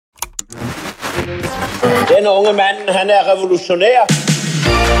Den unge mannen, han är revolutionär.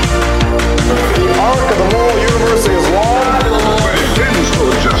 Arc of the whole universe is long. It tends to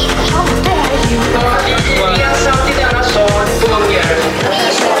justice.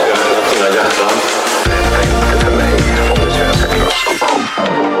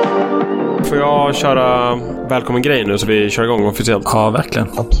 Får jag köra välkommen grej nu så vi kör igång officiellt? Ja, verkligen.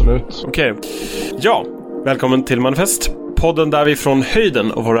 Absolut. Okej. Ja, välkommen till Manifest. Podden där vi från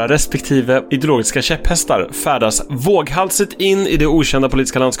höjden och våra respektive ideologiska käpphästar färdas våghalsigt in i det okända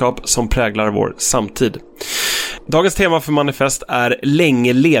politiska landskap som präglar vår samtid. Dagens tema för Manifest är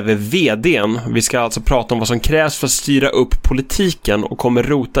Länge Leve VDn. Vi ska alltså prata om vad som krävs för att styra upp politiken och kommer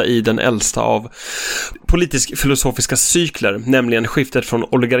rota i den äldsta av politisk-filosofiska cykler, nämligen skiftet från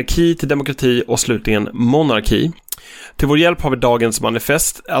oligarki till demokrati och slutligen monarki. Till vår hjälp har vi dagens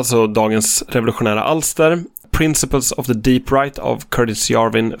manifest, alltså dagens revolutionära alster, Principles of the Deep Right av Curtis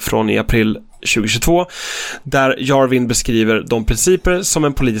Yarvin från i april 2022, där Yarvin beskriver de principer som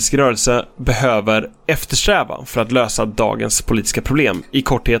en politisk rörelse behöver eftersträva för att lösa dagens politiska problem. I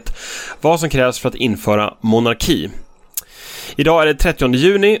korthet, vad som krävs för att införa monarki. Idag är det 30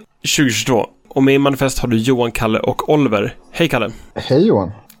 juni 2022 och med i manifest har du Johan, Kalle och Oliver. Hej Kalle. Hej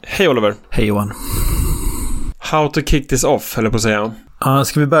Johan. Hej Oliver. Hej Johan. How to kick this off, eller på att säga.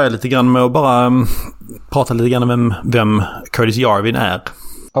 Ska vi börja lite grann med att bara prata lite grann om vem Curtis Yarvin är?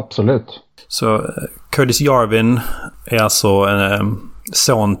 Absolut. Så Curtis Yarvin är alltså en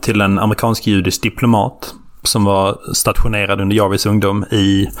son till en amerikansk-judisk diplomat som var stationerad under Yarvins ungdom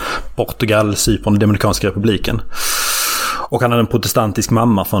i Portugal, Cypern och Dominikanska republiken. Och han hade en protestantisk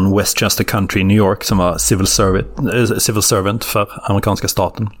mamma från Westchester County i New York som var civil servant för amerikanska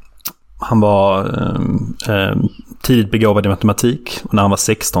staten. Han var tidigt begåvad i matematik och när han var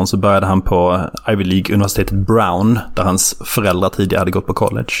 16 så började han på Ivy League-universitetet Brown där hans föräldrar tidigare hade gått på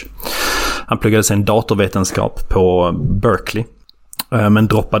college. Han pluggade sen datorvetenskap på Berkeley men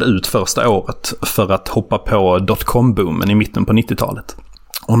droppade ut första året för att hoppa på dotcom-boomen i mitten på 90-talet.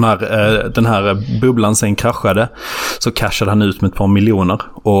 Och när den här bubblan sen kraschade så cashade han ut med ett par miljoner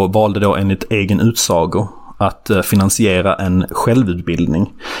och valde då enligt egen utsago att finansiera en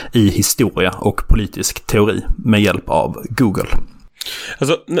självutbildning i historia och politisk teori med hjälp av Google.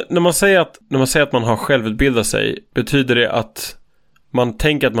 Alltså, när man säger att man har självutbildat sig, betyder det att man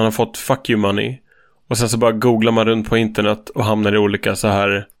tänker att man har fått fuck you money och sen så bara googlar man runt på internet och hamnar i olika så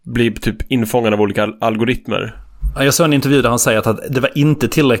här, blir typ infångad av olika algoritmer? Jag såg en intervju där han säger att det var inte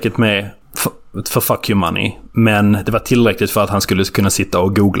tillräckligt med för fuck you money, men det var tillräckligt för att han skulle kunna sitta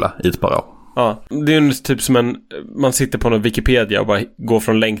och googla i ett par år. Ja, det är ju typ som man sitter på någon Wikipedia och bara går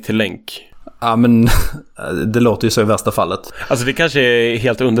från länk till länk. Ja, men det låter ju så i värsta fallet. Alltså det kanske är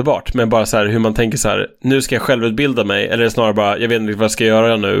helt underbart, men bara så här hur man tänker så här, nu ska jag självutbilda mig, eller snarare bara, jag vet inte vad jag ska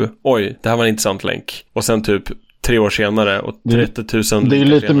göra nu. Oj, det här var en intressant länk. Och sen typ 3 år senare och 30 000. Det är ju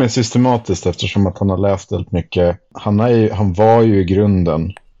lite mer systematiskt eftersom att han har läst väldigt mycket. Han var ju i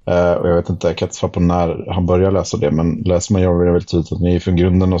grunden, och jag vet inte, jag kan inte svara på när han började läsa det, men läser man Yarvin väldigt tydligt att ni är från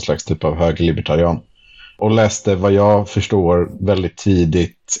grunden någon slags typ av högerlibertarian. Och läste, vad jag förstår, väldigt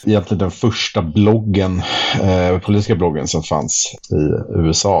tidigt, egentligen den första bloggen, politiska bloggen som fanns i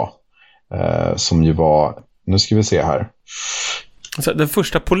USA, som ju var, nu ska vi se här. Alltså, den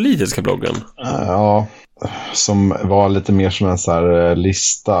första politiska bloggen? Ja, som var lite mer som en så här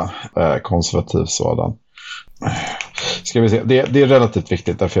lista, konservativ sådan. Ska vi se, det är relativt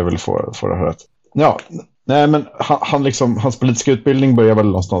viktigt därför jag vill få det här rätt. Ja, nej men han liksom, hans politiska utbildning börjar väl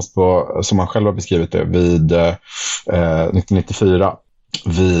någonstans på, som han själv har beskrivit det, vid 1994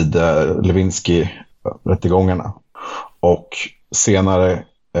 vid Lewinsky-rättegångarna. Och senare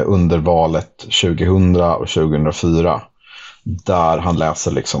under valet 2000 och 2004 där han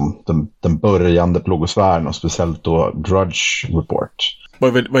läser liksom den börjande blogosfären och speciellt då Drudge Report.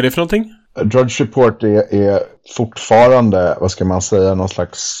 Vad är det för någonting? Drudge Report är fortfarande, vad ska man säga, någon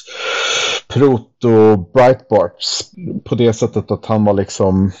slags proto-Breitbart på det sättet att han var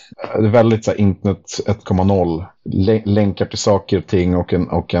liksom väldigt så här, internet 1.0, länkar till saker och ting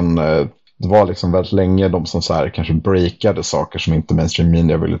och en det var liksom väldigt länge de som så här kanske breakade saker som inte mainstream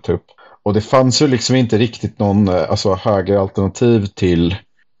media ville ta upp. Och det fanns ju liksom inte riktigt någon alltså högeralternativ till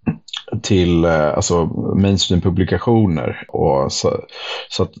alltså mainstream-publikationer och så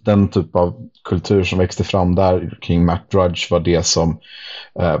att den typ av kultur som växte fram där kring Matt Drudge var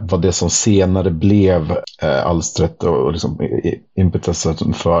det som senare blev alstret och liksom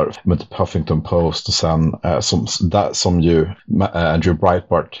impetusen för med typ Huffington Post och sen som ju Andrew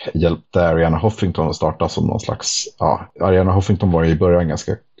Breitbart hjälpte Arianna Huffington att starta som någon slags, Arianna Huffington var ju i början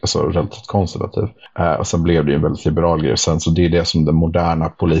ganska relativt konservativ och sen blev det ju en väldigt liberal grej sen, så det är det som den moderna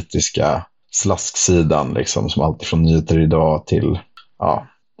politiska slasksidan liksom, som alltid från nyheter idag till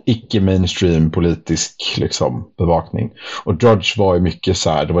icke-mainstream politisk liksom, bevakning. Och Drudge var ju mycket så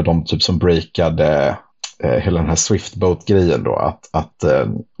här, det var de typ som breakade hela den här Swift-boat-grejen då, att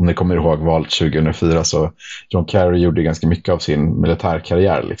om ni kommer ihåg valet 2004 så John Kerry gjorde ganska mycket av sin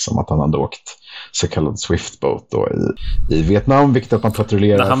militärkarriär liksom, att han hade åkt så kallad Swift-boat då i Vietnam, vilket att man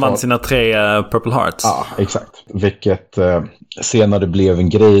patrullerade. När han vann sina 3 Purple Hearts. Ja, exakt. Vilket senare blev en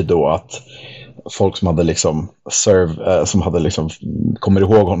grej då att folk som hade liksom som hade liksom kommer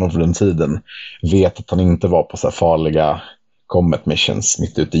ihåg honom från den tiden vet att han inte var på så här farliga combat missions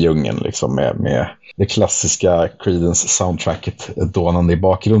mitt ute i djungeln liksom med det klassiska Creedence soundtracket dånande i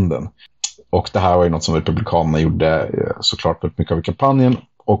bakgrunden. Och det här var ju något som republikanerna gjorde såklart väldigt mycket av kampanjen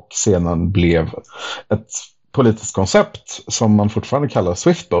och sedan blev ett politiskt koncept som man fortfarande kallar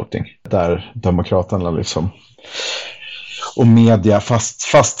swiftboating, där demokraterna liksom och media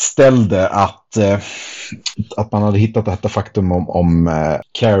fastställde att man hade hittat detta faktum om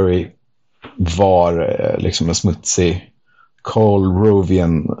Kerry var liksom en smutsig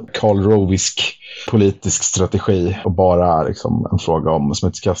Karl Rovisk politisk strategi och bara liksom en fråga om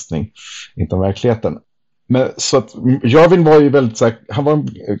smutskastning, inte om verkligheten. Men så att Jarvin var ju väldigt så här, han var en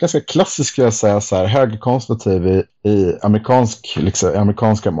ganska klassisk, skulle jag säga, så här högerkonservativ i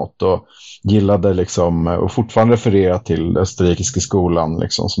amerikanska mått och gillade liksom och fortfarande referera till österrikiska skolan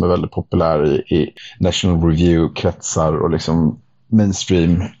liksom, som är väldigt populär i National Review-kretsar och liksom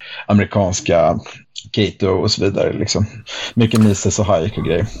mainstream amerikanska Cato och så vidare liksom. Mycket Mises och Hayek och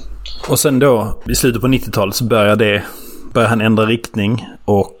grejer. Och sen då i slutet på 90-talet så börjar han ändra riktning,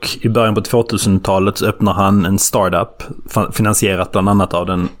 och i början på 2000-talet så öppnar han en startup finansierat bland annat av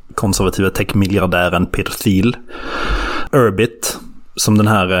den konservativa techmiljardären Peter Thiel. Urbit, som den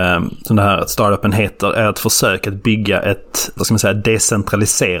här startupen heter, är ett försök att bygga ett, vad ska man säga,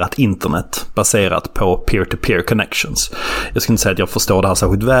 decentraliserat internet baserat på peer-to-peer connections. Jag ska inte säga att jag förstår det här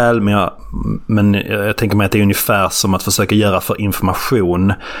särskilt väl, men jag tänker mig att det är ungefär som att försöka göra för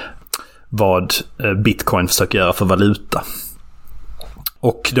information vad Bitcoin försöker göra för valuta.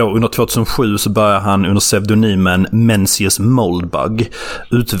 Och då under 2007 så börjar han under pseudonymen Mencius Moldbug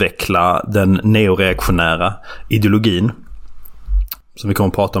utveckla den neoreaktionära ideologin som vi kommer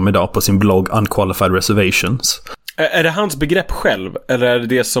att prata om idag på sin blogg Unqualified Reservations. Är det hans begrepp själv, eller är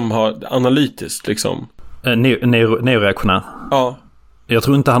det som har analytiskt liksom? Neoreaktionär. Ja. Jag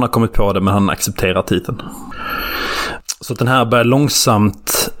tror inte han har kommit på det, men han accepterar titeln. Så att den här börjar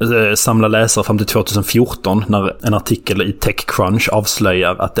långsamt samla läsare fram till 2014 när en artikel i TechCrunch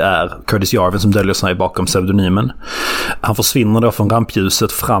avslöjar att det är Curtis Jarvin som döljer sig bakom pseudonymen. Han försvinner då från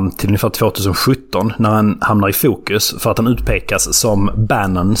rampljuset fram till ungefär 2017 när han hamnar i fokus för att han utpekas som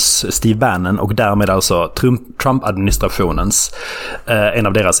Steve Bannon och därmed alltså Trump-administrationens en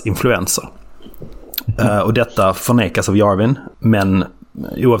av deras influenser. Och detta förnekas av Jarvin, men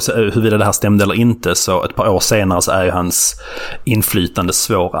oavsett huruvida det här stämde eller inte, så ett par år senare så är ju hans inflytande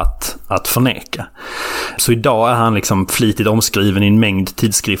svår att förneka. Så idag är han liksom flitigt omskriven i en mängd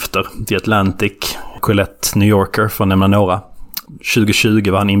tidskrifter. The Atlantic, Quillette, New Yorker, för att nämna några.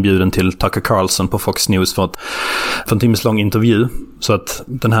 2020 var han inbjuden till Tucker Carlson på Fox News för en timmes lång intervju. Så att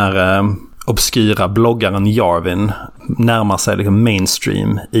den här obskyra bloggaren Jarvin närmar sig liksom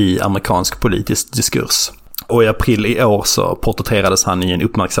mainstream i amerikansk politisk diskurs. Och i april i år så porträtterades han i en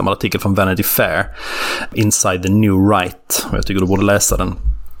uppmärksammad artikel från Vanity Fair, Inside the New Right. Och jag tycker du borde läsa den.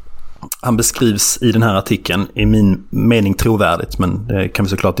 Han beskrivs i den här artikeln, i min mening trovärdigt, men det kan vi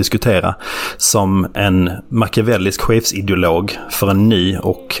såklart diskutera, som en machiavellisk chefsideolog för en ny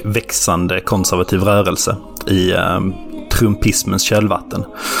och växande konservativ rörelse i trumpismens källvatten,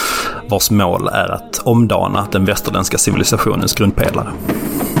 vars mål är att omdana den västerländska civilisationens grundpelare.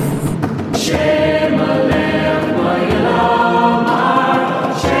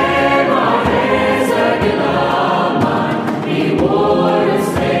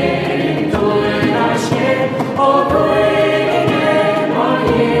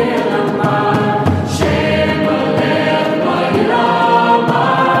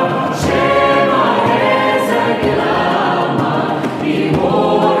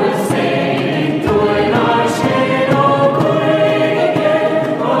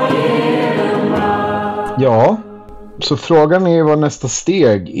 Ja, så frågan är vad nästa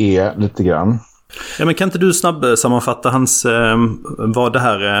steg är lite grann. Ja, men kan inte du sammanfatta vad det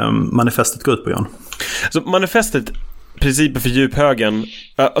här manifestet går ut på, Jan? Så manifestet, principer för djuphögern,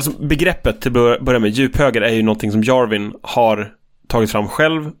 alltså begreppet till att börja med, djuphöger är ju någonting som Jarvin har tagit fram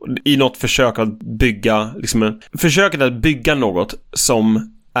själv i något försök att bygga, liksom försöket att bygga något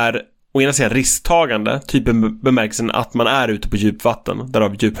som är å ena sidan risktagande, typ bemärkelsen att man är ute på djupvatten,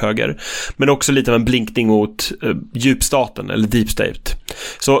 därav djuphöger, men också lite av en blinkning mot djupstaten eller deep state.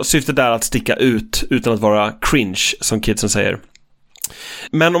 Så syftet är att sticka ut utan att vara cringe, som kidsen säger.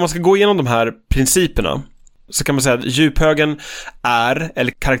 Men om man ska gå igenom de här principerna så kan man säga att djuphögern är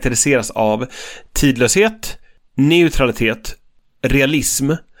eller karaktäriseras av tidlöshet, neutralitet,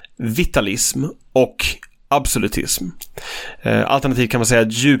 realism, vitalism och absolutism. Alternativt kan man säga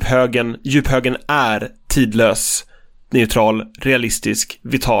att djuphögern är tidlös, neutral, realistisk,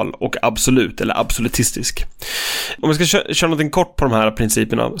 vital och absolut eller absolutistisk. Om man ska köra något kort på de här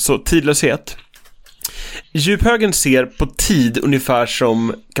principerna, så tidlöshet. Djuphögern ser på tid ungefär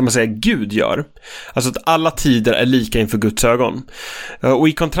som, kan man säga, Gud gör. Alltså att alla tider är lika inför Guds ögon. Och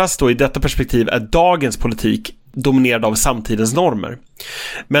i kontrast då, i detta perspektiv, är dagens politik dominerad av samtidens normer.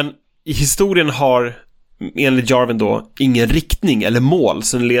 Men i historien har, enligt Jarvin då, ingen riktning eller mål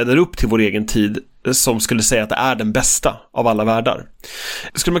som leder upp till vår egen tid som skulle säga att det är den bästa av alla världar.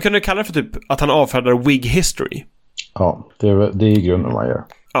 Skulle man kunna kalla det för typ att han avfärdar Whig history? Ja, det är i grunden man gör.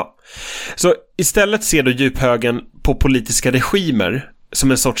 Ja. Så istället ser då djuphögern på politiska regimer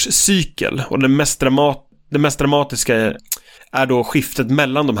som en sorts cykel, och det mest dramatiska är då skiftet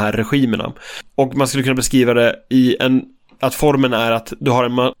mellan de här regimerna. Och man skulle kunna beskriva det i att formen är att du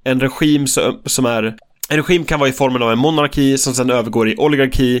har en regim som är... En regim kan vara i formen av en monarki som sen övergår i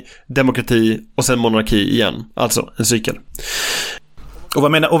oligarki, demokrati och sen monarki igen. Alltså en cykel. Och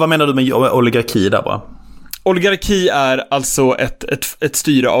vad menar du med oligarki där bara? Oligarki är alltså ett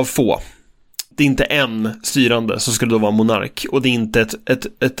styre av få. Det är inte en styrande som skulle då vara monark, och det är inte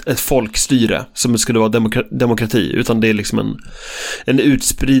ett folkstyre som skulle vara demokrati, utan det är liksom en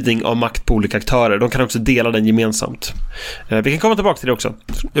utspridning av makt på olika aktörer. De kan också dela den gemensamt. Vi kan komma tillbaka till det också.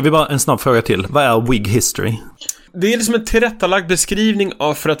 Jag vill bara en snabb fråga till. Vad är Whig history? Det är liksom en tillrättalagd beskrivning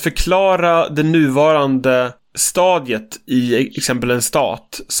för att förklara det nuvarande stadiet i exempel en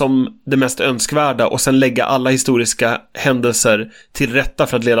stat som det mest önskvärda, och sen lägga alla historiska händelser till rätta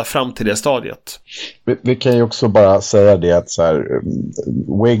för att leda fram till det stadiet. Vi kan ju också bara säga det att så här,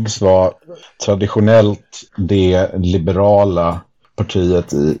 Whigs var traditionellt det liberala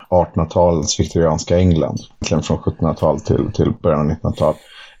partiet i 1800-talets viktorianska England, egentligen från 1700-tal till början av 1900-tal.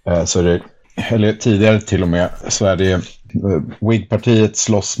 Så är det, eller tidigare till och med, så är det Whig-partiet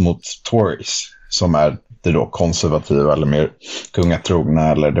slåss mot Tories, som är det då konservativa eller mer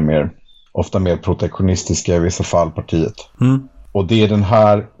kungatrogna eller det ofta mer protektionistiska i vissa fall partiet. Och det är den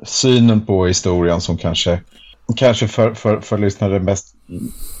här synen på historien som kanske för lyssnare mest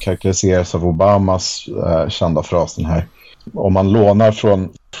karaktäriseras av Obamas kända fras, den här. Om man lånar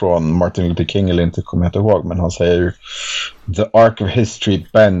från Martin Luther King eller inte, kommer jag inte ihåg, men han säger ju "The arc of history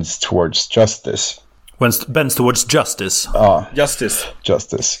bends towards justice." Bends towards justice? Ja.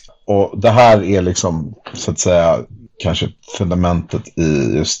 Justice. Och det här är liksom, så att säga, kanske fundamentet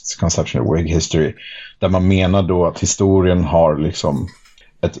i just conception of Whig history, där man menar då att historien har liksom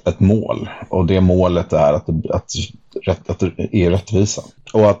ett mål, och det målet är att det är rättvisa,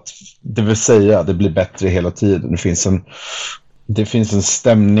 och att det vill säga det blir bättre hela tiden. Det finns en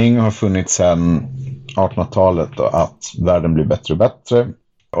stämning och har funnits sedan 1800-talet då, att världen blir bättre och bättre,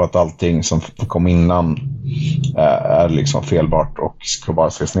 och att allting som kom innan är liksom felbart och ska bara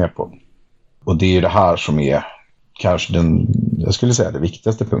ses ner på. Och det är ju det här som är kanske jag skulle säga det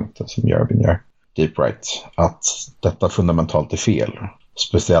viktigaste punkten som Jarvin gör, deep right, att detta fundamentalt är fel.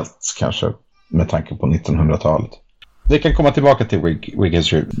 Speciellt kanske med tanke på 1900-talet. Det kan komma tillbaka till Whig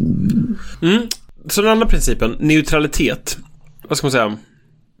history. Så den andra principen, neutralitet. Vad ska man säga?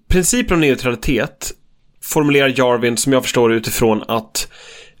 Principen om neutralitet formulerar Jarvin, som jag förstår, utifrån att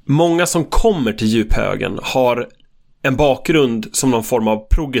många som kommer till djuphögern har en bakgrund som någon form av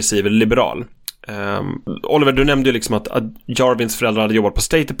progressiv eller liberal. Oliver, du nämnde ju liksom att Jarvins föräldrar hade jobbat på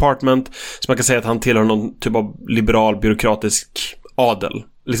State Department, så man kan säga att han tillhör någon typ av liberal byråkratisk adel,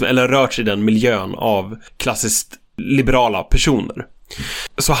 liksom, eller rört sig i den miljön av klassiskt liberala personer.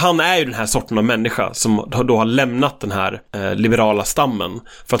 Så han är ju den här sorten av människa som då har lämnat den här liberala stammen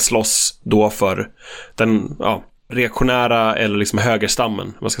för att slåss då för den reaktionära eller liksom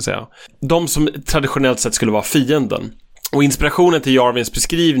högerstammen, vad ska jag säga. De som traditionellt sett skulle vara fienden. Och inspirationen till Jarvins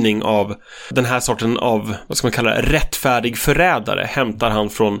beskrivning av den här sorten av, vad ska man kalla det, rättfärdig förrädare, hämtar han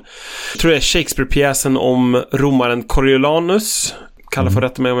från, tror jag, Shakespeare-pjäsen om romaren Coriolanus. Kalla för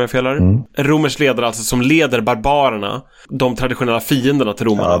rätt mig om jag felar. En romersk ledare alltså, som leder barbarerna, de traditionella fienderna till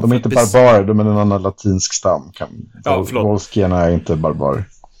romarna. Ja, de är inte barbarer, de är en annan latinsk stam. Volskierna är inte barbarer.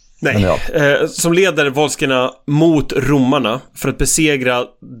 Nej, som leder volskierna mot romarna för att besegra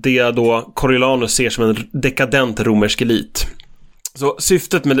det då Coriolanus ser som en dekadent romersk elit. Så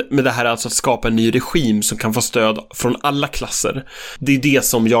syftet med det här är alltså att skapa en ny regim som kan få stöd från alla klasser. Det är det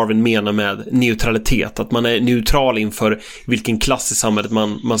som Yarvin menar med neutralitet, att man är neutral inför vilken klass i samhället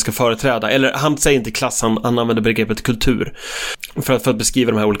man ska företräda. Eller han säger inte klass, han använder begreppet kultur för att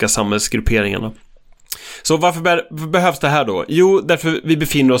beskriva de här olika samhällsgrupperingarna. Så varför behövs det här då? Jo, därför vi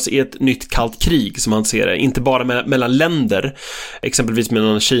befinner oss i ett nytt kallt krig, som man ser det. Inte bara mellan länder, exempelvis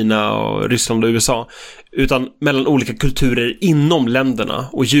mellan Kina och Ryssland och USA, utan mellan olika kulturer inom länderna.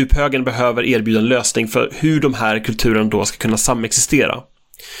 Och djuphögern behöver erbjuda en lösning för hur de här kulturerna då ska kunna samexistera.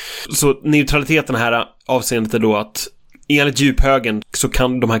 Så neutraliteten här avseendet är då att enligt djuphögern så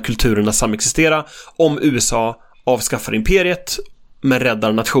kan de här kulturerna samexistera om USA avskaffar imperiet men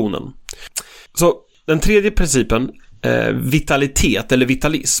räddar nationen. Så den tredje principen, vitalitet eller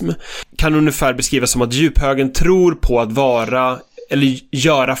vitalism, kan ungefär beskrivas som att djuphögern tror på att vara eller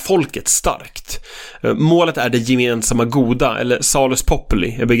göra folket starkt. Målet är det gemensamma goda, eller salus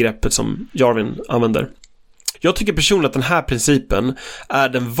populi är begreppet som Yarvin använder. Jag tycker personligen att den här principen är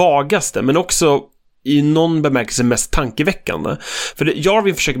den vagaste, men också i någon bemärkelse mest tankeväckande. För det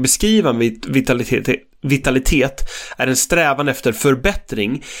Yarvin försöker beskriva med vitalitet är en strävan efter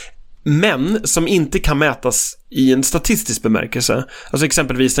förbättring, men som inte kan mätas i en statistisk bemärkelse. Alltså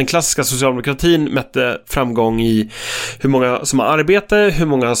exempelvis den klassiska socialdemokratin mätte framgång i hur många som har arbete, hur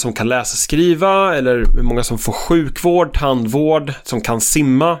många som kan läsa och skriva, eller hur många som får sjukvård, tandvård, som kan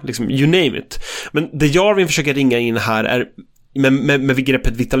simma, liksom you name it. Men det Yarvin försöker ringa in här är med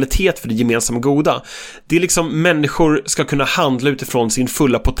begreppet vitalitet för det gemensamma goda. Det är liksom människor ska kunna handla utifrån sin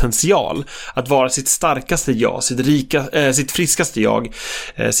fulla potential, att vara sitt starkaste jag, sitt friskaste jag,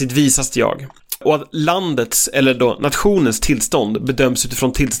 sitt visaste jag. Och att landets eller då nationens tillstånd bedöms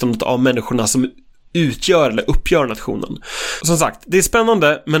utifrån tillståndet av människorna som utgör eller uppgör nationen. Som sagt, det är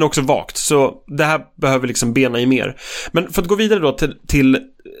spännande men också vagt, så det här behöver liksom bena i mer. Men för att gå vidare då till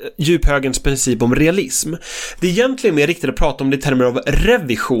djuphögerns princip om realism. Det är egentligen mer riktigt att prata om det i termer av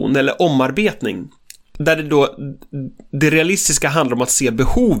revision eller omarbetning. Där det realistiska handlar om att se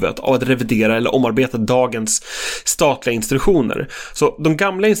behovet av att revidera eller omarbeta dagens statliga institutioner. Så de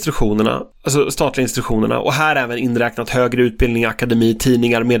gamla institutionerna, alltså statliga institutionerna, och här även inräknat högre utbildning, akademi,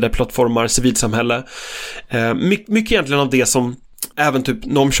 tidningar, medieplattformar, civilsamhälle. Mycket egentligen av det som även typ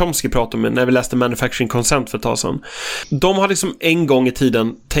Noam Chomsky pratade om när vi läste Manufacturing Consent för ett tag sedan. De har liksom en gång i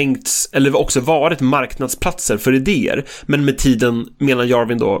tiden tänkts, eller också varit marknadsplatser för idéer, men med tiden, menar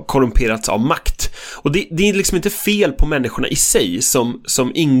Yarvin då, korrumperats av makt. Och det är liksom inte fel på människorna i sig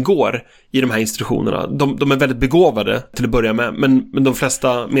som ingår i de här institutionerna. De är väldigt begåvade till att börja med, men de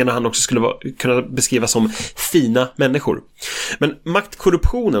flesta menar han också skulle kunna beskrivas som fina människor. Men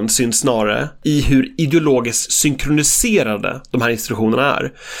maktkorruptionen syns snarare i hur ideologiskt synkroniserade de här institutionerna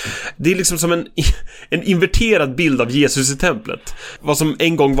är. Det är liksom som en inverterad bild av Jesus i templet. Vad som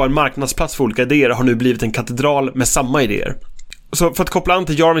en gång var en marknadsplats för olika idéer har nu blivit en katedral med samma idéer. Så för att koppla an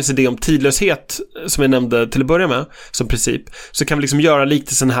till Yarvins idé om tidlöshet, som jag nämnde till att börja med som princip, så kan vi liksom göra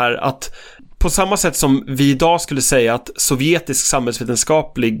liknelsen här att på samma sätt som vi idag skulle säga att sovjetisk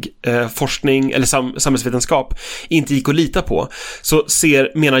samhällsvetenskaplig forskning eller samhällsvetenskap inte gick att lita på, så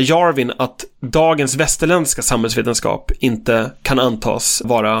menar Yarvin att dagens västerländska samhällsvetenskap inte kan antas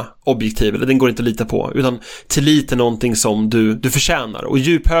vara objektiv, eller den går inte att lita på, utan tillit är någonting som du förtjänar. Och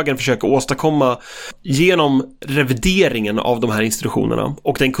djuphögern försöker åstadkomma genom revideringen av de här institutionerna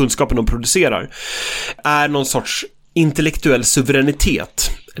och den kunskapen de producerar är någon sorts intellektuell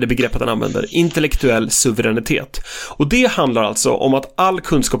suveränitet, eller begreppet han använder, intellektuell suveränitet. Och det handlar alltså om att all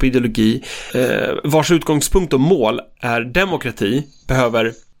kunskap och ideologi vars utgångspunkt och mål är demokrati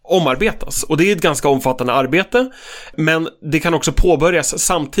behöver omarbetas. Och det är ett ganska omfattande arbete, men det kan också påbörjas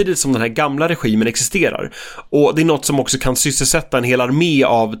samtidigt som den här gamla regimen existerar. Och det är något som också kan sysselsätta en hel armé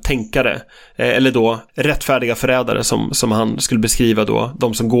av tänkare, eller då rättfärdiga förrädare som han skulle beskriva då,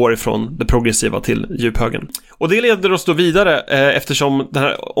 de som går ifrån det progressiva till djuphögern. Och det leder oss då vidare eftersom den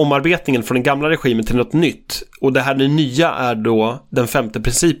här omarbetningen från den gamla regimen till något nytt. Och det här det är då den femte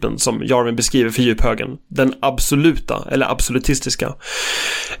principen som Yarvin beskriver för djuphögern, den absoluta eller absolutistiska.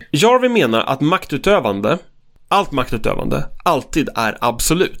 Yarvin menar att allt maktutövande alltid är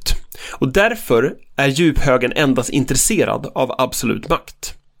absolut. Och därför är djuphögern endast intresserad av absolut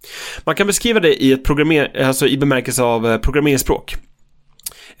makt. Man kan beskriva det i i bemärkelse av programmeringsspråk.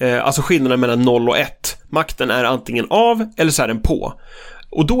 Alltså skillnaden mellan 0 och 1. Makten är antingen av eller så är den på.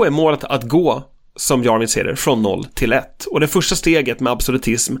 Och då är målet att gå, som Yarvin ser det, från 0 till 1. Och det första steget med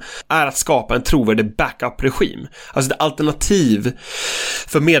absolutism är att skapa en trovärdig backup-regim. Alltså ett alternativ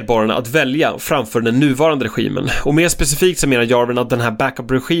för medborgarna att välja framför den nuvarande regimen. Och mer specifikt så menar Yarvin att den här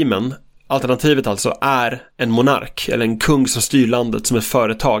backup-regimen alternativet alltså är en monark eller en kung som styr landet som ett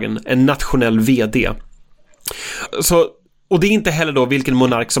företag, en nationell VD. Och det är inte heller då vilken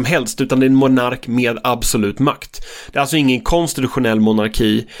monark som helst, utan det är en monark med absolut makt. Det är alltså ingen konstitutionell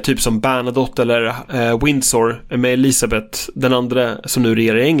monarki, typ som Bernadotte eller Windsor med Elizabeth, den andra som nu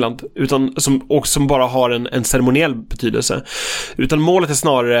regerar i England, utan som bara har en ceremoniell betydelse. Utan målet är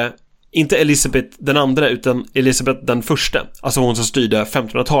snarare inte Elizabeth den andra, utan Elizabeth den första. Alltså hon som styrde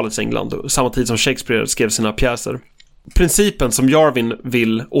 1500-talets England, samtidigt som Shakespeare skrev sina pjäser. Principen som Yarvin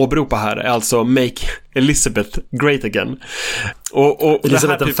vill åberopa här är alltså Make Elizabeth Great Again. Och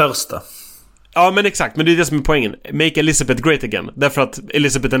Elizabeth den första. Ja, men exakt, men det är det som är poängen. Make Elizabeth Great Again. Därför att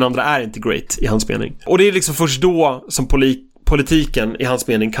Elizabeth den andra är inte great i hans mening. Och det är liksom först då som politiken i hans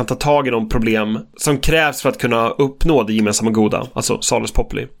mening kan ta tag i de problem som krävs för att kunna uppnå det gemensamma goda, alltså salus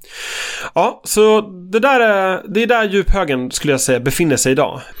populi. Ja, så det är där djuphögen skulle jag säga befinner sig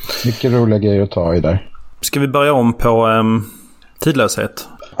idag. Mycket roliga grejer att ta i där. Ska vi börja om på tidlöshet?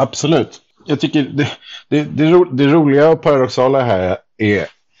 Absolut. Jag tycker det roliga och paradoxala här är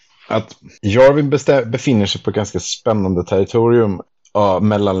att Yarvin befinner sig på ganska spännande territorium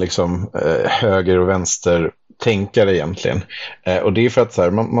mellan liksom höger och vänster tänkare egentligen. Och det är för att så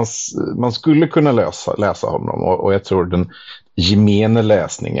här, man skulle kunna läsa honom och jag tror den gemene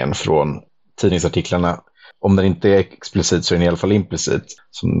läsningen från tidningsartiklarna, om den inte är explicit så är den i alla fall implicit,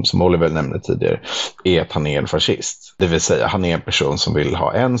 som Oliver nämnde tidigare, är att han är en fascist. Det vill säga han är en person som vill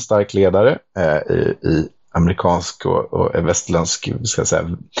ha en stark ledare i amerikansk och västerländsk, ska jag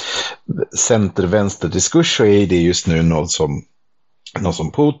säga, center-vänster-diskurs, så är det just nu någon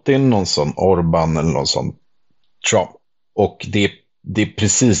som Putin, någon som Orban eller någon som Trump. Och det är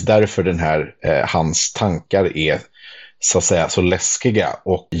precis därför den här hans tankar är så att säga så läskiga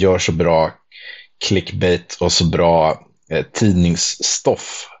och gör så bra clickbait och så bra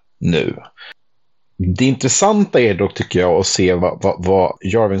tidningsstoff nu. Det intressanta är dock, tycker jag, att se vad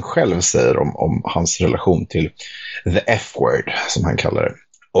Yarvin själv säger om hans relation till the F-word, som han kallar det.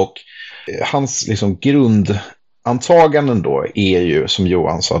 Och hans liksom grundantaganden då är ju, som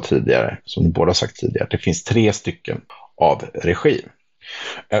Johan sa tidigare, som ni båda sagt tidigare, att det finns 3 stycken av regim.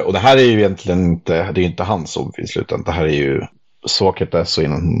 Och det här är ju egentligen inte, det är inte hans ord i slutet, det här är ju Sokrates och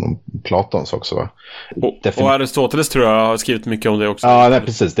inom Platons också, va? Och Aristoteles tror jag har skrivit mycket om det också. Ja, nej,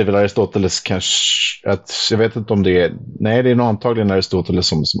 precis. Det är väl Aristoteles kanske, jag vet inte om det är, nej, det är nog antagligen Aristoteles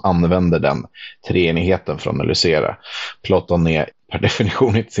som använder den treenigheten för att analysera. Platon är per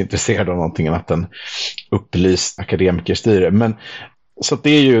definition inte så intresserad av någonting annat än upplyst akademikerstyre. Men så att det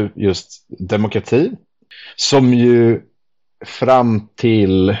är ju just demokrati som ju fram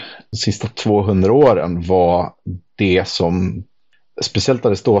till de sista 200 åren var det som speciellt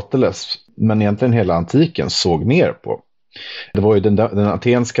Aristoteles, men egentligen hela antiken, såg ner på. Det var ju den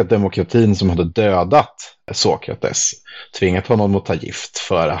atenska demokratin som hade dödat Sokrates, tvingat honom att ta gift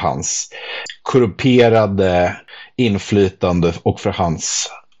för hans korrumperade inflytande och för hans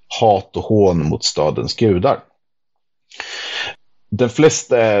hat och hån mot stadens gudar. De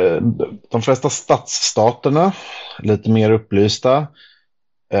flesta stadsstaterna, lite mer upplysta,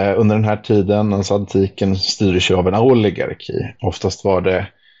 under den här tiden, alltså antiken, styrdes ju av en oligarki. Oftast var det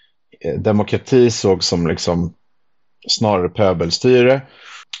demokrati såg som liksom snarare pöbelstyre,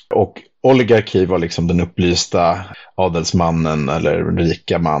 och oligarki var liksom den upplysta adelsmannen eller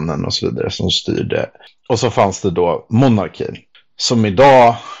rika mannen och så vidare som styrde. Och så fanns det då monarkin, som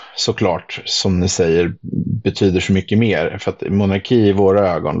idag såklart, som ni säger, betyder så mycket mer, för att monarki i våra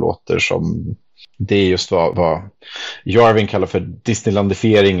ögon låter som, det är just vad Yarvin kallar för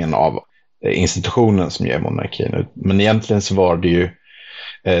Disneylandifieringen av institutionen som ger monarkin. Men egentligen så var det ju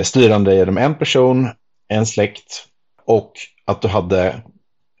styrande genom en person, en släkt, och att du hade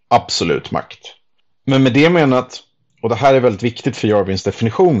absolut makt. Men med det menat, och det här är väldigt viktigt för Yarvins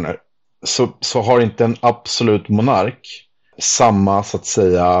definitioner, så har inte en absolut monark samma, så att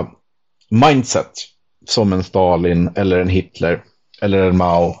säga, mindset som en Stalin eller en Hitler eller en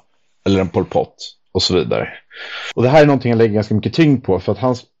Mao eller en Pol Pot och så vidare. Och det här är någonting jag lägger ganska mycket tyngd på, för att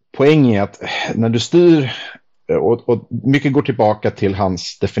hans poäng är att när du styr, och mycket går tillbaka till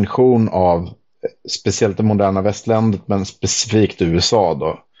hans definition av speciellt det moderna västlandet, men specifikt USA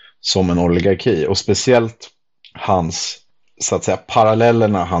då, som en oligarki, och speciellt hans, så att säga,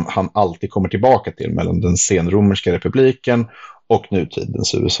 parallellerna han alltid kommer tillbaka till mellan den senromerska republiken och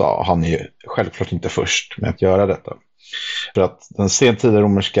nutidens USA. Han är ju självklart inte först med att göra detta. För att den sentida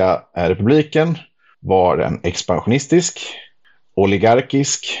romerska republiken var en expansionistisk,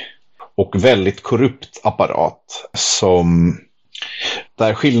 oligarkisk och väldigt korrupt apparat, som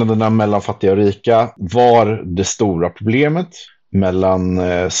där skillnaderna mellan fattiga och rika var det stora problemet. mellan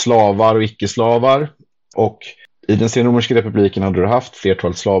slavar och icke-slavar. Och i den senromerska republiken hade du haft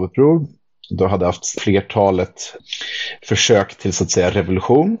flertalet slavuppror. Du hade haft flertalet försök till så att säga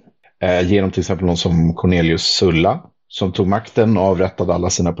revolution. Genom till exempel någon som Cornelius Sulla, som tog makten och avrättade alla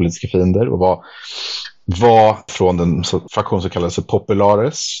sina politiska fiender och var från den fraktion som kallades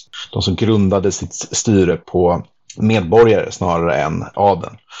populares. De som grundade sitt styre på medborgare snarare än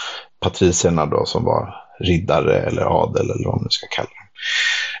adeln. Patricierna då, som var riddare eller adel eller vad man ska kalla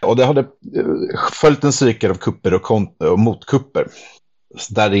det. Och det hade följt en cykel av kupper och motkupper.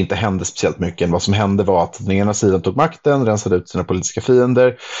 Där det inte hände speciellt mycket. Vad som hände var att den ena sidan tog makten, rensade ut sina politiska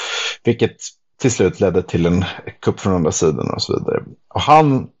fiender, vilket till slut ledde till en kupp från andra sidan och så vidare. Och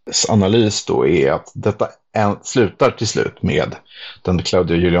hans analys då är att detta slutar till slut med den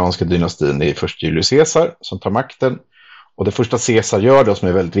Claudio-Julianska dynastin i först Julius Caesar som tar makten. Och det första Caesar gör då, som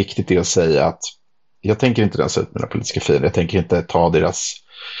är väldigt viktigt, är att säga att jag tänker inte rensa ut mina politiska fiender. Jag tänker inte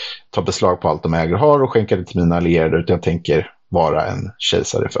ta beslag på allt de äger och har och skänka det till mina allierade, utan jag tänker vara en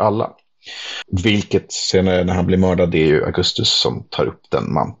kejsare för alla. Vilket senare när han blir mördad, det är ju Augustus som tar upp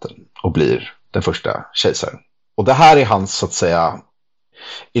den manteln och blir den första kejsaren. Och det här är hans så att säga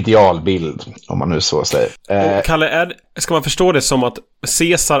idealbild, om man nu så säger. Kalle, ska man förstå det som att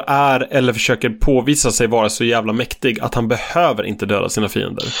Caesar är eller försöker påvisa sig vara så jävla mäktig att han behöver inte döda sina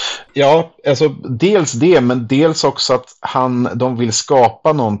fiender? Ja, alltså dels det, men dels också att de vill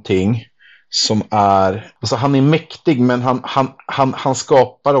skapa någonting som är, alltså han är mäktig, men han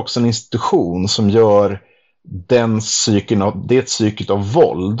skapar också en institution som gör det är ett cykel av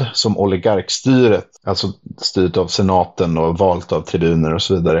våld som oligarkstyret, alltså styret av senaten och valt av tribuner och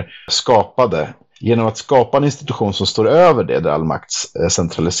så vidare, skapade. Genom att skapa en institution som står över det, där all makt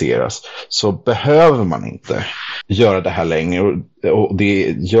centraliseras, så behöver man inte göra det här längre, och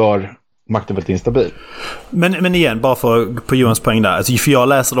det gör makten väldigt instabil. Men igen, bara på Johans poäng där, alltså, för jag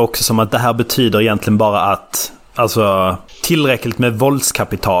läser det också som att det här betyder egentligen bara att, alltså, tillräckligt med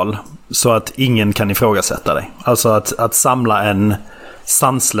våldskapital så att ingen kan ifrågasätta dig. Alltså att samla en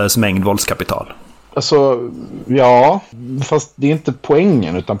sanslös mängd våldskapital. Alltså, ja, fast det är inte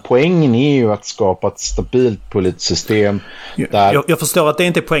poängen, utan poängen är ju att skapa ett stabilt politiskt system där... Jag förstår att det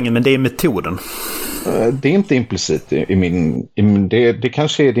inte är poängen, men det är metoden. Det är inte implicit i min... Det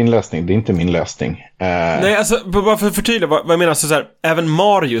kanske är din lösning, det är inte min lösning. Nej, alltså, bara för att förtydliga vad jag menar, så här, även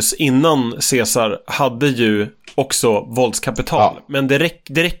Marius innan Caesar hade ju också våldskapital. Ja. Men det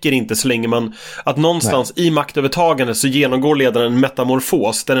räcker inte så länge man... Att någonstans i maktövertagandet så genomgår ledaren en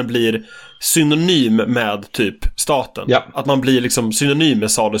metamorfos där den blir synonym med typ staten. Ja. Att man blir liksom synonym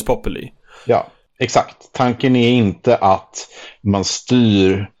med Salus Populi. Ja, exakt. Tanken är inte att man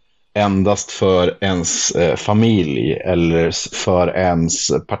styr endast för ens familj eller för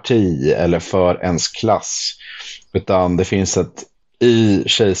ens parti eller för ens klass. Utan det finns i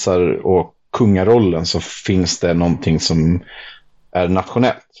kejsar- och kungarollen så finns det någonting som är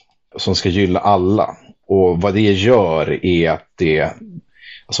nationellt, som ska gilla alla. Och vad det gör är att det,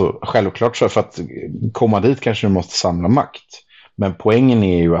 alltså självklart så för att komma dit kanske du måste samla makt. Men poängen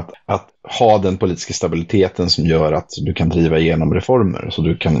är ju att ha den politiska stabiliteten som gör att du kan driva igenom reformer, så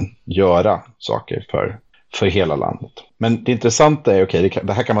du kan göra saker för hela landet. Men det intressanta är,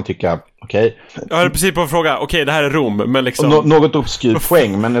 det här kan man tycka, Jag hade precis på en fråga, det här är Rom, men liksom... Något obskyr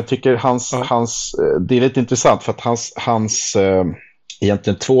poäng, men jag tycker hans det är lite intressant för att hans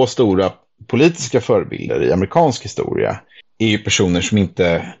egentligen två stora politiska förebilder i amerikansk historia är ju personer som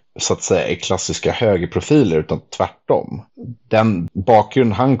inte så att säga är klassiska högerprofiler, utan tvärtom. Den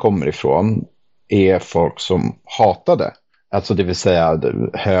bakgrund han kommer ifrån är folk som hatade, alltså det vill säga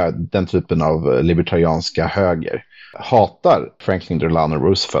den typen av libertarianska höger, hatar Franklin Delano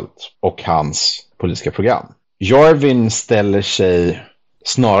Roosevelt och hans politiska program. Jarvin ställer sig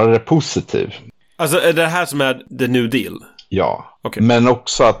snarare positiv. Alltså är det här som är the New Deal? Ja, men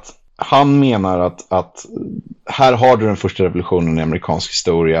också att han menar att här har du den första revolutionen i amerikansk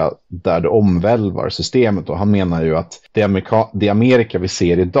historia där du omvälvar systemet, och han menar ju att det Amerika vi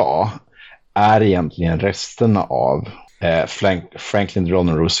ser idag är egentligen resterna av Franklin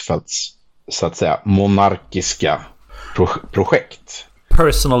Delano Roosevelts så att säga monarkiska projekt.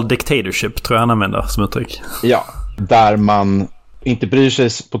 Personal dictatorship tror jag han använder som uttryck. Ja, där man inte bryr sig,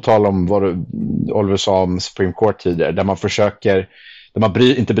 på tal om vad Oliver sa om Supreme Court tidigare, där man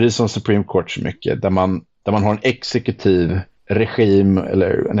inte bryr sig om Supreme Court så mycket, där man har en exekutiv regim,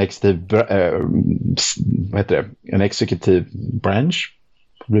 eller en exekutiv en exekutiv branch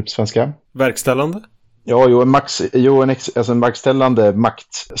på svenska. Verkställande? Ja, en verkställande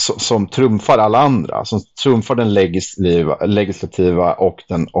makt som trumfar alla andra, som trumfar den legislativa och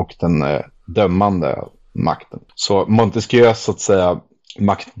den dömande makten. Så Montesquieus så att säga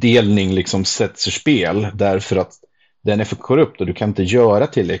maktdelning liksom sätts ur spel därför att den är för korrupt och du kan inte göra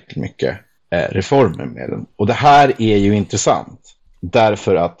tillräckligt mycket reformer med den. Och det här är ju intressant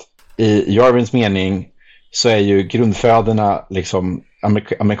därför att i Jarvins mening så är ju grundfäderna liksom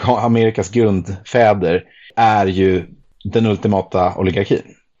Amerikas grundfäder är ju den ultimata oligarkin.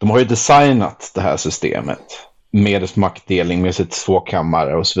 De har ju designat det här systemet med dess maktdelning, med sitt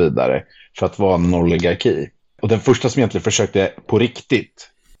tvåkammare och så vidare för att vara en oligarki. Och den första som egentligen försökte på riktigt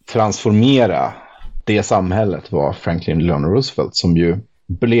transformera det samhället var Franklin Delano Roosevelt, som ju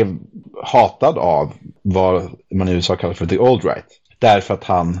blev hatad av vad man i USA kallar för the old right. Därför att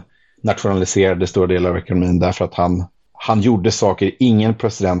han nationaliserade stora delar av ekonomin, därför att han gjorde saker ingen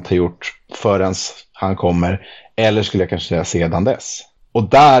president har gjort förrän han kommer, eller skulle jag kanske säga sedan dess. Och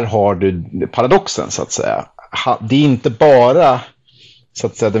där har du paradoxen så att säga. Det är inte bara så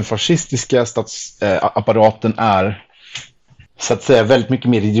att säga den fascistiska statsapparaten är så att säga väldigt mycket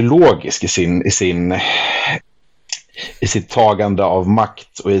mer ideologisk i sitt tagande av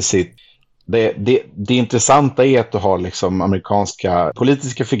makt och i sitt det intressanta är att du har liksom amerikanska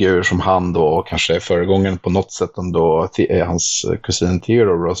politiska figurer som han då, och kanske föregångaren på något sätt ändå hans kusin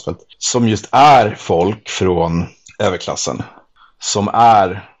Theodore Roosevelt, som just är folk från överklassen som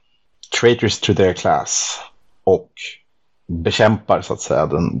är traitors to their class och bekämpar så att säga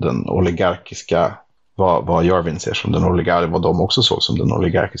den oligarkiska, vad Jarvin ser som vad de också såg som den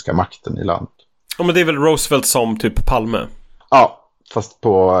oligarkiska makten i landet. Ja, men det är väl Roosevelt som typ Palme? Ja, fast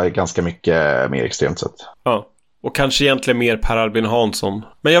på ganska mycket mer extremt sätt. Ja, och kanske egentligen mer Per Albin Hansson.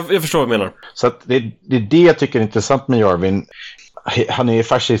 Men jag förstår vad du menar. Så att det är det jag tycker är intressant med Jarvin. Han är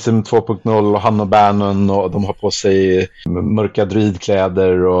fascism 2.0 och han och Bannon och de har på sig mörka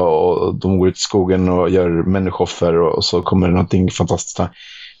druidkläder och de går ut i skogen och gör människoffer och så kommer det någonting fantastiskt.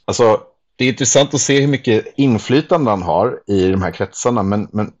 Alltså, det är intressant att se hur mycket inflytande han har i de här kretsarna,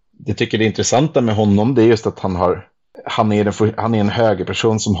 men jag tycker det intressanta med honom det är just att han är en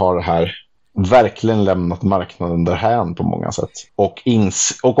högerperson som har det här verkligen lämnat marknaden därhän på många sätt.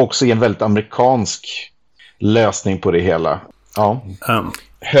 Och också i en väldigt amerikansk lösning på det hela. Ja.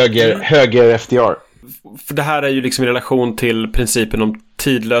 Höger FDR. För det här är ju liksom i relation till principen om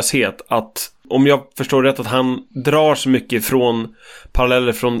tidlöshet, att om jag förstår rätt att han drar så mycket från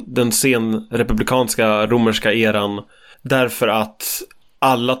paralleller från den senrepublikanska romerska eran därför att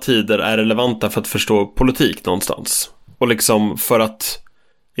alla tider är relevanta för att förstå politik någonstans. Och liksom för att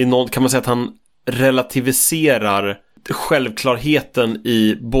kan man säga att han relativiserar självklarheten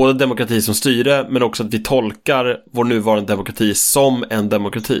i både demokrati som styre, men också att vi tolkar vår nuvarande demokrati som en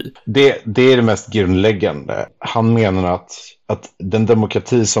demokrati. Det är det mest grundläggande. Han menar att den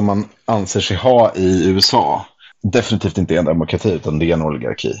demokrati som man anser sig ha i USA definitivt inte är en demokrati utan det är en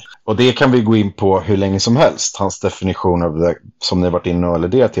oligarki. Och det kan vi gå in på hur länge som helst. Hans definition av det, som ni varit inne och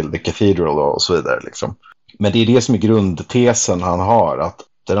det till, the cathedral och så vidare liksom. Men det är det som är grundtesen han har, att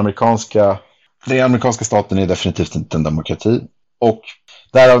den amerikanska staten är definitivt inte en demokrati. Och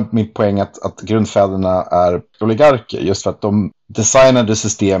där är min poäng att grundfäderna är oligarker, just för att de designade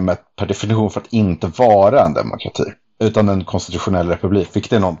systemet per definition för att inte vara en demokrati, utan en konstitutionell republik.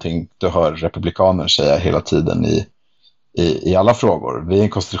 Vilket är någonting du hör republikaner säga hela tiden i alla frågor. Vi är en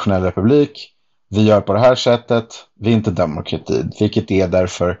konstitutionell republik, vi gör på det här sättet, vi är inte demokrati. Vilket är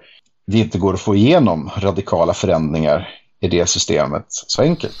därför det inte går att få igenom radikala förändringar i det systemet så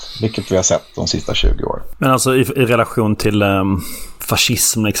enkelt, vilket vi har sett de sista 20 år. Men alltså i relation till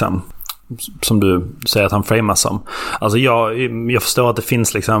fascism liksom, som du säger att han framar som. Alltså jag förstår att det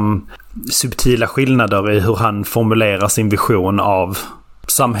finns liksom subtila skillnader i hur han formulerar sin vision av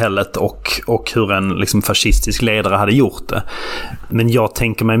samhället och hur en liksom fascistisk ledare hade gjort det. Men jag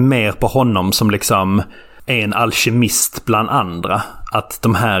tänker mig mer på honom som liksom är en alkemist bland andra. Att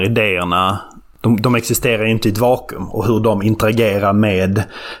de här idéerna de existerar inte i ett vakuum, och hur de interagerar med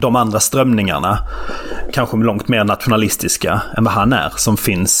de andra strömningarna, kanske långt mer nationalistiska än vad han är, som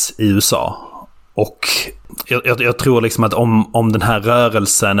finns i USA. Och jag tror liksom att om den här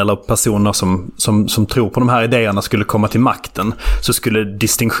rörelsen eller personer som tror på de här idéerna skulle komma till makten, så skulle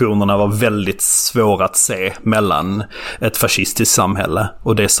distinktionerna vara väldigt svåra att se mellan ett fascistiskt samhälle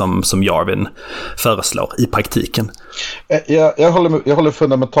och det som Jarvin föreslår i praktiken. Jag håller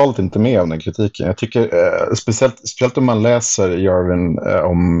fundamentalt inte med om den kritiken. Jag tycker speciellt om man läser Jarvin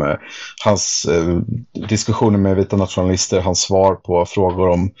om hans diskussioner med vita nationalister, hans svar på frågor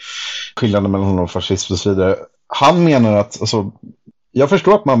om skillnaden mellan honom och fascism och så vidare. Han menar att, alltså, jag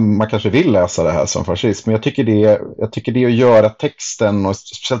förstår att man kanske vill läsa det här som fascism, men jag tycker det är att göra texten och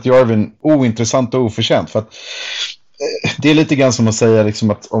speciellt Jarvin ointressant och oförtjänt, för att det är lite grann som att säga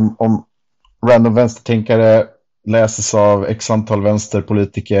liksom att random vänstertänkare, läses av x antal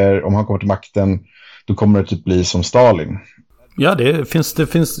vänsterpolitiker. Om han kommer till makten, då kommer det typ bli som Stalin. Ja, det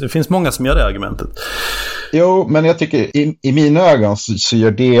finns många som gör det argumentet. Jo, men jag tycker i mina ögon så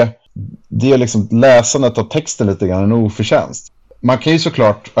gör det är liksom läsandet av texten lite grann en oförtjänst. Man kan ju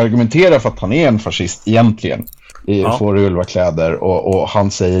såklart argumentera för att han är en fascist egentligen. Får ulva-kläder och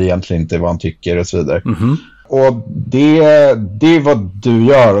han säger egentligen inte vad han tycker och så vidare. Mm-hmm. Och det är vad du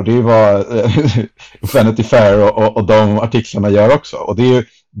gör och det är vad Vanity Fair och de artiklarna gör också. Och det är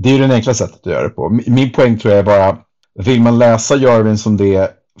ju det enkla sättet att göra det på. Min poäng tror jag är bara, vill man läsa Jarvin som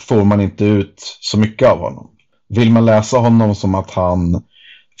det får man inte ut så mycket av honom. Vill man läsa honom som att han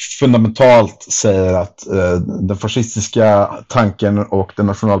fundamentalt säger att den fascistiska tanken och den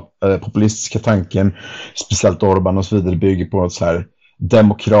nationalpopulistiska tanken, speciellt Orban och så vidare, bygger på ett så här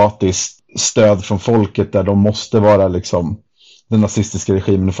demokratiskt stöd från folket där de måste vara liksom den nazistiska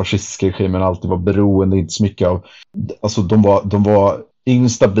regimen och fascistiska regimen alltid var beroende, inte så mycket av, alltså de var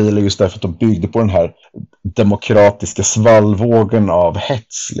instabila just därför att de byggde på den här demokratiska svallvågen av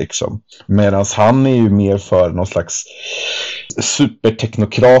hets liksom. Medan han är ju mer för någon slags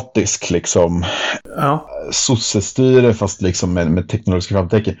superteknokratisk liksom sossestyre fast liksom med teknologiska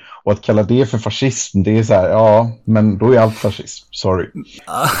framtecken. Och att kalla det för fascism, det är så här, ja, men då är allt fascism. Sorry.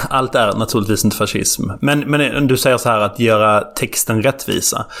 Allt är naturligtvis inte fascism. Men du säger så här att göra texten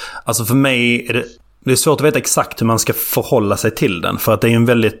rättvisa. Alltså för mig är det är svårt att veta exakt hur man ska förhålla sig till den. För att det är en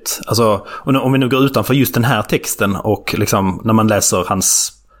väldigt, alltså, om vi nu går utanför just den här texten och liksom när man läser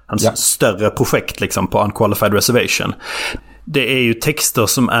hans större projekt liksom på Unqualified Reservation. Det är ju texter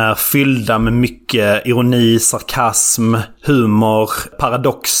som är fyllda med mycket ironi, sarkasm, humor,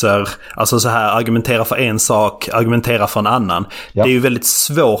 paradoxer. Alltså så här, argumentera för en sak, argumentera för en annan. Ja. Det är ju väldigt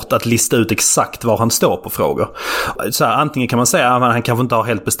svårt att lista ut exakt var han står på frågor. Så här, antingen kan man säga att han kanske inte har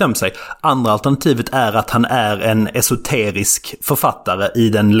helt bestämt sig. Andra alternativet är att han är en esoterisk författare i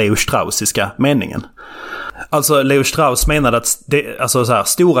den Leo Straussiska meningen. Alltså Leo Strauss menade att alltså så här,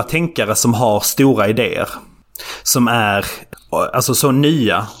 stora tänkare som har stora idéer som är alltså så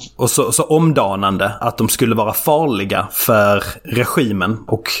nya och så omdanande att de skulle vara farliga för regimen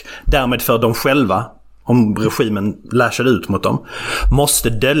och därmed för dem själva om regimen lashade ut mot dem, måste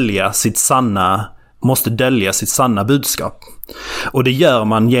dölja sitt sanna budskap. Och det gör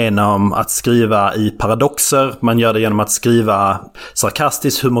man genom att skriva i paradoxer, man gör det genom att skriva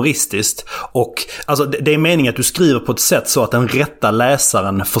sarkastiskt, humoristiskt, och alltså det är meningen att du skriver på ett sätt så att den rätta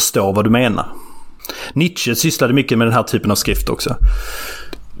läsaren förstår vad du menar. Nietzsche sysslade mycket med den här typen av skrift också.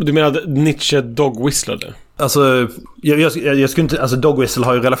 Du menar att Nietzsche dogwhistlade? Alltså, jag skulle inte, alltså dogwhistle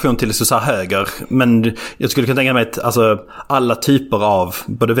har ju relation till så här höger, men jag skulle kunna tänka mig att alltså, alla typer av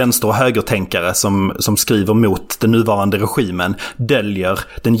både vänster- och högertänkare som skriver mot den nuvarande regimen döljer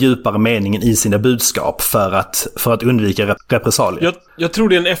den djupare meningen i sina budskap för att undvika repressalier. Jag tror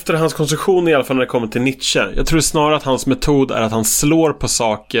det är en efterhandskonstruktion i alla fall när det kommer till Nietzsche. Jag tror snarare att hans metod är att han slår på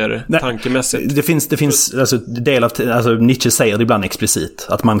saker tankemässigt. Det finns alltså del av, alltså Nietzsche säger det ibland explicit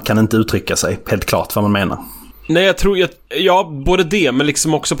att man kan inte uttrycka sig helt klart vad man menar. Nej, jag tror både det, men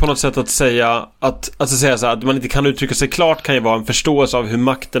liksom också på något sätt att säga säga så här, att man inte kan uttrycka sig klart kan ju vara en förståelse av hur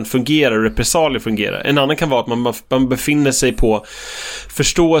makten fungerar och repressalier fungerar. En annan kan vara att man befinner sig på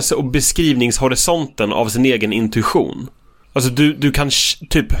förståelse och beskrivningshorisonten av sin egen intuition. Alltså du kan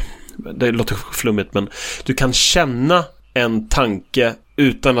typ, det låter flummigt, men du kan känna en tanke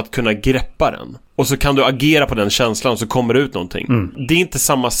utan att kunna greppa den. Och så kan du agera på den känslan och så kommer det ut någonting. Det är inte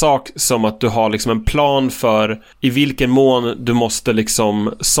samma sak som att du har liksom en plan för i vilken mån du måste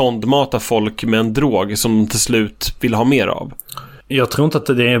liksom sondmata folk med en drog som de till slut vill ha mer av. Jag tror inte att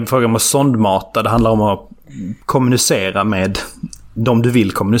det är en fråga om att sondmata. Det handlar om att kommunicera med de du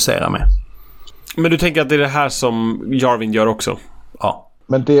vill kommunicera med. Men du tänker att det är det här som Jarvin gör också? Ja.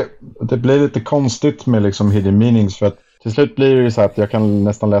 Men det blir lite konstigt med liksom hidden meanings, för att till slut blir det ju så att jag kan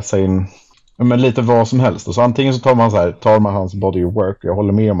nästan läsa in lite vad som helst. Och så antingen så tar man hans body of work. Jag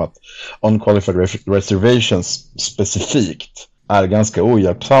håller med om att Unqualified Reservations specifikt är ganska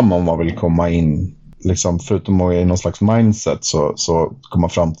ohjälpsamma om man vill komma in, liksom, förutom att vara i någon slags mindset så kommer man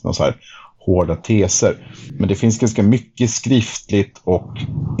fram till någon så här hårda teser. Men det finns ganska mycket skriftligt och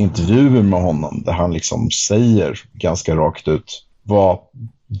intervjuer med honom där han liksom säger ganska rakt ut vad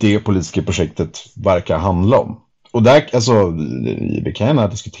det politiska projektet verkar handla om. Och där, alltså, vi kan gärna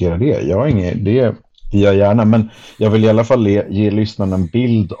diskutera det. Det gör jag gärna. Men jag vill i alla fall ge lyssnarna en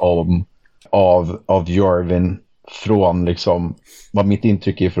bild av Jarvin från liksom vad mitt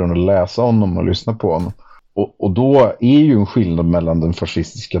intryck är från att läsa honom och lyssna på honom. Och då är ju en skillnad mellan den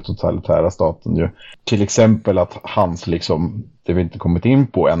fascistiska totalitära staten ju. Till exempel att hans liksom, det vi inte kommit in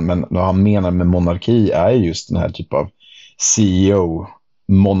på än, men vad han menar med monarki är just den här typ av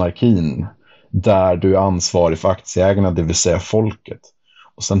CEO-monarkin. Där du är ansvarig för aktieägarna, det vill säga folket.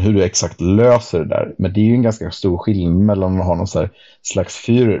 Och sen hur du exakt löser det där. Men det är ju en ganska stor skillnad mellan att ha någon slags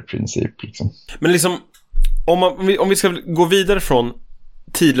Führer-princip. Liksom. Men liksom, om vi ska gå vidare från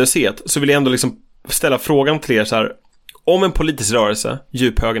tidlöshet, så vill jag ändå liksom ställa frågan till er så här. Om en politisk rörelse,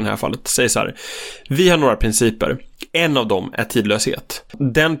 djuphögern i det här fallet, säger så här: vi har några principer. En av dem är tidlöshet.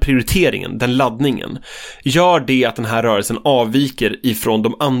 Den prioriteringen, den laddningen, gör det att den här rörelsen avviker ifrån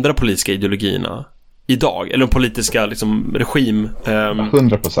de andra politiska ideologierna idag, eller de politiska liksom,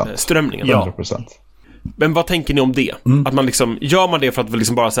 100%. Strömningarna. 100%. Men vad tänker ni om det? Att man liksom, gör man det för att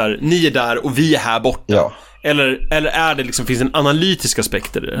liksom bara så här, ni är där och vi är här borta? Ja. Eller är det liksom, finns det en analytisk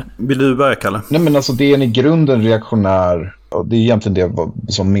aspekt i det? Vill du börja, Kalle? Nej, men alltså det är en i grunden reaktionär, och det är egentligen det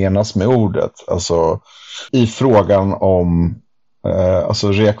som menas med ordet. Alltså i frågan om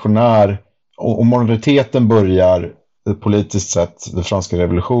alltså reaktionär, om moderniteten börjar politiskt sett vid franska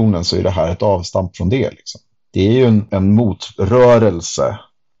revolutionen, så är det här ett avstamp från det. Liksom. Det är ju en motrörelse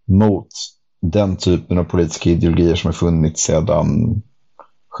mot den typen av politiska ideologier som har funnits sedan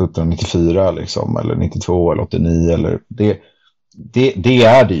 1794 liksom, eller 92 eller 89 eller det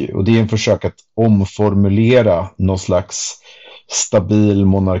är det ju, och det är en försök att omformulera någon slags stabil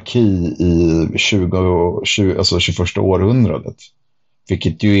monarki i 21 århundradet,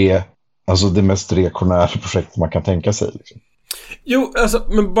 vilket ju är alltså det mest reaktionära projektet man kan tänka sig liksom. Jo, alltså,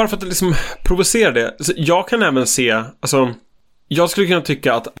 men bara för att liksom provocera det, så jag kan även se, alltså, jag skulle kunna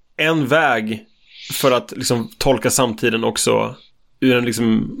tycka att en väg för att liksom tolka samtiden också ur en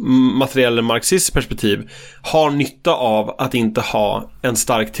liksom materiell marxistisk perspektiv har nytta av att inte ha en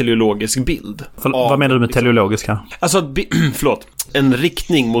stark teleologisk bild. Vad menar du med liksom, teleologisk här? Alltså att en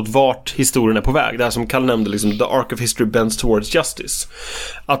riktning mot vart historien är på väg. Det här som Kalle nämnde, liksom, the arc of history bends towards justice.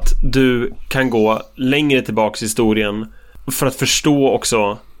 Att du kan gå längre tillbaks i historien för att förstå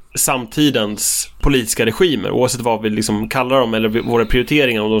också samtidens politiska regimer, oavsett vad vi liksom kallar dem, eller våra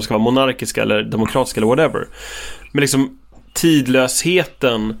prioriteringar, om de ska vara monarkiska eller demokratiska eller whatever. Men liksom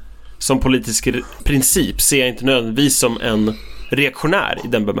tidlösheten som politisk princip ser jag inte nödvändigtvis som en reaktionär i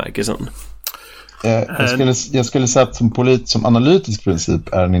den bemärkelsen. Jag skulle säga att som analytisk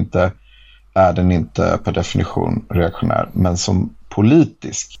princip är den inte per definition reaktionär, men som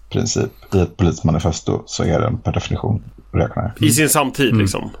politisk princip i ett politiskt manifesto så är den per definition reaktionär. I sin samtid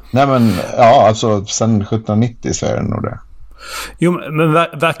liksom. Nej, men ja, alltså sen 1790 så är det nog det. Jo, men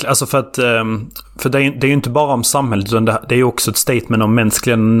verkligen, alltså för det är ju inte bara om samhället, utan det är ju också ett statement om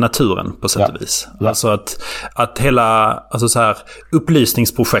mänskliga naturen på sätt och vis. Ja. Alltså att hela, alltså så här,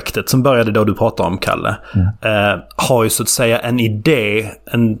 upplysningsprojektet som började då du pratade om, Kalle, har ju så att säga en idé,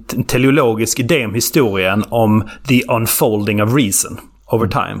 en teleologisk idé om historien, om the unfolding of reason over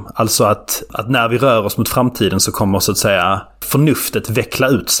time. Alltså att när vi rör oss mot framtiden så kommer så att säga förnuftet veckla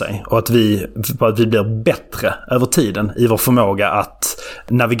ut sig, och att vi blir bättre över tiden i vår förmåga att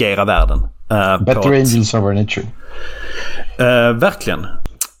navigera världen. Better angels of our nature. Verkligen.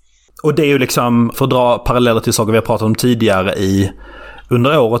 Och det är ju liksom, för att dra paralleller till saker vi har pratat om tidigare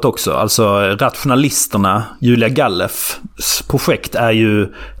under året också. Alltså rationalisterna, Julia Gallefs projekt är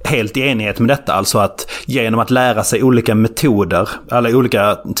ju helt i enighet med detta. Alltså att genom att lära sig olika metoder, eller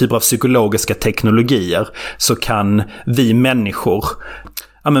olika typer av psykologiska teknologier, så kan vi människor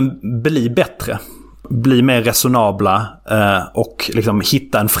bli bättre, bli mer resonabla och liksom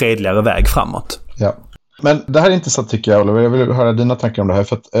hitta en fredligare väg framåt. Ja. Men det här är intressant tycker jag, Oliver. Jag vill höra dina tankar om det här,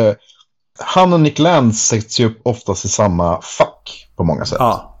 för att han och Nick Land sätts ju upp oftast i samma fack på många sätt.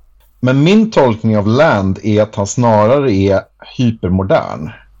 Ja. Men min tolkning av Land är att han snarare är hypermodern.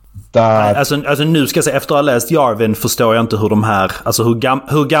 Nej, alltså nu ska jag säga, efter att ha läst Jarvin förstår jag inte hur de här, alltså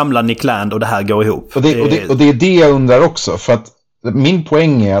hur gamla Nick Land och det här går ihop. Och det är det jag undrar också, för att min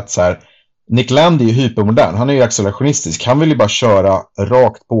poäng är att så här, Nick Land är ju hypermodern, han är ju accelerationistisk, han vill ju bara köra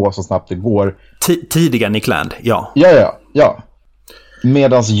rakt på så snabbt det går. Tidiga Nick Land, ja. Ja.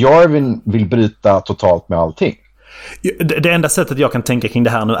 Medans Jarvin vill bryta totalt med allting. Det enda sättet jag kan tänka kring det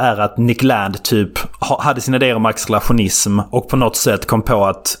här nu är att Nick Land typ hade sina idéer om accelerationism och på något sätt kom på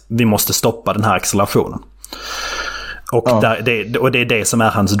att vi måste stoppa den här accelerationen. Och, och det är det som är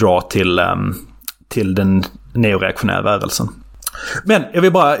hans draw till den neoreaktionära rörelsen. Men jag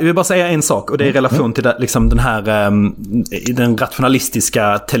vill bara säga en sak, och det är i relation till liksom den här den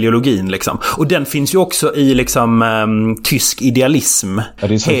rationalistiska teleologin liksom. Och den finns ju också i liksom tysk idealism. Ja,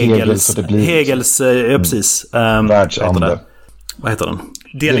 det är så Hegels precis. Världsande. Vad heter den?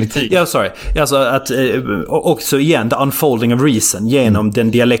 Dialektik. Ja, sorry. Alltså att också igen the unfolding of reason genom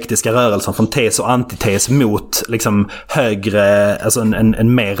den dialektiska rörelsen från tes och antites mot liksom högre, alltså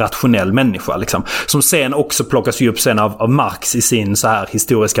en mer rationell människa liksom. Som sen också plockas ju upp sen av Marx i sin så här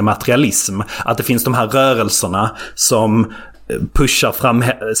historiska materialism. Att det finns de här rörelserna som pushar fram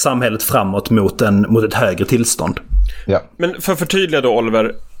samhället framåt mot ett högre tillstånd. Ja. Men för att förtydliga då,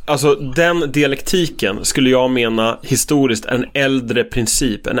 Oliver, alltså den dialektiken skulle jag mena historiskt är en äldre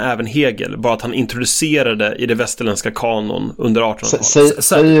princip än även Hegel, bara att han introducerade i det västerländska kanon under 1800-talet.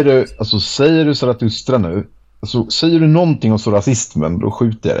 Säger du Zarathustra nu, alltså, säger du någonting om rasismen, då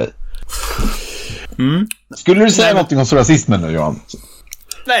skjuter jag dig. Skulle du säga någonting om rasismen nu, Johan?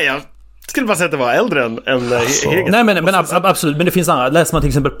 Nej, jag skulle bara säga att det var äldre än Hegel. Nej, men absolut. Men det finns andra. Läser man till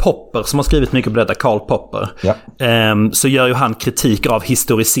exempel Popper, som har skrivit mycket på detta, Karl Popper. Ja. Så gör ju han kritik av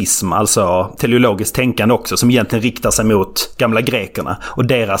historicism, alltså teleologiskt tänkande också, som egentligen riktar sig mot gamla grekerna och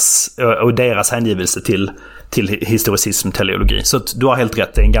deras hängivelse till historicism, teleologi. Så att du har helt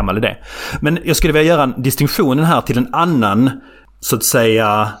rätt, det är en gammal idé. Men jag skulle vilja göra en distinktionen här till en annan, så att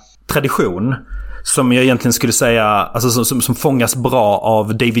säga, tradition som jag egentligen skulle säga, alltså som fångas bra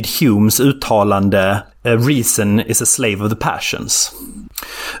av David Humes uttalande "Reason is a slave of the passions",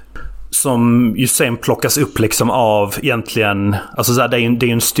 som ju sen plockas upp liksom av egentligen, alltså så här, det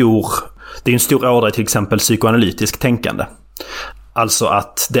är en stor ådra i till exempel psykoanalytisk tänkande. Alltså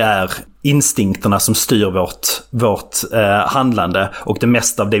att det är instinkterna som styr vårt handlande, och det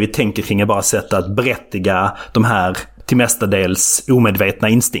mesta av det vi tänker kring är bara sätt att berättiga de här till mestadels omedvetna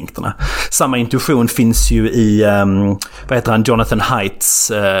instinkterna. Samma intuition finns ju i Jonathan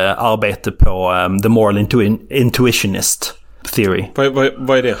Haidts arbete på The Moral Intuitionist Theory.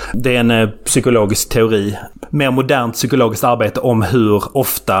 Vad är det? Det är en psykologisk teori, mer modernt psykologiskt arbete om hur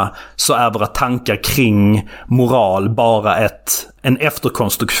ofta så är våra tankar kring moral bara en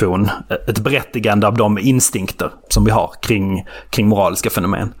efterkonstruktion, ett berättigande av de instinkter som vi har kring moraliska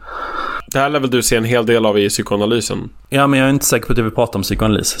fenomen. Det här lär väl du se en hel del av i psykoanalysen? Ja, men jag är inte säker på att jag vill prata om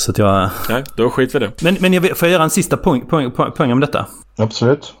psykoanalys, så att jag... Nej, då skit vi det. Men får jag göra en sista poäng om detta?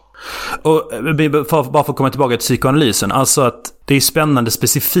 Absolut. Och bara för att komma tillbaka till psykoanalysen, alltså att det är spännande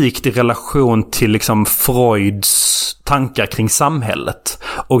specifikt i relation till liksom Freuds tankar kring samhället,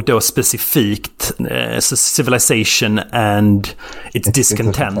 och då specifikt Civilization and its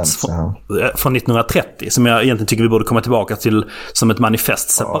Discontents från 1930, som jag egentligen tycker vi borde komma tillbaka till som ett manifest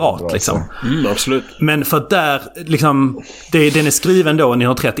separat liksom. Absolut. Men för att där liksom, den är skriven då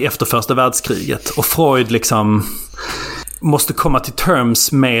 1930 efter första världskriget, och Freud liksom måste komma till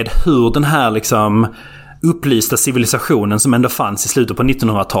terms med hur den här liksom upplysta civilisationen som ändå fanns i slutet på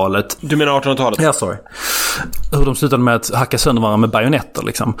 1900-talet. Du menar 1800-talet? Ja, sorry. Hur de slutade med att hacka sönder varandra med bajonetter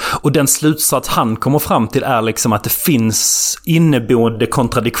liksom. Och den slutsats han kommer fram till är liksom att det finns inneboende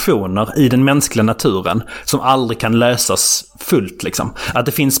kontradiktioner i den mänskliga naturen som aldrig kan lösas fullt liksom. Att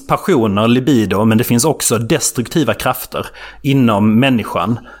det finns passioner, libido, men det finns också destruktiva krafter inom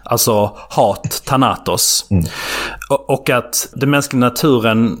människan, alltså hat, thanatos. Och att den mänskliga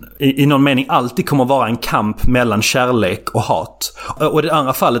naturen i någon mening alltid kommer vara en kamp mellan kärlek och hat. Och det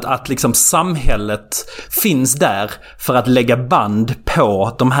andra fallet att liksom samhället finns där för att lägga band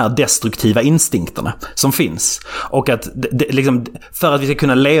på de här destruktiva instinkterna som finns. Och att liksom, för att vi ska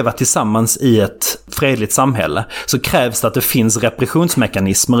kunna leva tillsammans i ett fredligt samhälle så krävs det att det finns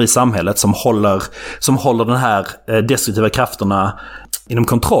repressionsmekanismer i samhället som håller den här destruktiva krafterna inom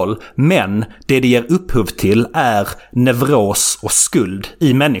kontroll, men det ger upphov till är neuros och skuld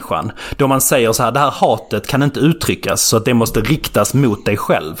i människan. Då man säger så här, det här hatet kan inte uttryckas, så att det måste riktas mot dig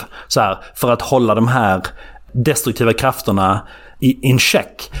själv så här, för att hålla de här destruktiva krafterna in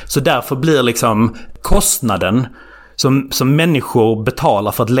check. Så därför blir liksom kostnaden som människor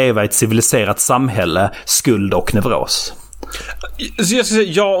betalar för att leva i ett civiliserat samhälle skuld och neuros. Så jag ska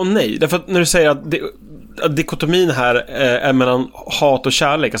säga ja och nej, därför att när du säger att dikotomin här är mellan hat och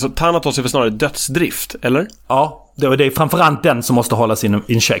kärlek, alltså thanatos är för snarare dödsdrift, eller? Ja, det är framförallt den som måste hållas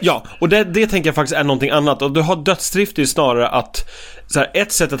in check. Ja, och det tänker jag faktiskt är någonting annat. Och du har dödsdrift är ju snarare att så här,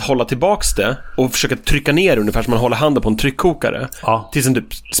 ett sätt att hålla tillbaks det och försöka trycka ner ungefär som man håller handen på en tryckkokare tills den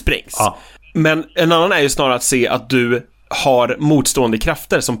typ sprängs. Ja. Men en annan är ju snarare att se att du har motstående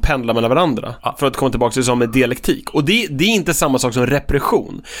krafter som pendlar mellan varandra för att komma tillbaka till det som med dialektik. Och det är inte samma sak som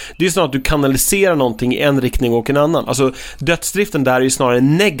repression. Det är snarare att du kanaliserar någonting i en riktning och en annan. Alltså dödsdriften där är ju snarare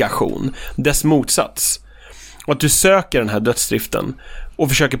negation, dess motsats. Och att du söker den här dödsdriften. och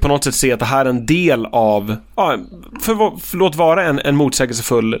försöker på något sätt se att det här är en del av, förlåt vara en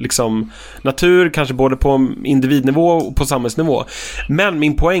motsägelsefull liksom, natur, kanske både på individnivå och på samhällsnivå. Men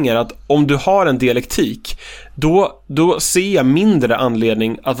min poäng är att om du har en dialektik, då ser jag mindre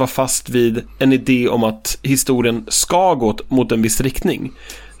anledning att vara fast vid en idé om att historien ska gå mot en viss riktning.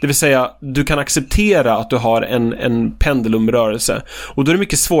 Det vill säga, du kan acceptera att du har en pendulumrörelse. Och då är det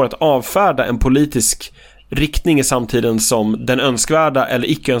mycket svårt att avfärda en politisk riktning i samtiden som den önskvärda eller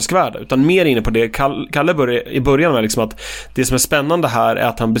icke-önskvärda. Utan mer inne på det Kalle börjar i början med, liksom att det som är spännande här är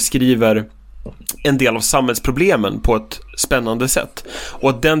att han beskriver en del av samhällsproblemen på ett spännande sätt. Och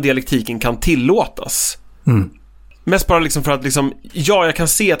att den dialektiken kan tillåtas. Mest bara liksom för att liksom, jag kan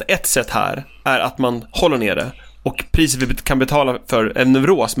se att ett sätt här är att man håller nere. Och priset vi kan betala för en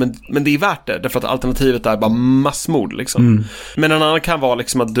neuros, men det är värt det, därför att alternativet är bara massmord liksom. Men en annan kan vara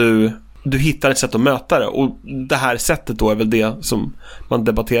liksom att du hittar ett sätt att möta det. Och det här sättet då är väl det som man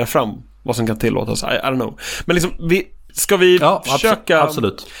debatterar fram, vad som kan tillåtas. I don't know. Men liksom, ska vi försöka...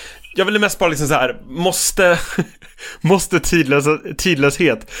 Absolut. Jag vill mest bara liksom så här, måste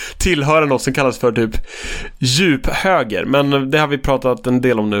tidlöshet tillhöra något som kallas för typ djuphöger, men det har vi pratat en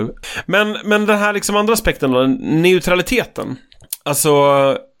del om nu. Men den här liksom andra aspekten då, neutraliteten. Alltså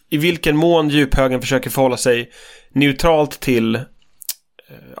i vilken mån djuphögern försöker förhålla sig neutralt till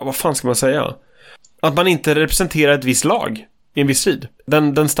vad fan ska man säga? Att man inte representerar ett visst lag i en viss strid.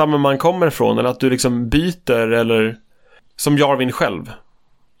 Den stammen man kommer ifrån, eller att du liksom byter, eller som Jarvin själv.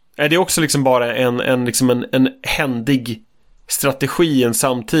 Är det också liksom bara en händig strategi i en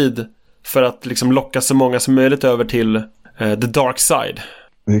samtid för att liksom locka så många som möjligt över till the dark side?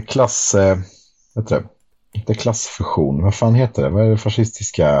 Det är inte klassfusion. Vad fan heter det? Vad är det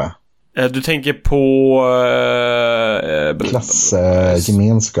fascistiska? Du tänker på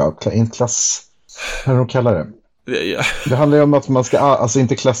klassgemenskap, inte klass. Vad de kallar det? Det handlar ju om att man ska, alltså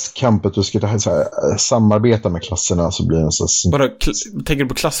inte klasskampet, du ska så här, samarbeta med klasserna, så blir det så. Bara tänker du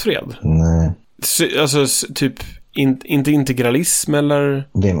på klassfred? Nej. Alltså typ inte integralism eller?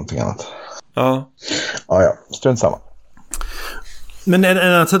 Det är någonting annat. Ja, strunt samma. Men en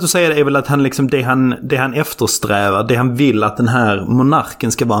annan sätt att säga det är väl att han liksom, det han eftersträvar, det han vill att den här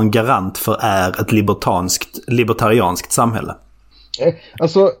monarken ska vara en garant för, är ett libertarianskt samhälle.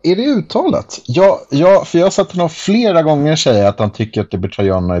 Alltså, är det uttalat? För jag har sett honom flera gånger säga att han tycker att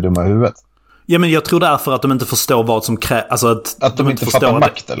libertarianerna är dumma i huvudet. Ja, men jag tror därför att de inte förstår vad som krävs. Alltså att de inte fattar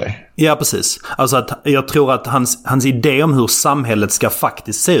makt, eller? Ja, precis. Alltså att jag tror att hans idé om hur samhället ska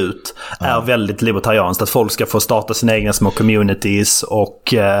faktiskt se ut är väldigt libertarianskt. Att folk ska få starta sina egna små communities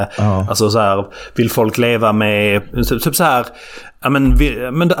och alltså så här, vill folk leva med typ så här, ja,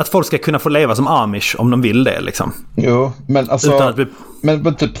 men att folk ska kunna få leva som Amish om de vill det liksom. Jo, men alltså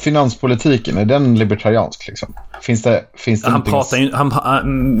men typ finanspolitiken, är den libertariansk liksom? Finns det han pratar ju,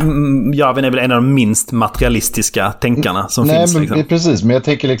 Jarvin är väl en av de minst materialistiska tänkarna som finns. Nej, liksom. Precis, men jag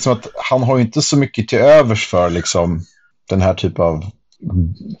tänker liksom att han har ju inte så mycket till övers för liksom den här typ av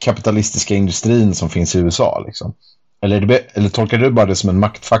kapitalistiska industrin som finns i USA liksom. Eller tolkar du bara det som en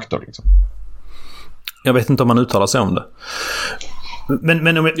maktfaktor liksom? Jag vet inte om man uttalar sig om det.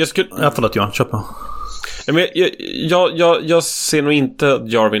 Men om jag skulle... Ja, förlåt Johan, kör på. Jag ser nog inte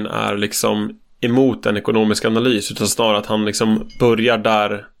att Jarvin är liksom emot en ekonomisk analys, utan snarare att han liksom börjar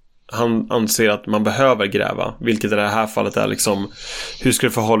där han anser att man behöver gräva, vilket i det här fallet är liksom, hur ska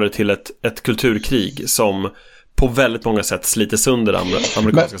du förhålla dig till ett kulturkrig som på väldigt många sätt sliter sönder det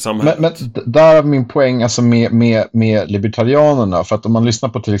amerikanska samhället. Men där är min poäng alltså med libertarianerna, för att om man lyssnar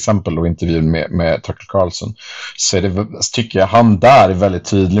på till exempel då intervjun med Tucker Carlson, så är det, tycker jag han där är väldigt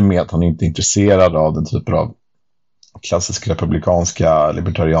tydlig med att han inte är intresserad av den typen av klassisk republikanska,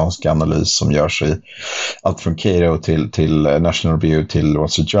 libertarianska analys som görs i allt från Cato till National Review till Wall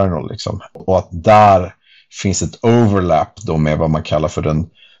Street Journal liksom. Och att där finns ett overlap då med vad man kallar för den,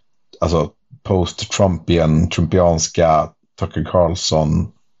 alltså trumpianska Tucker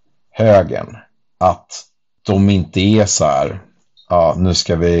Carlson-högern. Att de inte är så här, nu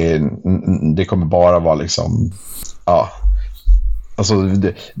ska vi, det kommer bara vara liksom, alltså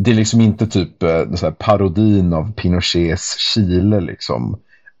det är liksom inte typ så här parodin av Pinochets Chile liksom,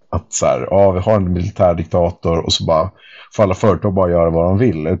 att så här, vi har en militärdiktator och så bara får alla företag bara göra vad de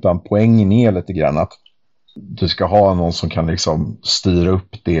vill, utan poängen är lite grann att du ska ha någon som kan liksom styra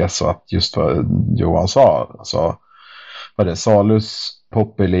upp det, så att just vad Johan sa, alltså vad det, salus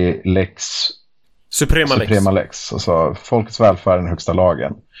populi lex suprema lex, alltså folkets välfärd är den högsta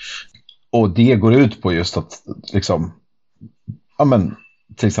lagen, och det går ut på just att liksom, men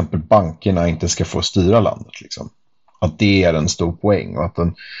till exempel bankerna inte ska få styra landet liksom. Att det är en stor poäng, och att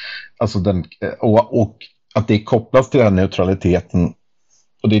och att det är kopplat till den här neutraliteten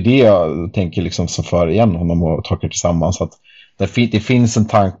Och det är det jag tänker liksom som för igen honom och Tucker tillsammans, att det finns en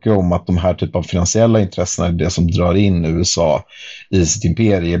tanke om att de här typ av finansiella intressena är det som drar in USA i sitt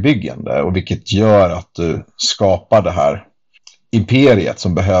imperiebyggande, och vilket gör att du skapar det här imperiet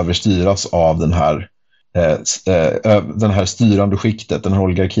som behöver styras av den här styrande skiktet, den här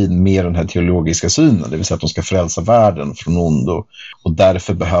oligarkin med den här teologiska synen, det vill säga att de ska frälsa världen från ondo, och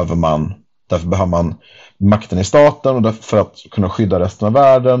därför behöver man makten i staten och för att kunna skydda resten av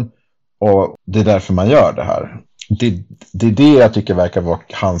världen, och det är därför man gör det här. Det är det jag tycker verkar vara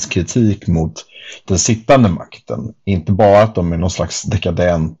hans kritik mot den sittande makten, inte bara att de är någon slags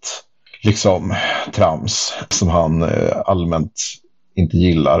dekadent liksom trams som han allmänt inte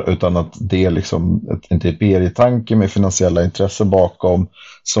gillar, utan att det är liksom en imperietanke med finansiella intressen bakom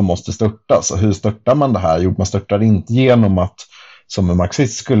som måste störtas. Och hur störtar man det här? Jo, man störtar inte genom att, som en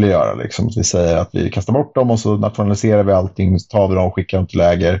marxist skulle göra, liksom, att vi säger att vi kastar bort dem och så nationaliserar vi allting, så tar vi dem och skickar dem till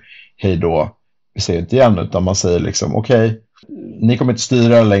läger, hej då, vi säger inte igen, utan man säger liksom okej, ni kommer inte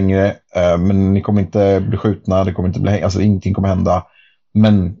styra längre, men ni kommer inte bli skjutna, det kommer inte bli, alltså ingenting kommer hända,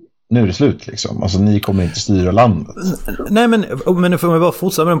 men nu är det slut liksom. Alltså ni kommer inte styra landet. Nej, men nu får man bara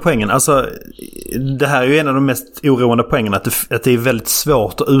fortsätta med den poängen. Alltså, det här är ju en av de mest oroande poängerna, att det är väldigt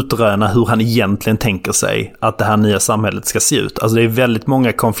svårt att utröna hur han egentligen tänker sig att det här nya samhället ska se ut. Alltså det är väldigt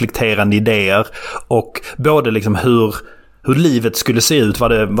många konflikterande idéer, och både liksom hur livet skulle se ut,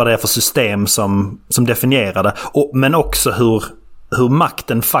 vad det är för system som definierar det, men också hur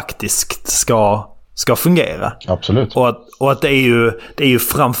makten faktiskt ska fungera. Absolut. Och att det är ju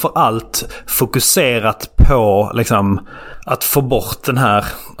framför allt fokuserat på liksom att få bort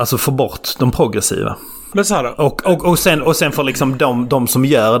få bort de progressiva. Men så här, och sen får liksom de som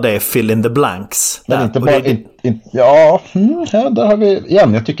gör det fill in the blanks. Men inte bara där har vi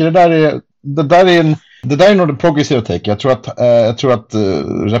igen. Jag tycker det där är nog det progressiva take. Jag tror att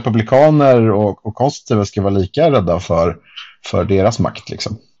republikaner och konservativa ska vara lika rädda för deras makt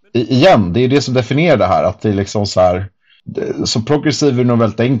liksom. Igen, det är det som definierar det här, att det är liksom så här, så progressiv är det nog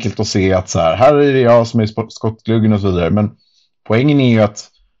väldigt enkelt att se att så här är det jag som är skottgluggen och så vidare, men poängen är ju att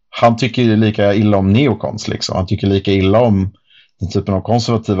han tycker lika illa om neokons liksom. Han tycker lika illa om den typen av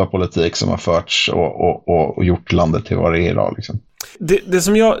konservativa politik som har förts och gjort landet till vad det är idag liksom. Det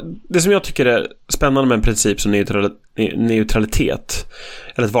som jag tycker är spännande med en princip som neutralitet,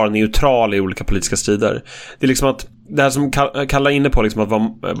 eller att vara neutral i olika politiska strider, det är liksom att det här som Kalle är inne på, liksom att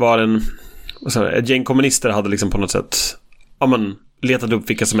vara ett gäng kommunister hade liksom på något sätt letat upp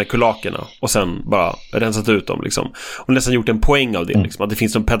vilka som är kulakerna och sen bara rensat ut dem liksom. Och nästan gjort en poäng av det liksom, att det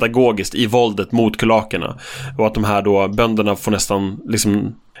finns något pedagogiskt i våldet mot kulakerna, och att de här då bönderna får nästan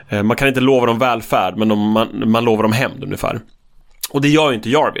liksom, man kan inte lova dem välfärd, men man lovar dem hämnd ungefär. Och det gör ju inte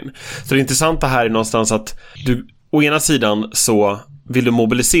Yarvin. Så det intressanta här är någonstans att du, å ena sidan så vill du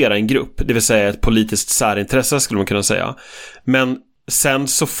mobilisera en grupp, det vill säga ett politiskt särintresse skulle man kunna säga. Men sen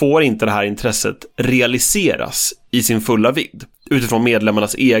så får inte det här intresset realiseras i sin fulla vidd utifrån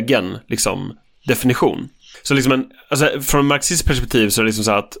medlemmarnas egen liksom definition. Så liksom från en marxistisk perspektiv så är det liksom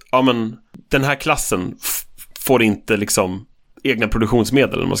så att den här klassen får inte liksom egna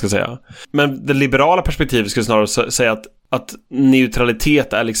produktionsmedel, eller man ska säga. Men det liberala perspektivet skulle snarare säga att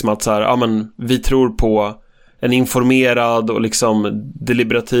neutralitet är liksom att så här, vi tror på en informerad och liksom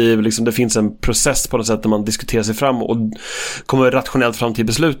deliberativ, liksom det finns en process på något sätt där man diskuterar sig fram och kommer rationellt fram till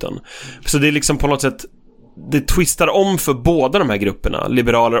besluten. Så det är liksom på något sätt, det twistar om för båda de här grupperna,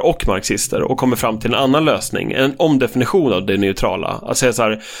 liberaler och marxister, och kommer fram till en annan lösning, en omdefinition av det neutrala. Att säga så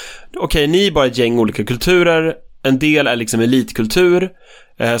här, okej, ni är bara ett gäng olika kulturer, en del är liksom elitkultur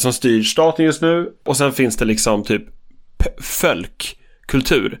som styr staten just nu, och sen finns det liksom typ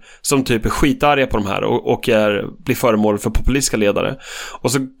folkkultur som typ är skitarga på de här och blir föremål för populistiska ledare.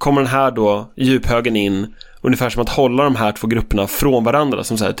 Och så kommer den här då djuphögen in, ungefär som att hålla de här två grupperna från varandra,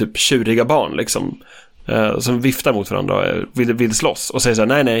 som så här typ tjuriga barn liksom, som viftar mot varandra och vill slåss och säger så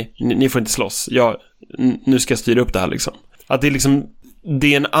här, nej, ni får inte slåss, nu ska jag styra upp det här liksom. Att det är liksom,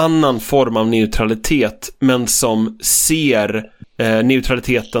 det är en annan form av neutralitet, men som ser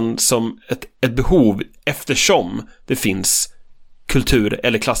neutraliteten som ett behov, eftersom det finns kultur-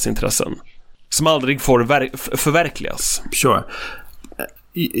 eller klassintressen som aldrig får förverkligas. Sure.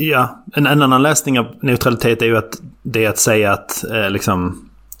 Ja, en annan läsning av neutralitet är ju att det är att säga att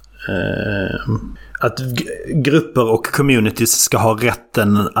att grupper och communities ska ha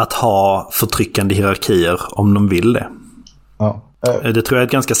rätten att ha förtryckande hierarkier om de vill det. Ja. Det tror jag är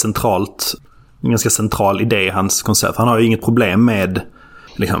en ganska central idé i hans koncept. Han har ju inget problem med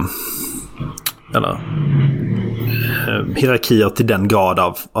liksom, hierarkier till den grad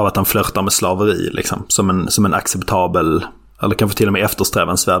av att han flörtar med slaveri liksom, som en acceptabel eller kanske till och med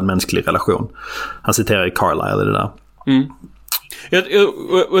eftersträvansvärd mänsklig relation. Han citerar i Carlyle det där.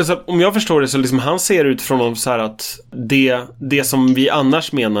 Om jag förstår det så liksom han ser ut från så här att det som vi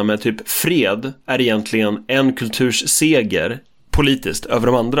annars menar med typ fred är egentligen en kulturs seger politiskt över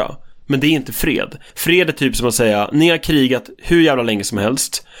de andra. Men det är inte fred. Fred är typ som att säga, ni har krigat hur jävla länge som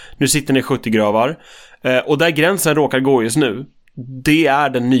helst. Nu sitter ni i 70 gravar. Och där gränsen råkar gå just nu, det är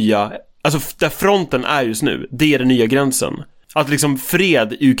den nya, alltså där fronten är just nu, det är den nya gränsen. Att liksom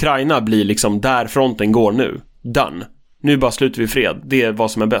fred i Ukraina blir liksom där fronten går nu. Done. Nu bara slutar vi fred. Det är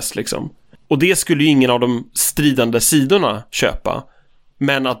vad som är bäst liksom. Och det skulle ju ingen av de stridande sidorna köpa.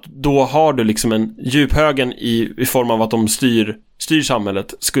 Men att då har du liksom en djuphögen i form av att de styr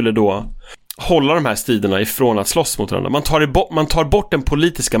samhället skulle då hålla de här striderna ifrån att slåss mot varandra. Man tar bort den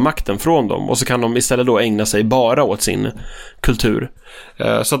politiska makten från dem och så kan de istället då ägna sig bara åt sin kultur.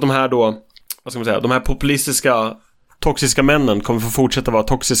 Så att de här då, vad ska man säga, de här populistiska toxiska männen kommer få fortsätta vara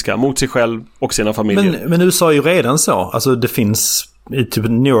toxiska mot sig själv och sina familjer. Men USA är ju redan så. Alltså det finns i typ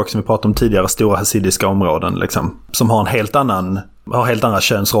New York som vi pratade om tidigare, stora hasidiska områden liksom, som har helt andra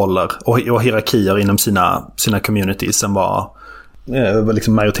könsroller och hierarkier inom sina communities än vad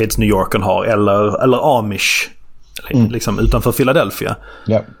liksom majoritets New Yorkern har eller Amish liksom, utanför Philadelphia.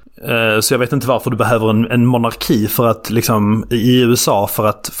 Yeah. Så jag vet inte varför du behöver en monarki för att liksom i USA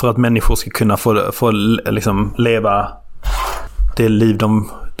för att människor ska kunna få liksom leva det liv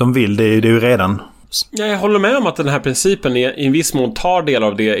de vill. Det är ju redan. Jag håller med om att den här principen i en viss mån tar del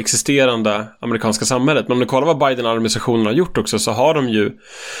av det existerande amerikanska samhället. Men om du kollar vad Biden-administrationen har gjort också, så har de ju,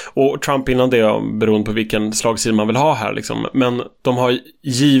 och Trump innan det, beroende på vilken slagsida man vill ha här liksom, men de har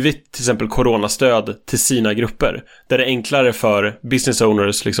givit till exempel coronastöd till sina grupper där det är enklare för business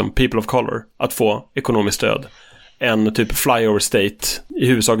owners, liksom people of color, att få ekonomiskt stöd än typ flyover state, i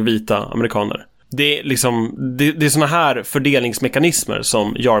huvudsak vita amerikaner. Det är liksom, det är såna här fördelningsmekanismer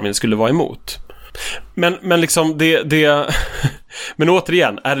som Jarvin skulle vara emot. Men liksom men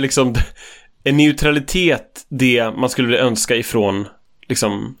återigen, är det liksom en neutralitet det man skulle önska ifrån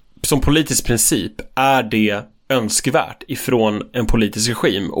liksom, som politisk princip, är det önskvärt ifrån en politisk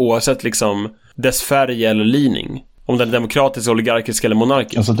regim oavsett liksom dess färg eller lining, om den är demokratisk, oligarkisk eller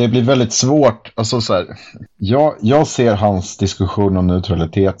monarkisk? Alltså det blir väldigt svårt, alltså så här, jag ser hans diskussion om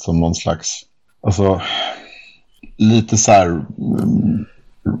neutralitet som någon slags, alltså lite så här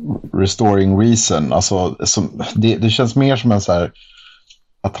restoring reason, alltså det känns mer som en så här,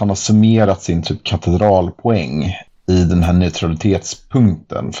 att han har summerat sin typ katedralpoäng i den här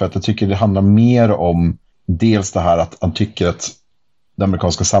neutralitetspunkten, för att jag tycker det handlar mer om dels det här att han tycker att det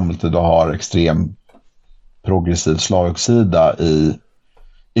amerikanska samhället idag har extrem progressiv slagsida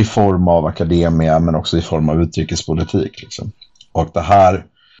i form av akademia, men också i form av utrikespolitik liksom. Och det här,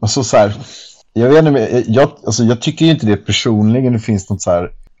 alltså så här, jag vet inte, jag tycker ju inte det personligen. Det finns något så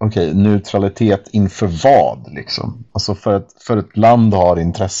här, okej, neutralitet inför vad liksom. Alltså för ett land har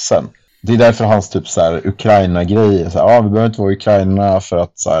intressen. Det är därför hans typ så här Ukraina-grej, så här, vi behöver inte vara i Ukraina för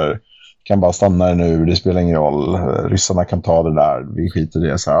att så här, kan bara stanna det nu, det spelar ingen roll. Ryssarna kan ta det där, vi skiter i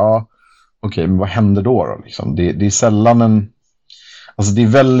det. Så här, okej, men vad händer då liksom? Det är sällan en, alltså det är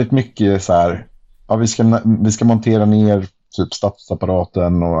väldigt mycket så här, vi ska montera ner typ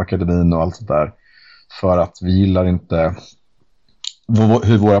statsapparaten och akademin och allt sånt där, för att vi gillar inte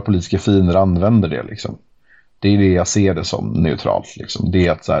hur våra politiska fiender använder det liksom. Det är det jag ser det som neutralt liksom. Det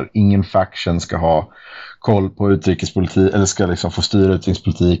är att så här, ingen faction ska ha koll på utrikespolitik eller ska liksom få styra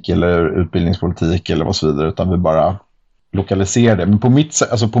utrikespolitik eller utbildningspolitik eller vad så vidare, utan vi bara lokaliserar det. Men på mitt,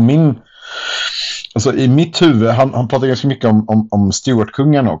 alltså i mitt huvud, han pratar ganska mycket om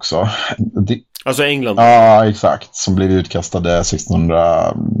Stuart-kungarna också. Alltså England. Ja, exakt. Som blev utkastade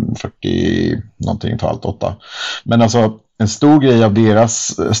 1640 någonting, talet 8. Men alltså en stor grej av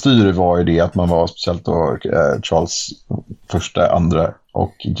deras styre var ju det att man var, speciellt då Charles första, andra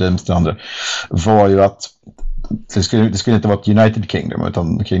och James den andra, var ju att det skulle inte vara ett United Kingdom,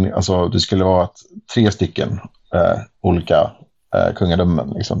 utan alltså det skulle vara 3 stycken olika kungadömen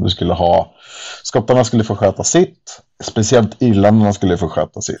liksom. Du skulle ha, skottarna skulle få sköta sitt, speciellt irländarna skulle få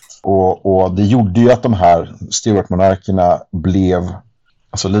sköta sitt, och det gjorde ju att de här Stuart-monarkerna blev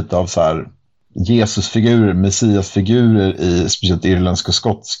alltså lite av så här Jesusfigurer, messiasfigurer i speciellt irländsk och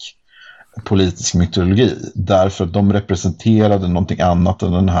skotsk politisk mytologi, därför att de representerade någonting annat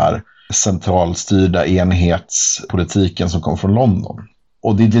än den här centralstyrda enhetspolitiken som kom från London.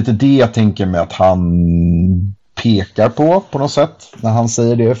 Och det är lite det jag tänker med att han pekar på något sätt när han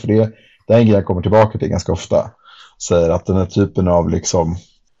säger det, för det är en grej jag kommer tillbaka till ganska ofta, säger att den här typen av liksom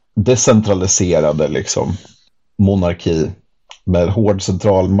decentraliserade liksom monarki med hård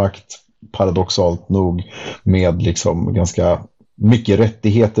centralmakt paradoxalt nog med liksom ganska mycket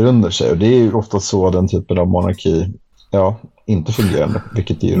rättigheter under sig. Och det är ju ofta så den typen av monarki inte fungerar.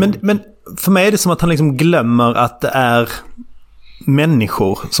 Vilket är men för mig är det som att han liksom glömmer att det är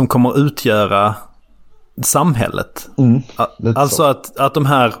människor som kommer utgöra samhället. Alltså att det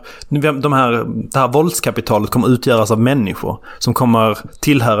här våldskapitalet kommer utgöras av människor som kommer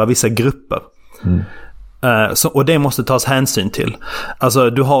tillhöra vissa grupper. Och det måste tas hänsyn till. Alltså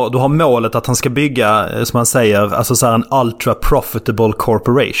du har målet att han ska bygga, som han säger, alltså så här en ultra profitable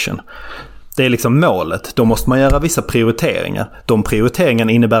corporation. Det är liksom målet. Då måste man göra vissa prioriteringar. De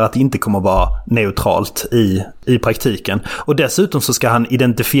prioriteringarna innebär att det inte kommer vara neutralt i praktiken. Och dessutom så ska han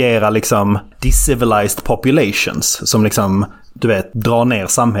identifiera liksom decivilizzed populations som liksom, du vet, drar ner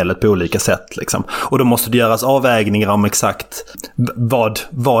samhället på olika sätt liksom. Och då måste det göras avvägningar om exakt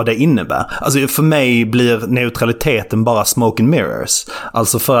vad det innebär. Alltså för mig blir neutraliteten bara smoke and mirrors.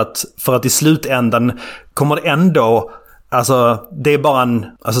 Alltså för att i slutändan kommer det ändå, alltså det är bara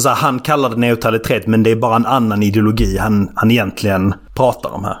alltså så här, han kallar det neutralitet, men det är bara en annan ideologi han egentligen pratar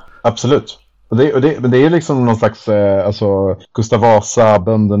om här. Absolut. Men det är liksom någon slags alltså Gustav Vasa,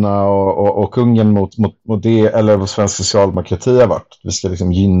 bönderna och kungen mot det, eller vad svensk socialdemokrati har varit. Vi ska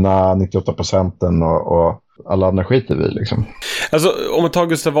liksom gynna 98% och alla andra skiter vi liksom. Alltså om man tar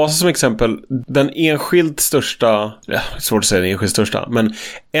Gustav Vasa som exempel, den enskilt största, svårt att säga den enskilt största, men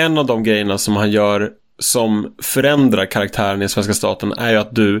en av de grejerna som han gör som förändrar karaktären i svenska staten är ju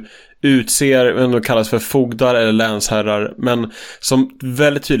att du utser, vad det kallas för, fogdar eller länsherrar, men som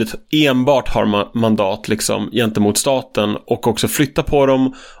väldigt tydligt enbart har mandat liksom gentemot staten, och också flyttar på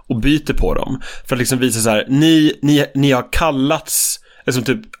dem och byter på dem för att liksom visa så här: ni har kallats, liksom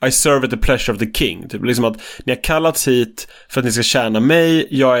typ I serve at the pleasure of the king, typ liksom att ni har kallats hit för att ni ska tjäna mig,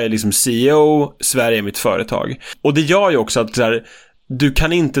 jag är liksom CEO, Sverige är mitt företag. Och det gör ju också att så här, du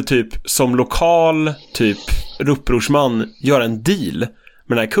kan inte typ som lokal typ upprorsman göra en deal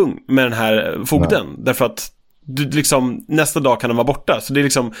med den här fogden. Nej. Därför att du liksom, nästa dag kan de vara borta. Så det är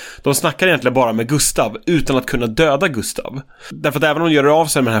liksom, de snackar egentligen bara med Gustav utan att kunna döda Gustav. Därför att även om de gör av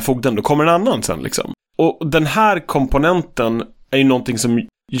sig med den här fogden, då kommer en annan sen liksom. Och den här komponenten är ju någonting som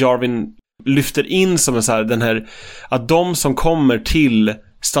Jarvin lyfter in som en så här, den här, att de som kommer till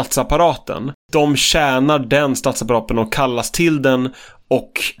statsapparaten, de tjänar den statsapparaten och kallas till den,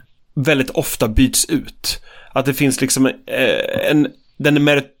 och väldigt ofta byts ut. Att det finns liksom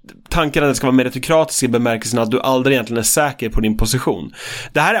tanken att det ska vara meritokratisk i bemärkelsen att du aldrig egentligen är säker på din position.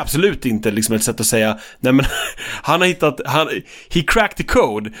 Det här är absolut inte liksom ett sätt att säga nej men han har hittat, he cracked the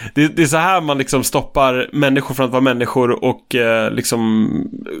code. Det är så här man liksom stoppar människor från att vara människor och liksom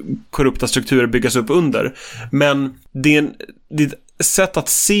korrupta strukturer byggas upp under. Men det är ett sätt att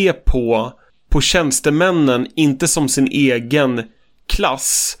se på tjänstemännen inte som sin egen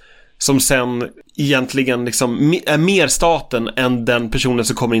klass, som sen egentligen liksom är mer staten än den personen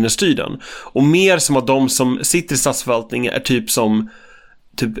som kommer in och styr den. Och mer som att de som sitter i statsförvaltningen är typ som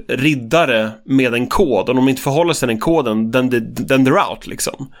typ riddare med en kod. Och om de inte förhåller sig till den koden, then they're out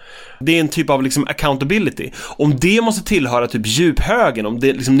liksom. Det är en typ av liksom accountability. Om det måste tillhöra typ djuphögen, om det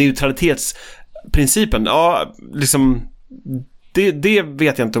är liksom neutralitetsprincipen, ja liksom det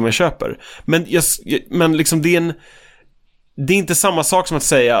vet jag inte om jag köper. Men liksom det är inte samma sak som att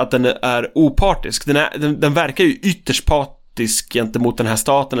säga att den är opartisk. Den verkar ju ytterst partisk gentemot den här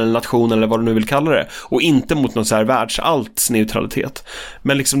staten eller nationen eller vad du nu vill kalla det, och inte mot någon så här världsalls neutralitet.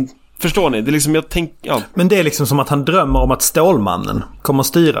 Men liksom, förstår ni? Det är liksom, ja. Men det är liksom som att han drömmer om att Stålmannen kommer att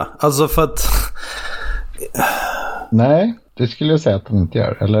styra. Alltså för att... Nej, det skulle jag säga att han inte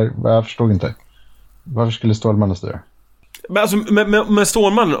gör. Eller jag förstår inte. Varför skulle Stålmannen styra? Men alltså, med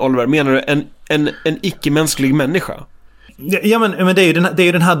Stålmannen, Oliver, menar du en icke-mänsklig människa? Ja, men det är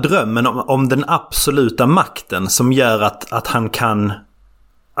ju den här drömmen om den absoluta makten som gör att han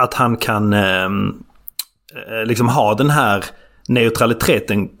kan liksom ha den här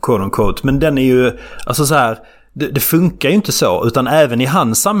neutraliteten, quote unquote. Men den är ju, alltså så här, det funkar ju inte så, utan även i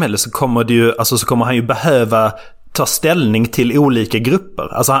hans samhälle så kommer han ju behöva ta ställning till olika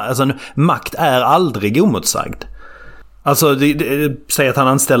grupper. Alltså makt är aldrig omotsagd. Alltså säg att han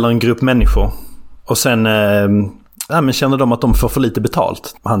anställer en grupp människor och sen men känner de att de får för lite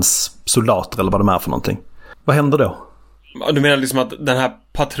betalt, hans soldater eller vad de är för någonting. Vad händer då? Du menar liksom att den här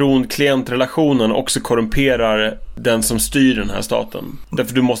patron-klient-relationen också korrumperar den som styr den här staten?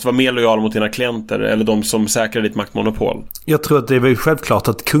 Därför du måste vara mer lojal mot dina klienter eller de som säkrar ditt maktmonopol. Jag tror att det är väl självklart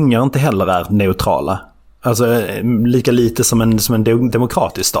att kungar inte heller är neutrala. Alltså lika lite som en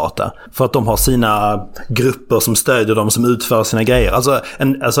demokratisk stat är. För att de har sina grupper som stödjer dem, som utför sina grejer. Alltså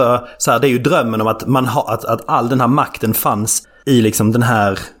så här, det är ju drömmen om att att all den här makten fanns i liksom den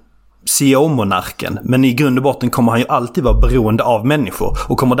här CEO-monarken. Men i grund och botten kommer han ju alltid vara beroende av människor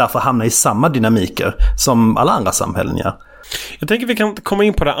och kommer därför hamna i samma dynamiker som alla andra samhällen gör. Jag tänker vi kan komma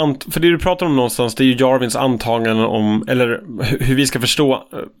in på det, för det du pratar om någonstans, det är ju Jarvins antaganden om, eller hur vi ska förstå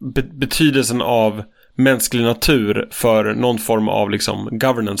betydelsen av mänsklig natur för någon form av liksom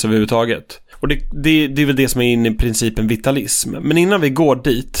governance överhuvudtaget. Och det är väl det som är inne i principen vitalism. Men innan vi går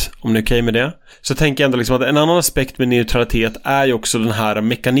dit, om ni är okej med det, så tänker jag ändå liksom att en annan aspekt med neutralitet är ju också den här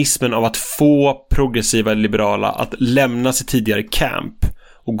mekanismen av att få progressiva liberala att lämna sitt tidigare camp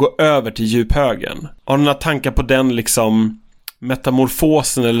och gå över till djuphögern. Har ni några tankar på den liksom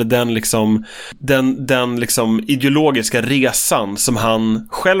metamorfosen eller den liksom ideologiska resan som han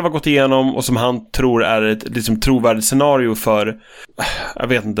själv har gått igenom och som han tror är ett liksom trovärdigt scenario för, jag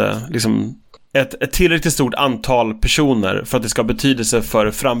vet inte, liksom ett tillräckligt stort antal personer för att det ska ha betydelse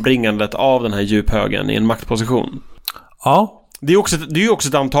för frambringandet av den här djuphögen i en maktposition? Ja. Det är ju också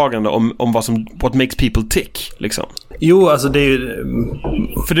ett antagande om what makes people tick, liksom. Jo, alltså det är ju...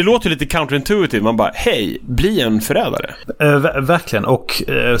 För det låter ju lite counterintuitive. Man bara, hej, bli en förrädare. Verkligen, och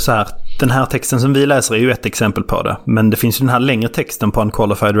så här, den här texten som vi läser är ju ett exempel på det. Men det finns ju den här längre texten på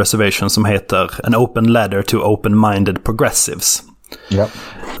Unqualified Reservation som heter An Open Ladder to Open-Minded Progressives. Ja.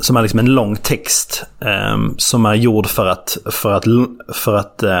 Som är liksom en lång text som är gjord för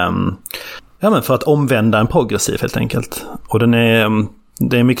att omvända en progressiv helt enkelt. Och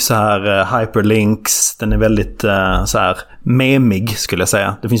det är mycket så här hyperlinks, den är väldigt så här memig skulle jag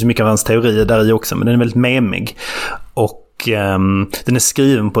säga. Det finns ju mycket av hans teorier där i också, men den är väldigt memig. Och den är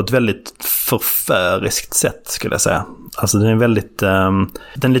skriven på ett väldigt förföriskt sätt skulle jag säga. Alltså den är väldigt den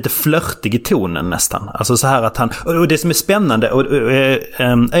är lite flörtig i tonen nästan. Alltså så här att han, och det som är spännande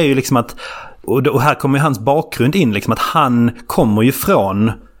är ju liksom att, och här kommer ju hans bakgrund in liksom, att han kommer ju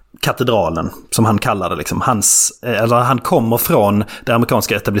från katedralen, som han kallar det liksom. Han kommer från det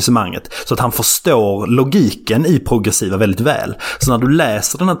amerikanska etablissemanget, så att han förstår logiken i progressiva väldigt väl. Så när du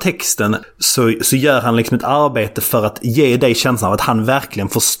läser den här texten så gör han liksom ett arbete för att ge dig känslan av att han verkligen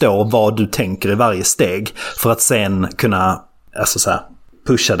förstår vad du tänker i varje steg, för att sen kunna, alltså så här,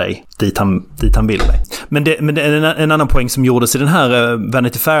 pusha dig dit han vill dig. Men en annan poäng som gjordes i den här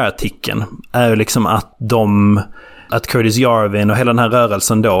Vanity Fair-artikeln är ju liksom att Curtis Yarvin och hela den här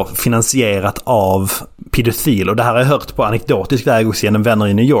rörelsen då finansierat av pedofil, och det här har jag hört på anekdotisk väg också genom vänner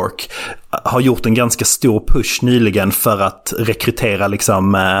i New York, har gjort en ganska stor push nyligen för att rekrytera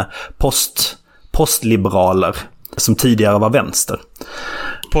liksom postliberaler som tidigare var vänster.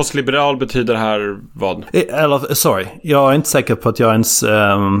 Postliberal betyder här vad? Jag är inte säker på att jag ens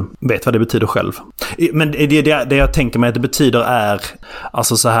vet vad det betyder själv. Men det jag tänker mig att det betyder är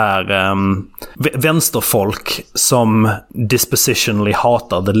alltså så här vänsterfolk som dispositionally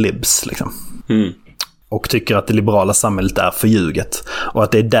hatar the libs liksom. Och tycker att det liberala samhället är förljuget, och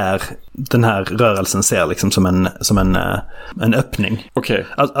att det är där den här rörelsen ser liksom som en öppning. Okay.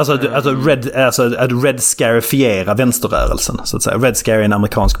 Alltså att Red Scarifiera vänsterrörelsen så att säga. Red Scare är en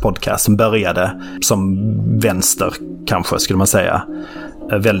amerikansk podcast som började som vänster kanske skulle man säga,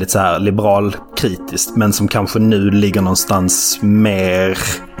 väldigt så här liberal kritiskt, men som kanske nu ligger någonstans mer,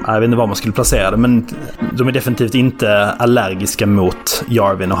 jag vet inte var man skulle placera det, men de är definitivt inte allergiska mot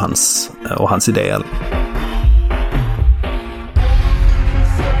Yarvin och hans idéer.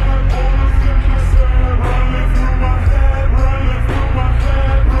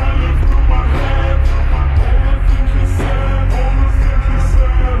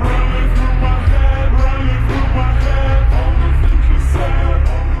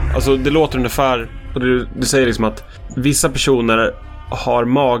 Alltså det låter ungefär, och du säger liksom att vissa personer har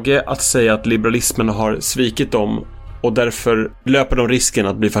mage att säga att liberalismen har svikit dem och därför löper de risken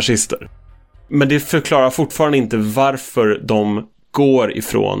att bli fascister. Men det förklarar fortfarande inte varför de går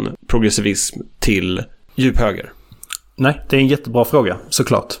ifrån progressivism till djuphöger. Nej, det är en jättebra fråga,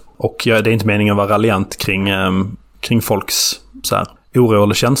 såklart. Och det är inte meningen att vara raljant kring folks så här, oro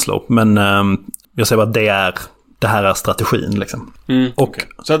eller känslor. Men jag säger bara att det här är strategin liksom. Okay.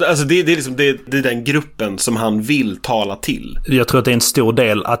 Så att, alltså det är liksom det är den gruppen som han vill tala till. Jag tror att det är en stor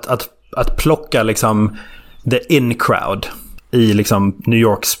del att plocka liksom the in crowd i liksom New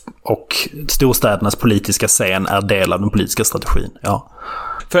Yorks och storstädernas politiska scen är del av den politiska strategin. Ja.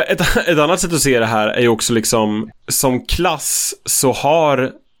 För ett annat sätt att se det här är ju också liksom, som klass så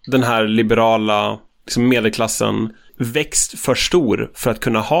har den här liberala liksom medelklassen växt för stor för att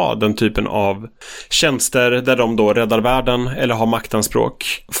kunna ha den typen av tjänster där de då räddar världen eller har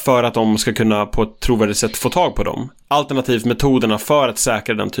maktanspråk, för att de ska kunna på ett trovärdigt sätt få tag på dem. Alternativt metoderna för att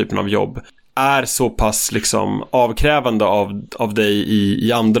säkra den typen av jobb är så pass liksom avkrävande av dig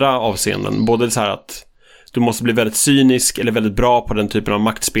i andra avseenden. Både så här att Du måste bli väldigt cynisk eller väldigt bra på den typen av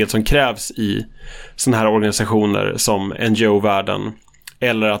maktspel som krävs i såna här organisationer som NGO-världen,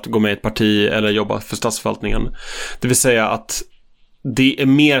 eller att gå med i ett parti eller jobba för statsförvaltningen. Det vill säga att det är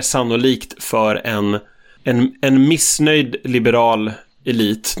mer sannolikt för en missnöjd liberal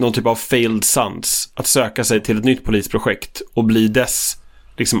elit, någon typ av failed sons, att söka sig till ett nytt polisprojekt och bli dess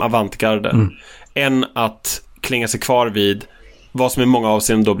liksom avantgarde, än att klinga sig kvar vid vad som i många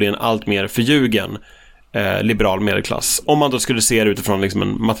avseenden då blir en allt mer förljugen liberal medelklass. Om man då skulle se det utifrån liksom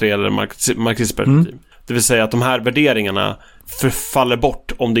en materiell eller marxistperspektiv. Det vill säga att de här värderingarna förfaller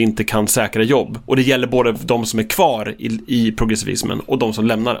bort om det inte kan säkra jobb. Och det gäller både de som är kvar i progressivismen och de som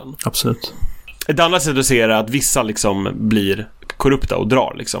lämnar den. Absolut. Ett annat sätt att se det är att vissa liksom blir korrupta och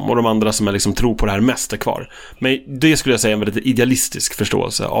drar liksom, och de andra som är liksom tror på det här mest är kvar. Men det skulle jag säga är en väldigt idealistisk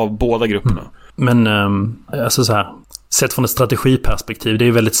förståelse av båda grupperna. Men alltså så här, sett från ett strategiperspektiv, det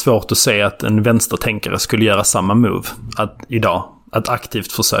är väldigt svårt att se att en vänstertänkare skulle göra samma move idag. Att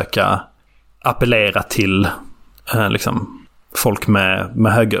aktivt försöka appellera till liksom folk med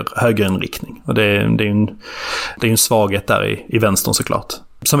högerinriktning. Och det är en svaghet där i vänstern såklart.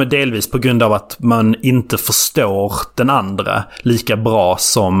 Som är delvis på grund av att man inte förstår den andra lika bra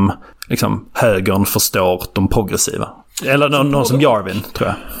som liksom högern förstår de progressiva. Eller någon som Jarvin, tror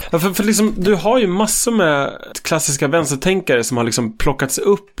jag. Ja, för liksom, du har ju massor med klassiska vänstertänkare som har liksom plockats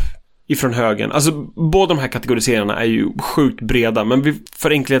upp ifrån högern. Alltså båda de här kategoriseringarna är ju sjukt breda, men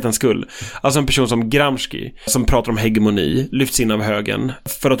för enkelhetens skull. Alltså en person som Gramsci, som pratar om hegemoni, lyfts in av högern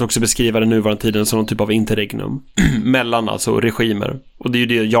för att också beskriva den nuvarande tiden som någon typ av interregnum mellan alltså regimer. Och det är ju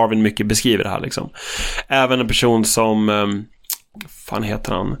det Jarvin mycket beskriver här liksom. Även en person som fan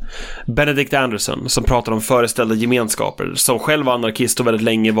heter han? Benedict Anderson, som pratar om föreställda gemenskaper, som själv var anarkist och väldigt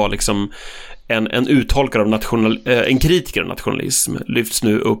länge var liksom en uttolkare av en kritiker av nationalism, lyfts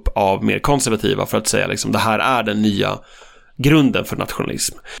nu upp av mer konservativa för att säga liksom, det här är den nya grunden för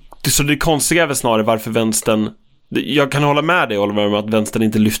nationalism. Så det konstiga är väl snarare varför vänstern, jag kan hålla med dig Oliver om att vänstern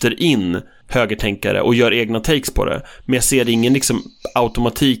inte lyfter in högertänkare och gör egna takes på det, men jag ser ingen liksom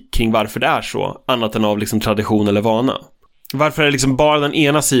automatik kring varför det är så, annat än av liksom tradition eller vana. Varför är det liksom bara den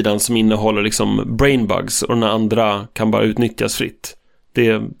ena sidan som innehåller liksom brainbugs och den andra kan bara utnyttjas fritt? Det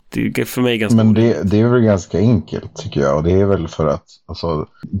är för mig ganska... Men det är väl ganska enkelt tycker jag. Och det är väl för att alltså,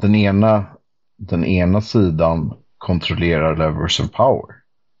 den ena sidan kontrollerar levers of power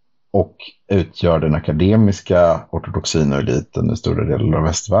och utgör den akademiska ortodoxin och eliten i stora delar av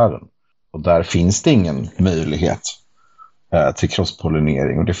västvärlden. Och där finns det ingen möjlighet till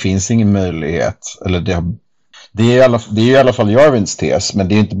crosspollinering, och det finns ingen möjlighet, eller det är i alla fall Jarvins tes, men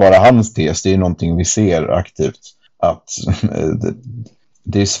det är inte bara hans tes, det är någonting vi ser aktivt, att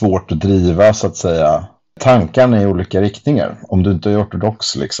det är svårt att driva så att säga tankarna i olika riktningar. Om du inte är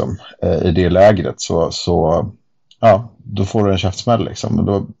ortodox liksom, i det lägret så ja, då får du en käftsmäll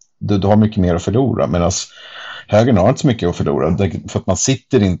liksom. Du har mycket mer att förlora, medan högern har inte så mycket att förlora, för att man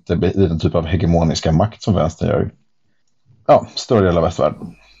sitter inte i den typ av hegemoniska makt som vänstern gör. Ja, stora delar av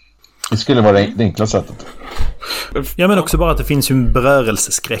västvärlden. Det skulle vara det enkla sättet. Ja, men också bara att det finns ju en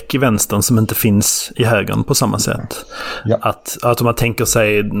berörelseskräck i vänstern som inte finns i högern på samma sätt. Ja. Att om man tänker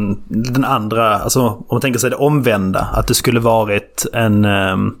sig den andra, alltså om man tänker sig det omvända, att det skulle varit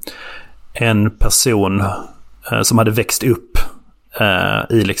en person som hade växt upp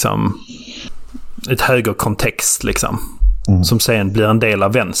i liksom ett högerkontext liksom, som sen blir en del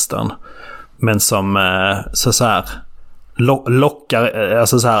av vänstern, men som så här lockar,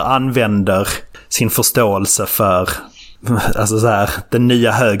 alltså så här använder sin förståelse för alltså så här, den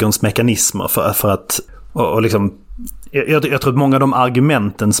nya högerns mekanismer för att och liksom jag tror att många av de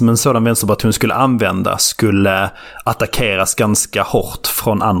argumenten som en sådan vänsterperson skulle använda skulle attackeras ganska hårt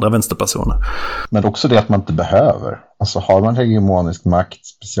från andra vänsterpersoner. Men också det att man inte behöver. Alltså har man hegemonisk makt,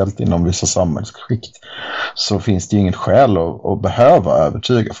 speciellt inom vissa samhällsskikt, så finns det ju inget skäl att behöva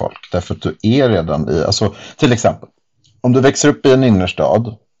övertyga folk. Därför att du är redan i, alltså till exempel, om du växer upp i en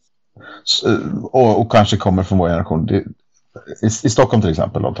innerstad och kanske kommer från vår generation, i Stockholm till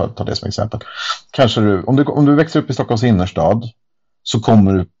exempel, ta det som exempel. Kanske om du växer upp i Stockholms innerstad, så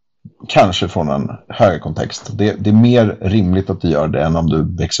kommer du kanske från en högre kontext. Det är mer rimligt att du gör det än om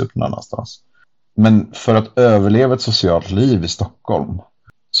du växer upp någon annanstans. Men för att överleva ett socialt liv i Stockholm,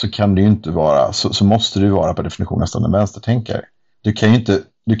 så kan det ju inte vara, så måste du vara per definition nästan en vänstertänkare. Du kan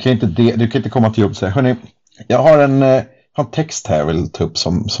inte komma till jobb och säga, hörni, jag har en text här jag vill ta upp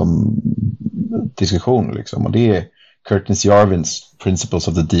som diskussion liksom, och det är Curtis Jarvins Principles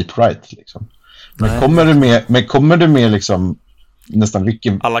of the Deep Right liksom. Men kommer du med liksom nästan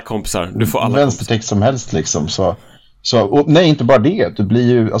vilken alla kompisar, du får alla vänstertext som helst liksom, så och nej, inte bara det, du blir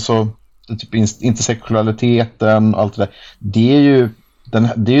ju alltså typ interseksualiteten och allt det där. Det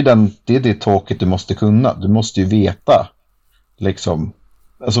är det tåket du måste kunna. Du måste ju veta liksom,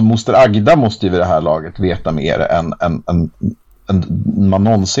 alltså moster Agda måste ju vid det här laget veta mer än man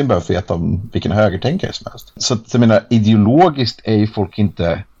någonsin behöver veta om vilken högertänkare som helst. Så att, jag menar, ideologiskt är ju folk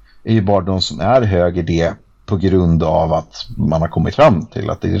inte, är ju bara de som är höger det på grund av att man har kommit fram till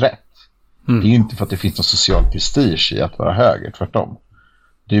att det är rätt. Det är ju inte för att det finns någon social prestige i att vara höger, tvärtom.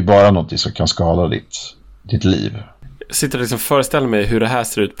 Det är ju bara något som kan skada ditt liv. Jag sitter och liksom föreställer mig hur det här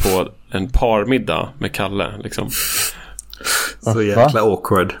ser ut på en parmiddag med Kalle liksom. Så jäkla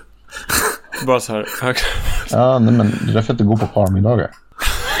awkward. Bara så här. Ja, nej, men det är därför att du går på parmiddagar.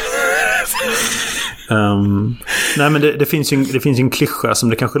 Nej, men det finns ju en klyscha som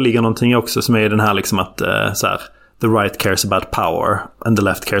det kanske ligger någonting också, som är den här liksom att så här, the right cares about power and the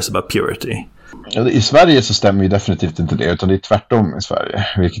left cares about purity. Ja, i Sverige så stämmer ju definitivt inte det, utan det är tvärtom i Sverige,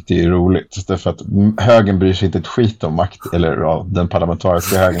 vilket är roligt. Därför att högern bryr sig inte ett skit om makt, eller ja, den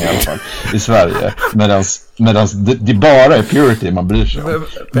parlamentariska högern i alla fall, i Sverige. Medan det bara är purity man bryr sig om.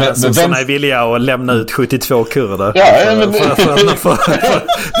 Men sådana är villiga att lämna ut 72 kurder för att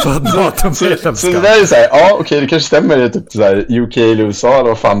NATO-medlemskap. Så det där är så här, ja okej, det kanske stämmer i typ så här UK eller USA eller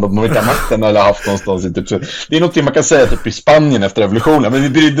vad fan de inte har makten eller haft någonstans i typ så. Det är något man kan säga typ i Spanien efter revolutionen, men vi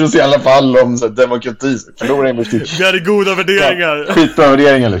brydde oss i alla fall om så demokrati. Vi hade goda värderingar. Ja, skitbra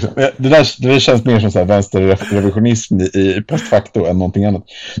värderingar liksom. Det känns mer som så här vänsterrevolutionism i postfakto än någonting annat.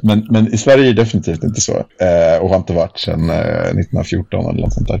 Men i Sverige är det definitivt inte så. Och har inte varit sedan 1914 eller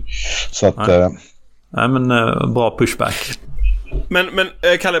något sånt där. Så att... Nej, men bra pushback. Men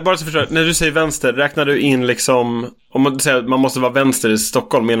Kalle, bara så förstår jag, när du säger vänster, räknar du in liksom, om man säger att man måste vara vänster i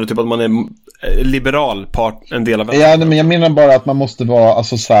Stockholm, menar du typ att man är liberal part, en del av vänster? Ja, men jag menar bara att man måste vara,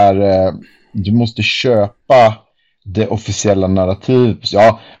 alltså så här, du måste köpa det officiella narrativ.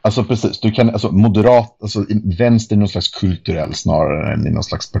 Ja, alltså precis, du kan, alltså moderat, alltså vänster är någon slags kulturell snarare än i någon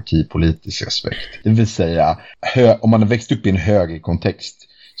slags partipolitisk aspekt. Det vill säga, om man har växt upp i en högerkontext,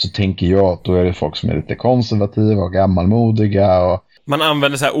 så tänker jag att då är det folk som är lite konservativa och gammalmodiga. Och... Man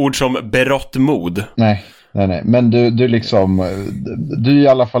använder så här ord som berått mod. Nej. Men du liksom, du är i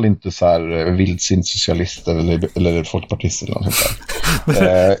alla fall inte så här vildsint socialist eller folkpartist eller något sånt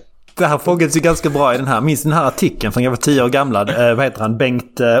där. Det här fångades ju ganska bra i den här. Minns den här artikeln från jag var 10 år gamla. Vad heter han?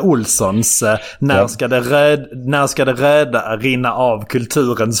 Bengt Olssons. När ska det röda rinna av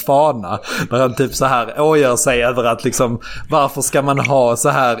kulturens fana? Där han typ så här ågör sig över att liksom, varför ska man ha så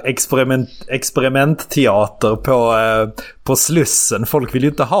här experimentteater på Slussen? Folk vill ju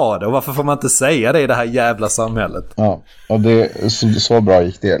inte ha det. Och varför får man inte säga det i det här jävla samhället? Ja, och det så bra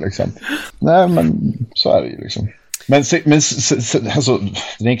gick det liksom. Nej, men så är det ju liksom. Men alltså,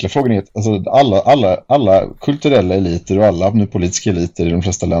 den enkla frågan är att alltså, alla kulturella eliter och alla nu politiska eliter i de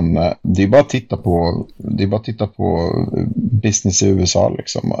flesta länderna, det är bara att titta på business i USA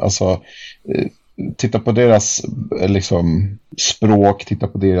liksom. Alltså, titta på deras liksom språk, titta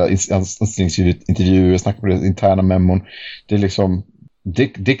på deras intervjuer, snacka på deras interna memon. Det är liksom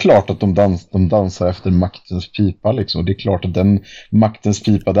det är klart att de dansar efter maktens pipa liksom. Det är klart att den maktens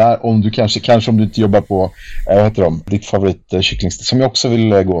pipa där, om du kanske om du inte jobbar på ditt favorit kycklingställe som jag också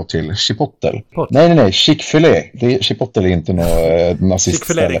vill gå till, Chipotle. Nej, Chick-fil-A. Chipotle är inte något nazist.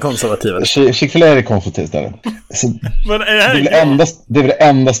 Chick-fil-A är konservativt. Chick-fil-A är konservativt. Det är väl det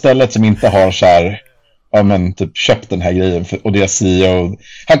enda stället som inte har så här, ja men typ köpt den här grejen och deras CEO,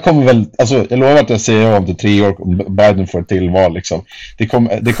 han kommer väl, alltså jag lovar att jag säger om det 3 år om Biden får ett tillval liksom, det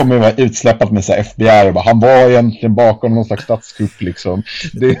kommer vara utsläppat med så här FBI och bara, han var egentligen bakom någon slags statskupp liksom.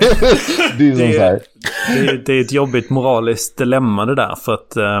 Det är så här. Det är ett jobbigt moraliskt dilemma det där, för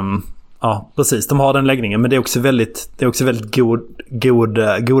att ja, precis, de har den läggningen, men det är också väldigt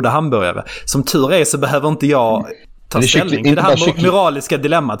goda hamburgare. Som tur är så behöver inte jag ta ställning till det här moraliska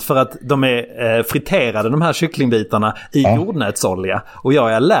dilemmat, för att de är friterade, de här kycklingbitarna, i jordnötsolja. Och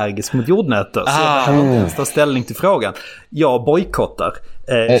jag är allergisk mot jordnötter, så jag behöver inte ens ta ställning till frågan. Jag bojkottar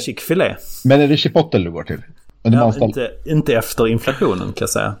Chick-fil-A. Men är det Chipotle du går till? Ja, inte efter inflationen kan jag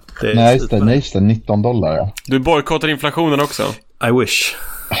säga. Nej, just det, $19. Ja. Du bojkottar inflationen också? I wish.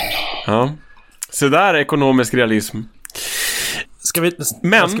 Ja. Så där är ekonomisk realism. Ska vi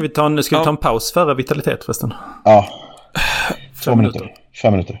ta en paus före vitalitet förresten? Ja. 2 minuter.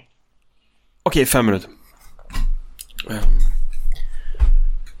 5 minuter. Okej, 5 minuter.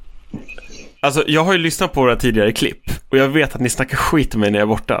 Alltså, jag har ju lyssnat på våra tidigare klipp och jag vet att ni snackar skit med mig när jag är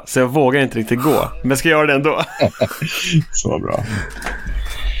borta, så jag vågar inte riktigt gå. Men jag ska göra det ändå. Så bra.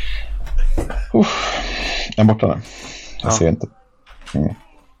 Jag är borta nu. Jag ser inte.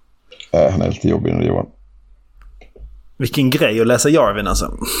 Han är lite jobbig nu, Johan. Vilken grej att läsa Jarvin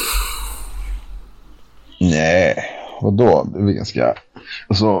alltså. Nej, vadå? Det är ganska...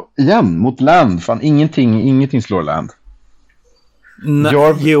 Alltså, igen, mot Land. Fan, ingenting slår Land.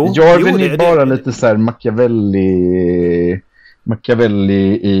 Jarvin är bara lite så här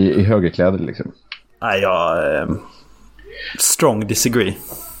Machiavelli i högerkläder liksom. Nej, strong disagree.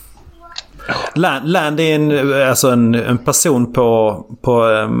 Land är en person på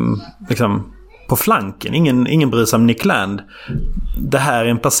flanken. Ingen bryr sig om Nick Land. Det här är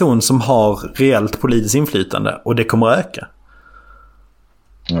en person som har reellt politiskt inflytande och det kommer att öka.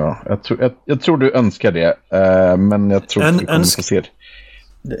 Ja, jag tror du önskar det, men jag tror inte du kommer få se det.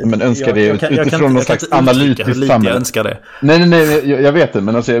 Men önskar det utifrån någon slags analytiskt samhälle. Jag önskar det. Nej, jag vet det,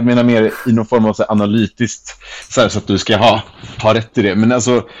 men alltså, jag menar mer i någon form av så här analytiskt så att du ska ha rätt i det. Men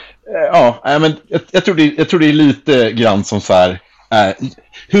alltså, men jag tror det är lite grann som så här,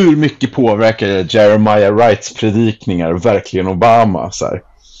 hur mycket påverkar Jeremiah Wrights predikningar verkligen Obama så här?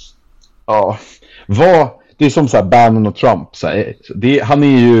 Ja, det är som så här Bannon och Trump så här, han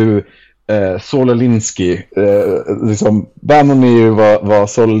är ju Saul Alinsky, liksom, Bannon är ju vad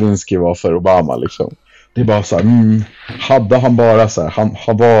Saul Alinsky var för Obama liksom. Det är bara så här, hade han bara så här,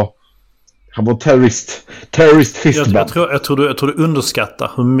 han var terrorist fistbump. Jag tror du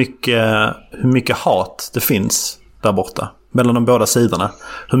underskattar hur mycket hat det finns där borta mellan de båda sidorna.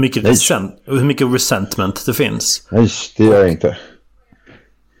 Hur mycket resentment det finns. Nej, det gör jag inte.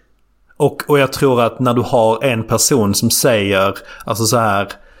 Och jag tror att när du har en person som säger alltså så här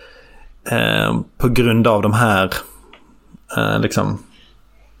på grund av de här liksom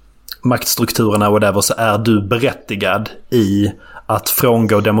maktstrukturerna och whatever, så är du berättigad i att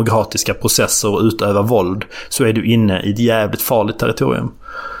frångå demokratiska processer och utöva våld, så är du inne i ett jävligt farligt territorium.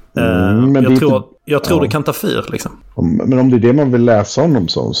 Men jag tror det kan ta fyr liksom. Men om det är det man vill läsa honom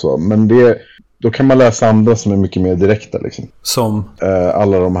så men då kan man läsa andra som är mycket mer direkta liksom. Som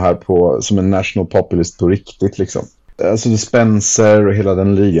alla de här som en national populist på riktigt liksom. Alltså Spencer och hela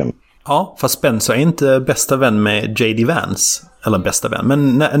den ligan. Ja, fast Spencer är inte bästa vän med J.D. Vance. Eller bästa vän,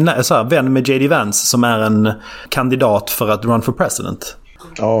 men så här, vän med J.D. Vance som är en kandidat för att run for president.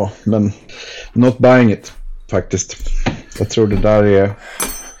 Ja, men not buying it faktiskt. Jag tror det där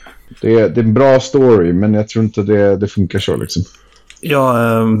det är en bra story, men jag tror inte det funkar så liksom.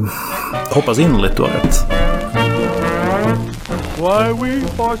 Jag hoppas innerligt du har rätt. Why we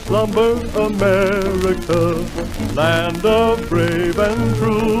for slumber, America, land of brave and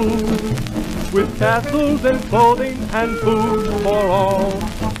true, with castles and clothing and food for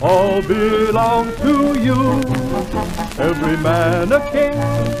all belong to you. Every man a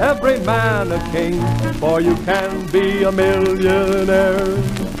king, for you can be a millionaire.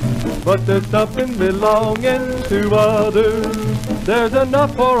 But there's something belonging to others, there's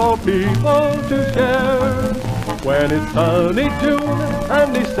enough for all people to share. When it's sunny June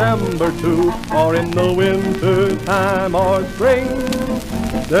and December too, or in the winter time or spring,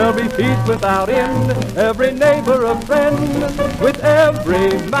 there'll be peace without end, every neighbor a friend, with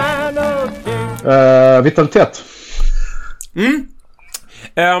every man a king. Vitalitet.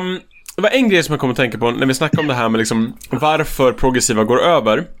 Det var en grej som jag kom att tänka på när vi snackade om det här med liksom varför progressiva går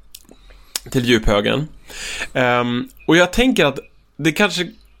över till djuphögen. Och jag tänker att det kanske,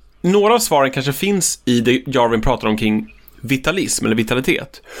 några av svaren kanske finns i det Jarvin pratar om kring vitalism eller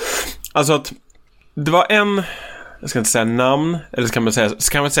vitalitet. Alltså att det var jag ska inte säga namn, eller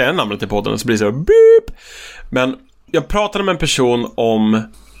ska man säga namnet i podden så blir det så beep. Men jag pratade med en person om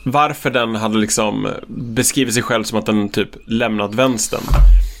varför den hade liksom beskrivit sig själv som att den typ lämnat vänstern.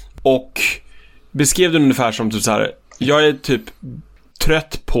 Och beskrev den ungefär som typ så här: jag är typ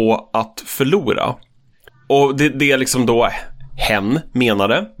trött på att förlora. Och det är liksom då hen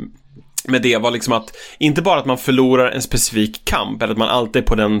menade. Men det var liksom att inte bara att man förlorar en specifik kamp, eller att man alltid är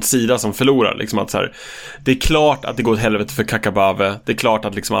på den sida som förlorar liksom, att så här, det är klart att det går åt helvete för Kakabave, det är klart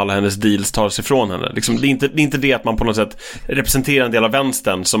att liksom alla hennes deals tar sig från henne liksom, det är inte det att man på något sätt representerar en del av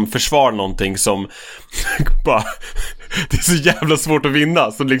vänstern som försvarar någonting som bara, det är så jävla svårt att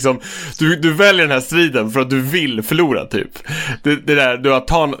vinna, så liksom du väljer den här striden för att du vill förlora typ. Det där, du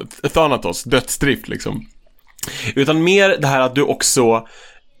har Thanatos dödsdrift liksom. Utan mer det här att du också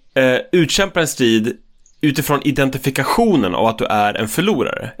utkämpar en strid utifrån identifikationen av att du är en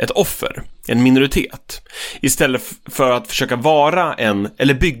förlorare, ett offer, en minoritet, istället för att försöka vara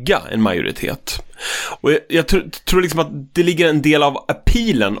eller bygga en majoritet. Och jag tror liksom att det ligger en del av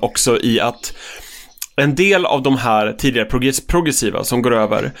appealen också i att en del av de här tidigare progressiva som går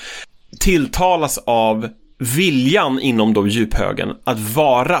över tilltalas av viljan inom då djuphögen att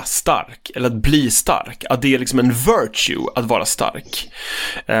vara stark eller att bli stark, att det är liksom en virtue att vara stark.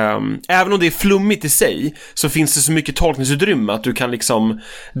 Även om det är flummigt i sig så finns det så mycket tolkningsutrymme att du kan liksom,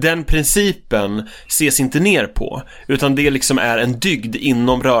 den principen ses inte ner på, utan det liksom är en dygd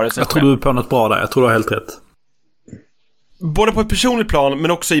inom rörelsen. Jag tror du är på något bra där, jag tror du har helt rätt. Både på ett personligt plan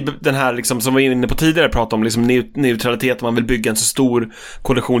men också i den här liksom, som vi var inne på tidigare, prata om liksom neutralitet, man vill bygga en så stor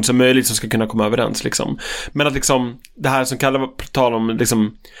koalition som möjligt som ska kunna komma överens liksom. Men att liksom det här som talar om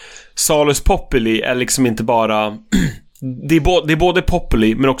liksom salus populi är liksom inte bara det är både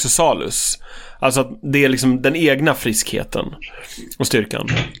populi men också salus. Alltså att det är liksom den egna friskheten och styrkan.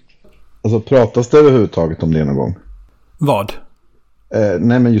 Alltså pratas det överhuvudtaget om det någon gång? Vad?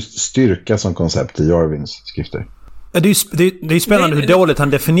 Nej, men just styrka som koncept i Jarvins skrifter. Det är ju spännande hur dåligt han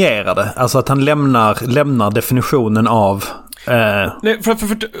definierar det. Alltså att han lämnar definitionen av... Nej, för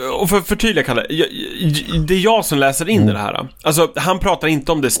att förtydliga, Kalle, det är jag som läser in det här. Alltså, han pratar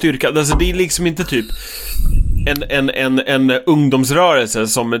inte om det styrka. Alltså, det är liksom inte typ en ungdomsrörelse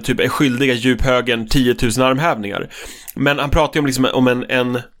som typ är skyldiga djuphögen 10 000 armhävningar. Men han pratar ju om liksom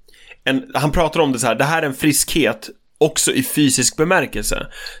han pratar om det så här, det här är en friskhet också i fysisk bemärkelse.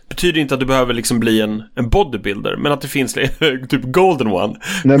 Betyder inte att du behöver liksom bli en bodybuilder, men att det finns typ golden one.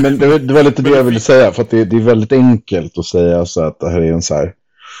 Nej, men det var lite det jag ville säga, för att det är väldigt enkelt att säga så att det här är en så här,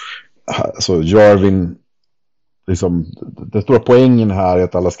 alltså Jarvin liksom, det stora poängen här är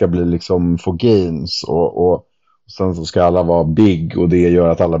att alla ska bli liksom få gains och sen så ska alla vara big och det gör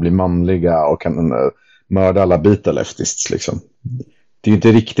att alla blir manliga och kan mörda alla beta leftists liksom. Det är ju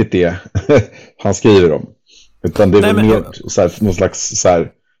inte riktigt det han skriver om. Utan det är väl mer så här, någon slags så här,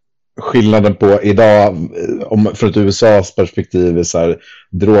 skillnaden på idag från ett USAs perspektiv är så här,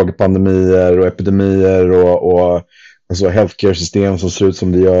 drogpandemier och epidemier och alltså healthcare-system som ser ut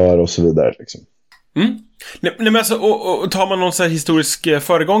som det gör och så vidare liksom. Nej, men alltså, och tar man någon så här historisk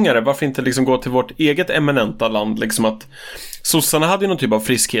föregångare, varför inte liksom gå till vårt eget eminenta land liksom, att sossarna hade ju någon typ av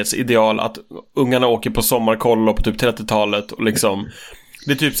friskhetsideal att ungarna åker på sommarkoll på typ 30-talet och liksom,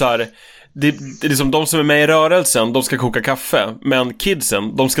 det är typ så här. Det är liksom de som är med i rörelsen, de ska koka kaffe, men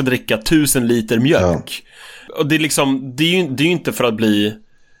kidsen, de ska dricka 1000 liter mjölk. Ja. Och det är liksom, det är ju inte för att bli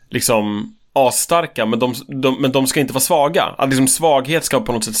liksom asstarka, men de ska inte vara svaga. Att liksom svaghet ska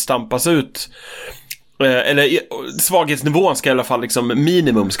på något sätt stampas ut. Eller svaghetsnivån ska i alla fall liksom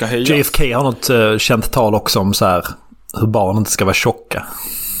minimum ska höjas. JFK har något känt tal också om så här hur barn inte ska vara tjocka.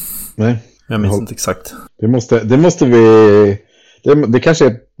 Nej. Jag minns inte exakt. Det måste vi... Det kanske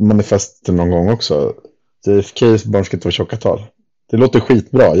är manifest någon gång också. JFKs barn ska inte vara tjocka tal. Det låter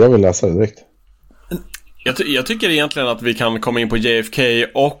skitbra, jag vill läsa det direkt. Jag tycker egentligen att vi kan komma in på JFK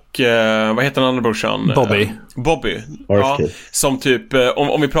och vad heter den andra brorsan? Bobby. Ja, som typ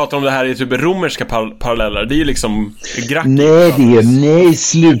om vi pratar om det här i typ romerska paralleller. Det är ju liksom grack. Nej,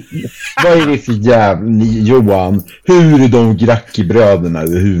 slut. Vad är det för jävla Johan? Hur är de grackibröderna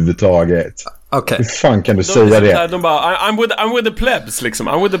överhuvudtaget? Okay. Hur fan kan du säga det? De bara, I'm with the plebs liksom.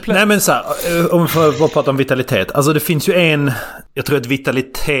 I'm with the plebs. Nej, men så här, om vi får prata om vitalitet. Alltså det finns ju jag tror att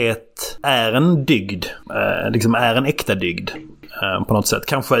vitalitet är en dygd. Liksom är en äkta dygd. På något sätt.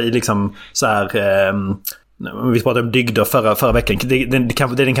 Kanske i liksom så här... vi pratade om dygder förra veckan.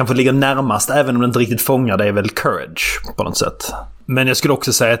 Den kanske ligger närmast, även om den inte riktigt fångar, det är väl courage på något sätt. Men jag skulle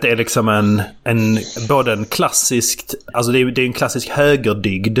också säga att det är liksom både en klassisk, alltså det är en klassisk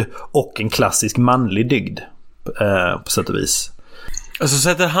högerdygd och en klassisk manlig dygd på sätt och vis. Alltså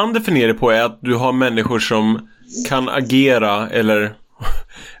sättet han definierar det på är att du har människor som kan agera, eller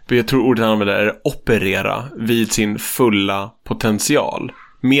jag tror ordet han använder är operera vid sin fulla potential.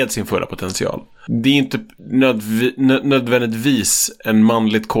 Med sin fulla potential. Det är inte nödvändigtvis en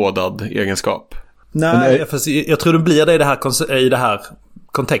manligt kodad egenskap. Nej, jag tror det blir det i det här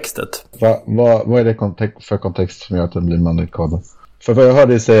kontextet. Vad är det för kontext som gör att den blir manligt kodad? För vad jag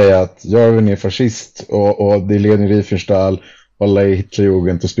hörde säga att Jarvin är fascist och det är Leni Riefenstahl och alla är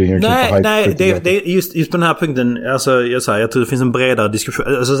Hitlerjugend och springer och klipper hype. Nej, det är just på den här punkten, alltså, jag tror det finns en bredare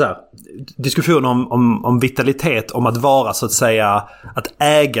diskussion, alltså, så här, diskussion om vitalitet, om att vara så att säga, att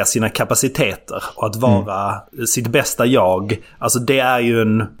äga sina kapaciteter och att vara sitt bästa jag. Alltså det är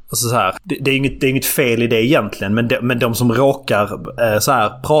ju alltså så här, det är inget fel i det egentligen, men de som råkar så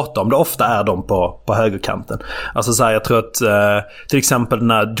här prata om det ofta är de på högerkanten. Alltså så här, jag tror att till exempel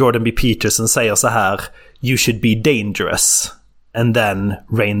när Jordan B. Peterson säger så här: you should be dangerous and then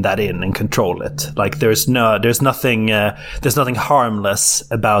rein that in and control it. Like there's nothing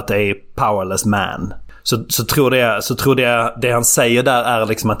harmless about a powerless man. Så tror jag det han säger där är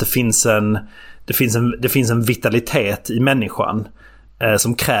liksom att det finns en vitalitet i människan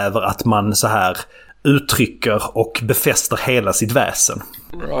som kräver att man så här uttrycker och befäster hela sitt väsen.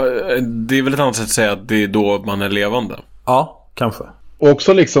 Det är väl ett annat sätt att säga att det är då man är levande. Ja, kanske. Och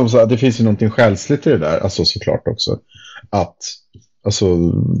också liksom så att det finns ju någonting själsligt i det där, alltså såklart också. Att, alltså,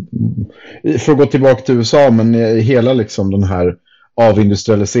 för att gå tillbaka till USA, men hela liksom den här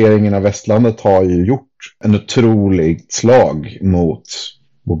avindustrialiseringen av västlandet har ju gjort en otroligt slag mot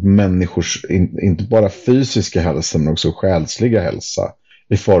människors, inte bara fysiska hälsa men också själsliga hälsa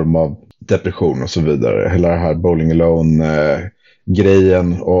i form av depression och så vidare. Hela det här Bowling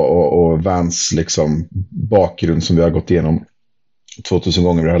Alone-grejen och Vans liksom bakgrund som vi har gått igenom 2000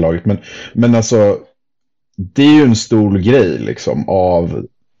 gånger vid det här laget. Men alltså, det är ju en stor grej liksom av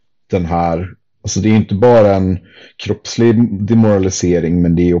den här, alltså det är inte bara en kroppslig demoralisering,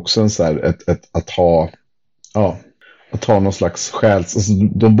 men det är också en så här att ha någon slags själs, alltså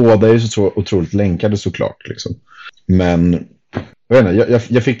de båda är ju så otroligt länkade såklart liksom. Men jag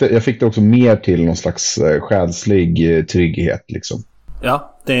vet inte, jag fick det också mer till någon slags själslig trygghet liksom.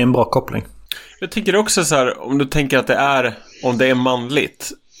 Ja, det är en bra koppling. Jag tycker också så här, om du tänker att om det är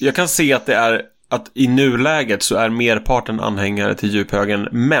manligt. Jag kan se att det är att i nuläget så är merparten anhängare till djuphögern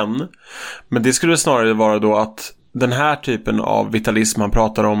män. Men det skulle snarare vara då att den här typen av vitalism man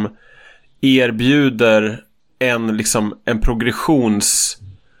pratar om erbjuder en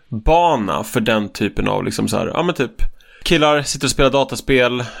progressionsbana för den typen av liksom så här, ja men typ killar sitter och spelar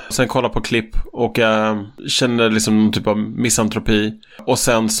dataspel, sen kollar på klipp och känner liksom någon typ av misantropi, och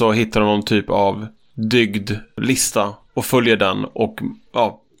sen så hittar de någon typ av dygdlista och följer den och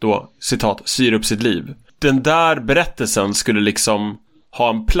då, citat, syr upp sitt liv. Den där berättelsen skulle liksom ha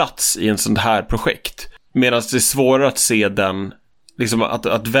en plats i en sån här projekt, medan det är svårare att se den liksom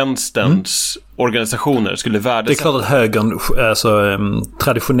att vänsterns organisationer skulle värdesätta. Det är klart att högern alltså,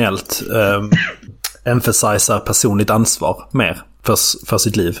 traditionellt emphasizar personligt ansvar mer för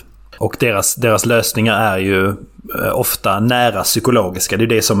sitt liv. Och deras lösningar är ju ofta nära psykologiska. Det är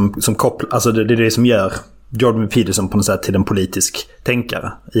det som kopplar, alltså det är det som gör Jordan B. Peterson på något sätt till en politisk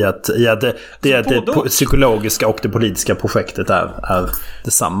tänkare. I att det psykologiska och det politiska projektet är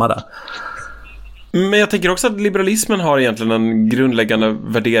detsamma där. Men jag tänker också att liberalismen har egentligen en grundläggande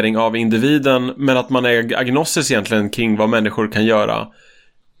värdering av individen, men att man är agnostisk egentligen kring vad människor kan göra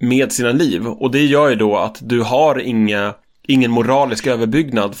med sina liv. Och det gör ju då att du har ingen moralisk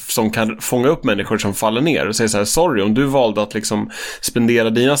överbyggnad som kan fånga upp människor som faller ner och säga så här: sorry, om du valde att liksom spendera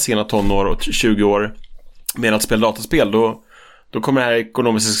dina sena tonår och 20 år med att spela dataspel, då kommer det här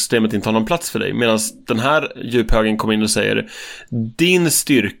ekonomiska systemet inte ha någon plats för dig. Medan den här djuphögen kommer in och säger: din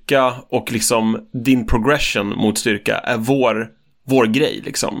styrka och liksom din progression mot styrka är vår grej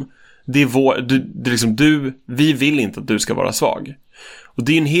liksom. Det är liksom vi vill inte att du ska vara svag. Och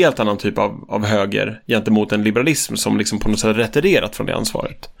det är en helt annan typ av höger gentemot en liberalism som liksom på något sätt retirerat från det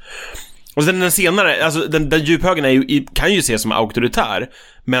ansvaret. Och sen den senare, alltså den djuphögern kan ju ses som auktoritär,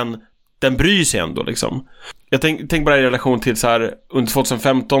 men den bryr sig ändå liksom. Jag tänk bara i relation till så här, under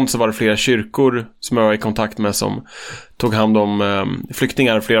 2015 så var det flera kyrkor som jag var i kontakt med som tog hand om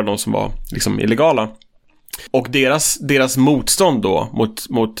flyktingar, flera av dem som var liksom illegala. Och deras motstånd då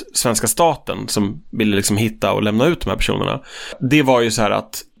mot svenska staten som ville liksom hitta och lämna ut de här personerna, det var ju så här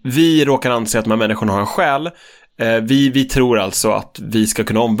att vi råkar anse att de här människorna har en själ. Vi tror alltså att vi ska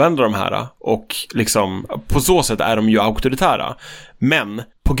kunna omvända de här, och liksom på så sätt är de ju auktoritära. Men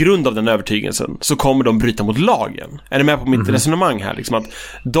på grund av den övertygelsen så kommer de bryta mot lagen. Är ni med på mitt resonemang här? Liksom att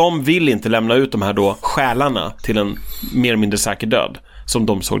de vill inte lämna ut de här då själarna till en mer eller mindre säker död, som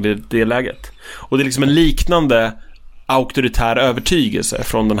de såg det läget. Och det är liksom en liknande auktoritär övertygelse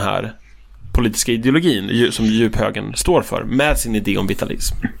från den här politiska ideologin som djuphögern står för med sin idé om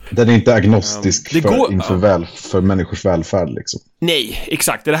vitalism. Den är inte agnostisk för människors välfärd liksom. Nej,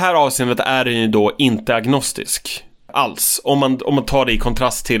 exakt. I det här avseendet är den ju då inte agnostisk alls. Om man tar det i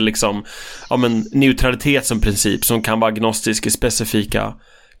kontrast till liksom, neutralitet som princip som kan vara agnostisk i specifika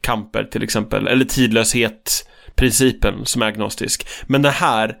kamper till exempel, eller tidlöshet-principen som är agnostisk. Men det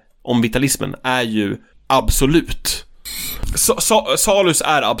här om vitalismen är ju absolut. Salus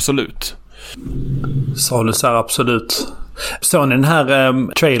är absolut. Salus är absolut. Så ni den här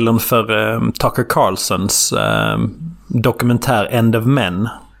trailern för Tucker Carlsons dokumentär End of Men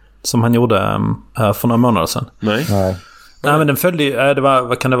som han gjorde för några månader sedan? Nej. Nej, men den följde,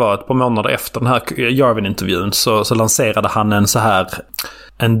 vad kan det vara, ett par månader efter den här Jarvin-intervjun så lanserade han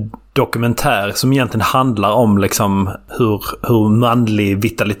en dokumentär som egentligen handlar om liksom hur manlig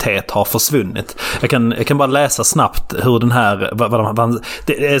vitalitet har försvunnit. Jag kan bara läsa snabbt hur den här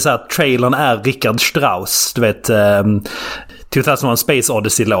det är så här, trailern är Richard Strauss, du vet, 2001 Space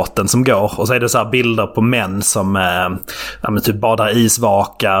Odyssey-låten som går. Och så är det så här bilder på män som typ badar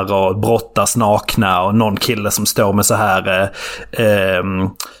isvakar och brottas nakna. Och någon kille som står med så här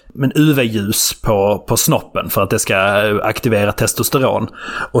men UV-ljus på snoppen för att det ska aktivera testosteron.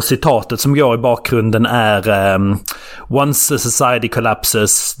 Och citatet som går i bakgrunden är Once a society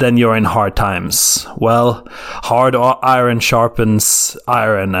collapses, then you're in hard times. Well, hard iron sharpens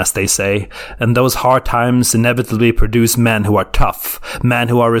iron, as they say. And those hard times inevitably produce men who are tough, men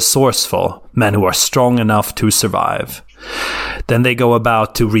who are resourceful, men who are strong enough to survive. Then they go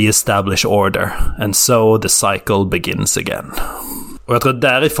about to re-establish order. And so the cycle begins again. Och jag tror att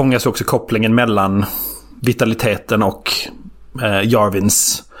där fångas också kopplingen mellan vitaliteten och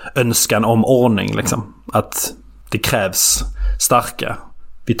Jarvins önskan om ordning. Liksom. Att det krävs starka,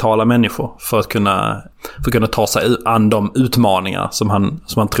 vitala människor för att kunna ta sig an de utmaningar som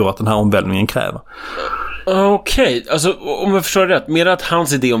han tror att den här omvälvningen kräver. Okej, alltså om jag förstår rätt, mer att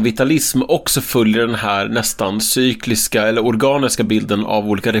hans idé om vitalism också följer den här nästan cykliska eller organiska bilden av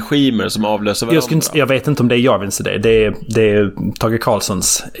olika regimer som avlöser varandra. Jag vet inte om det är Jarvins idé. Det är Tage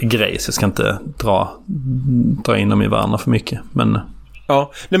Karlssons grej, så jag ska inte dra in dem i varandra för mycket. Men...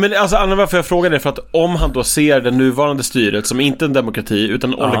 Ja, nej men alltså anledningen varför jag frågar det är för att om han då ser det nuvarande styret som inte en demokrati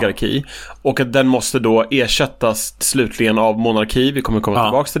utan en oligarki och att den måste då ersättas slutligen av monarki, vi kommer komma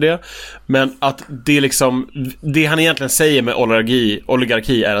tillbaka till det, men att det är liksom det han egentligen säger med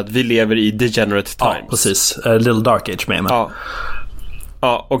oligarki är att vi lever i degenerate times. Ja, precis. A little dark age med mig.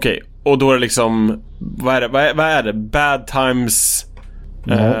 Ja, okej. Och då är det liksom vad är det? Bad times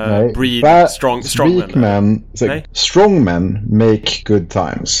breed strong men. Strong men make good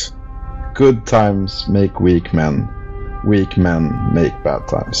times. Good times make weak men. Weak men make bad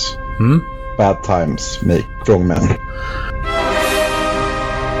times. Bad times make strong men.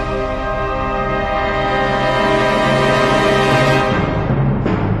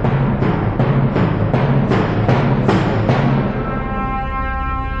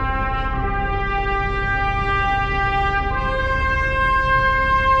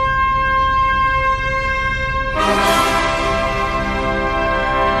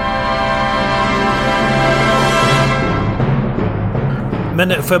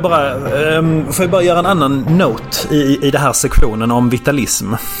 Men får jag bara göra en annan note i den här sektionen om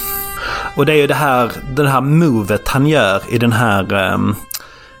vitalism. Och det är ju det här movet han gör i den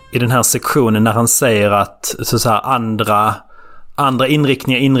här sektionen när han säger att så här, andra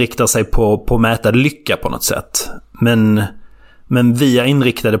inriktningar inriktar sig på att mäta lycka på något sätt. Men vi är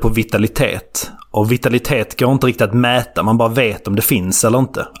inriktade på vitalitet. Och vitalitet går inte riktigt att mäta, man bara vet om det finns eller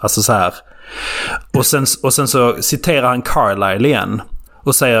inte. Alltså så här. Och sen så citerar han Carlyle igen.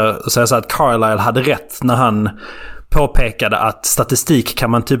 Och säger så att Carlyle hade rätt när han påpekade att statistik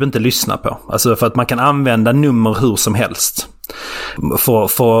kan man typ inte lyssna på. Alltså för att man kan använda nummer hur som helst för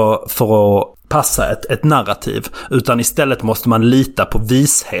att passa ett narrativ. Utan istället måste man lita på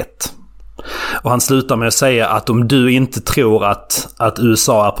vishet. Och han slutar med att säga att om du inte tror att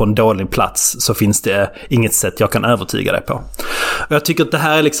USA är på en dålig plats så finns det inget sätt jag kan övertyga dig på. Och jag tycker att det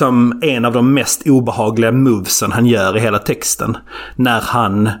här är liksom en av de mest obehagliga movesen han gör i hela texten. När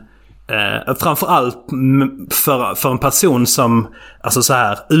han framförallt för en person som alltså så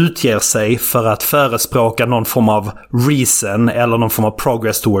här utger sig för att förespråka någon form av reason eller någon form av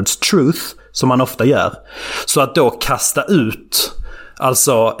progress towards truth som man ofta gör. Så att då kasta ut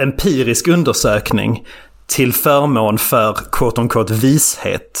alltså empirisk undersökning till förmån för quote-unquote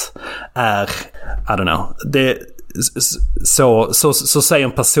vishet är, I don't know, det så säger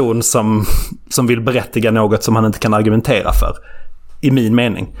en person som vill berättiga något som han inte kan argumentera för, i min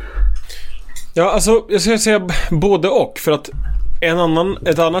mening. Ja, alltså jag ska säga både och, för att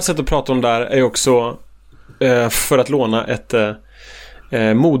ett annat sätt att prata om det här är också för att låna ett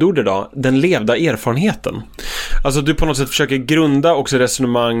modord idag, den levda erfarenheten. Alltså du på något sätt försöker grunda också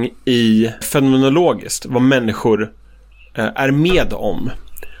resonemang i fenomenologiskt, vad människor är med om.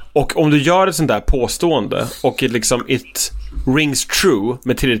 Och om du gör ett sånt där påstående och it rings true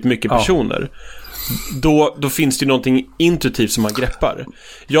med tillräckligt mycket personer, då finns det ju någonting intuitivt som man greppar.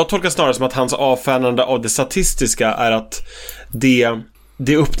 Jag tolkar snarare som att hans avfärdande av det statistiska är att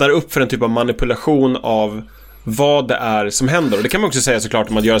det öppnar upp för en typ av manipulation av vad det är som händer. Och det kan man också säga såklart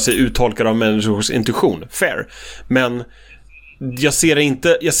om att göra sig uttolkare av människors intuition. Fair. Men jag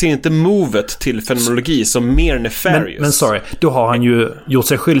ser inte movet till fenomenologi som mer nefarious. Men sorry, då har han ju gjort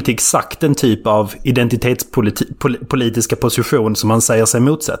sig skyldig till exakt en typ av identitetspolitiska position som han säger sig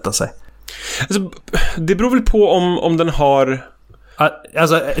motsätta sig. Alltså, det beror väl på om den har...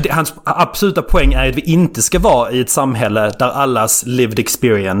 Alltså, hans absoluta poäng är att vi inte ska vara i ett samhälle där allas lived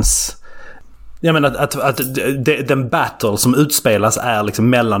experience Jag menar att den battle som utspelas är liksom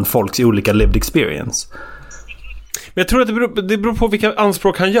mellan folks olika lived experience. Men jag tror att det beror på vilka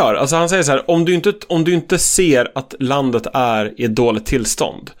anspråk han gör. Alltså han säger så här, om du inte ser att landet är i ett dåligt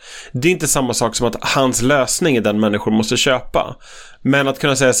tillstånd. Det är inte samma sak som att hans lösning är den människor måste köpa. Men att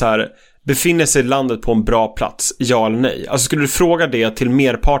kunna säga så här, befinner sig landet på en bra plats, ja eller nej? Alltså skulle du fråga det till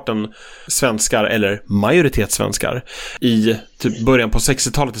merparten svenskar eller majoritetssvenskar i typ början på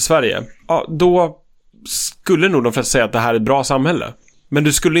 60-talet i Sverige, ja, då skulle nog de flesta säga att det här är ett bra samhälle. Men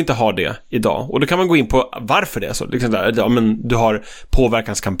du skulle inte ha det idag. Och då kan man gå in på varför det är så. Liksom där, ja, men du har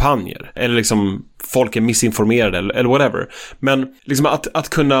påverkanskampanjer. Eller liksom folk är missinformerade eller whatever. Men liksom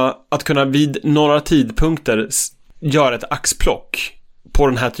att kunna vid några tidpunkter göra ett axplock på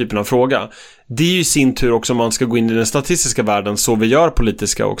den här typen av fråga. Det är ju i sin tur också om man ska gå in i den statistiska världen så vi gör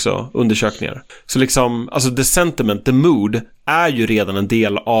politiska också undersökningar. Så liksom, alltså the sentiment, the mood är ju redan en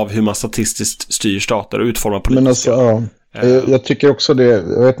del av hur man statistiskt styr stater och utformar politiska. Men alltså, ja. Jag tycker också det,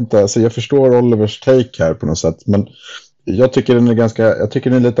 jag vet inte, alltså jag förstår Olivers take här på något sätt, men jag tycker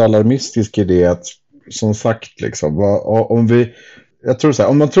den är lite alarmistisk i det att, som sagt liksom, jag tror så här,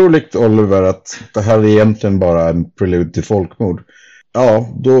 om man tror likt Oliver att det här är egentligen bara en prelude till folkmord, ja,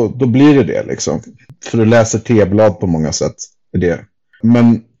 då blir det liksom. För du läser teblad på många sätt i det.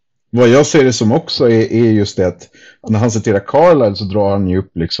 Men vad jag ser det som också är just det att när han citerar Carlyle så drar han ju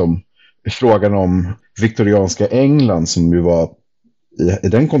upp liksom frågan om viktorianska England som ju var i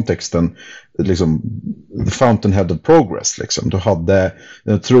den kontexten liksom the fountainhead of progress liksom. Du hade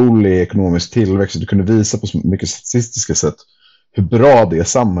en otrolig ekonomisk tillväxt och du kunde visa på mycket statistiska sätt hur bra det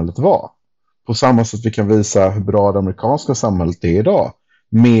samhället var. På samma sätt vi kan visa hur bra det amerikanska samhället är idag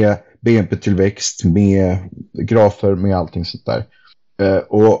med BNP-tillväxt, med grafer, med allting sånt där.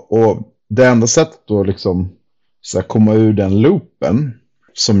 Och det enda sättet då liksom så här, komma ur den loopen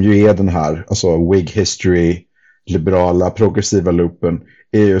som ju är den här, alltså Whig history, liberala, progressiva loopen,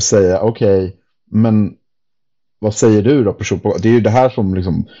 är ju att säga okej, men vad säger du då? Det är ju det här som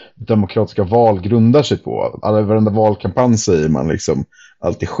liksom demokratiska val grundar sig på. Varenda valkampanj säger man liksom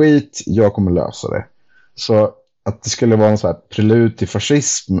allt är skit, jag kommer lösa det. Så att det skulle vara en så här prelud till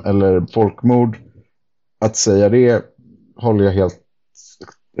fascism eller folkmord, att säga det håller jag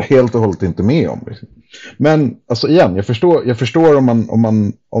helt och hållet inte med om. Liksom. Men alltså igen, jag förstår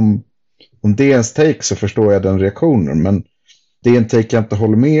om det är ens take så förstår jag den reaktionen, men det är en take jag inte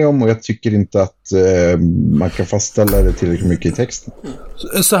håller med om och jag tycker inte att man kan fastställa det tillräckligt mycket i texten.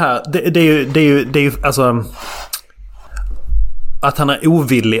 Så här, det är ju alltså att han är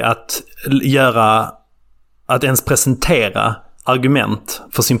ovillig att ens presentera argument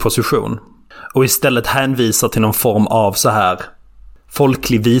för sin position och istället hänvisar till någon form av så här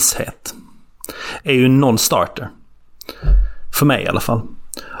folklig vishet är ju en non-starter för mig i alla fall.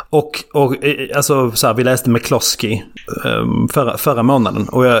 Och alltså så här, vi läste McCloskey förra månaden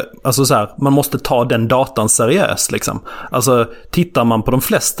och alltså så här, man måste ta den datan seriöst liksom. Alltså tittar man på de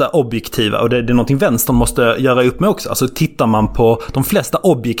flesta objektiva, och det är någonting vänstern måste göra upp med också. Alltså tittar man på de flesta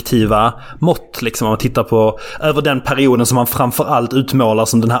objektiva mått liksom, man tittar på över den perioden som man framförallt utmålar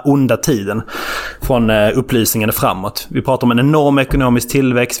som den här onda tiden från upplysningen framåt. Vi pratar om en enorm ekonomisk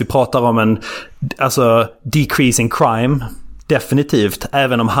tillväxt, vi pratar om en decrease in crime. Definitivt,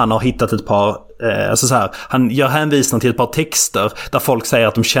 även om han har hittat ett par alltså så här, han gör hänvisning till ett par texter där folk säger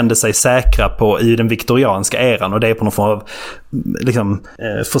att de kände sig säkra i den viktorianska eran, och det är på någon form av liksom,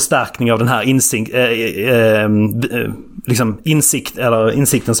 förstärkning av den här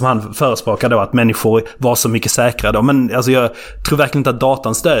insikten som han förespråkar då, att människor var så mycket säkra då. Men alltså, jag tror verkligen inte att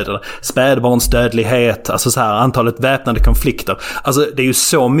datan stöder spädbarns dödlighet, alltså så här, antalet väpnade konflikter. Alltså det är ju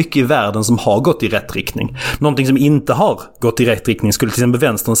så mycket i världen som har gått i rätt riktning. Någonting som inte har gått i rätt riktning skulle till exempel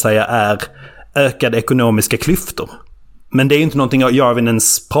vänstern säga är ökade ekonomiska klyftor. Men det är ju inte någonting Jarvin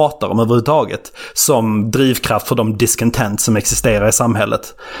ens pratar om överhuvudtaget som drivkraft för de discontent som existerar i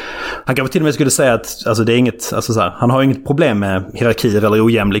samhället. Han kanske till och med skulle säga att alltså, det är inget, alltså, så här, han har inget problem med hierarkier eller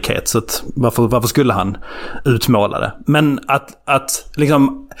ojämlikhet, så att, varför skulle han utmåla det? Men att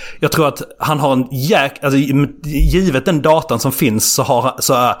liksom, jag tror att han har en alltså, givet den datan som finns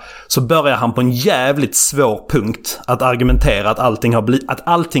så börjar han på en jävligt svår punkt att argumentera att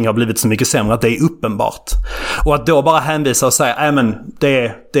allting har blivit så mycket sämre, att det är uppenbart. Och att då bara hänvisa och säga men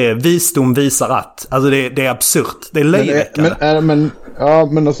det är visdom visar att, alltså det är absurt, det är löjeväckande.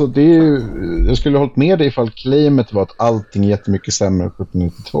 Men alltså det är ju, jag skulle ha hållit med dig ifall claimet var att allting är jättemycket sämre än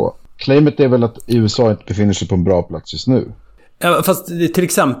 1792. Claimet är väl att USA inte befinner sig på en bra plats just nu. Ja, fast till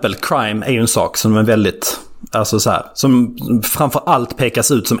exempel crime är ju en sak som är väldigt Alltså så här, som framför allt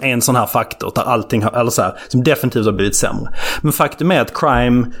pekas ut som en sån här faktor där allting har, eller så här, som definitivt har blivit sämre. Men faktum är att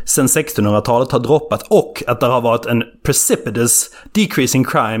crime sedan 1600-talet har droppat och att det har varit en precipitous decrease in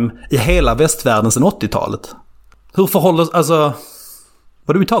crime i hela västvärlden sedan 80-talet. Hur förhåller, alltså,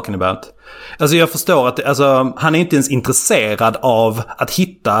 what are we talking about? Alltså jag förstår att alltså, han är inte ens intresserad av att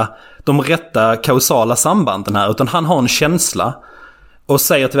hitta de rätta kausala sambanden här, utan han har en känsla och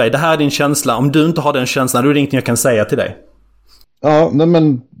säger till dig, det här är din känsla, om du inte har den känslan då är det ingenting jag kan säga till dig. Ja, nej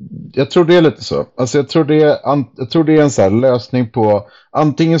men jag tror det är lite så. Alltså jag tror det är en så här lösning på,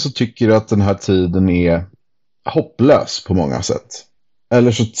 antingen så tycker du att den här tiden är hopplös på många sätt.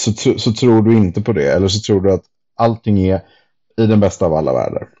 Eller så tror du inte på det. Eller så tror du att allting är i den bästa av alla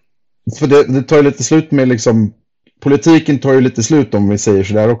världar. För det tar ju lite slut med liksom, politiken tar ju lite slut om vi säger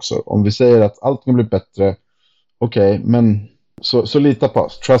så där också. Om vi säger att allting blir bättre, okej, men så lita på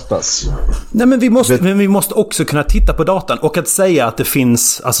oss, trust us. Nej, men vi måste också kunna titta på datan och att säga att det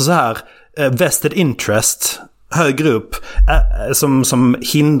finns alltså så här vested interest högre upp som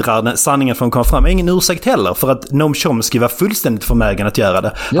hindrar sanningen från att komma fram. Ingen ursäkt heller för att Noam Chomsky var fullständigt förmögen att göra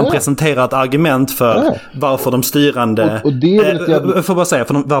det. Han presenterar ett argument för varför de styrande och det är får bara säga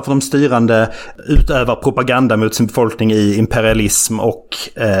varför de styrande utövar propaganda mot sin befolkning i imperialism och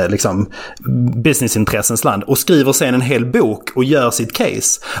liksom businessintressens land och skriver sen en hel bok och gör sitt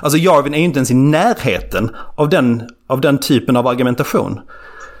case. Alltså Yarvin är ju inte ens i närheten av den typen av argumentation.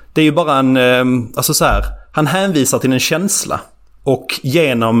 Det är ju bara alltså så här, han hänvisar till en känsla och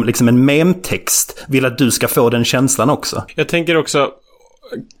genom liksom en memtext vill att du ska få den känslan också. Jag tänker också,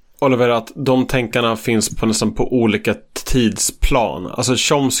 Oliver, att de tänkarna finns på nästan på olika tidsplan. Alltså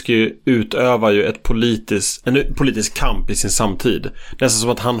Chomsky utövar ju en politisk kamp i sin samtid. Nästan som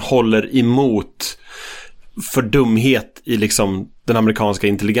att han håller emot för dumhet i liksom den amerikanska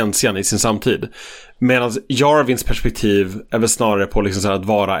intelligentian i sin samtid. Medan Yarvins perspektiv är väl snarare på liksom så här att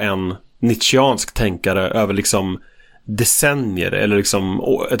vara en nietzscheansk tänkare över liksom decennier eller liksom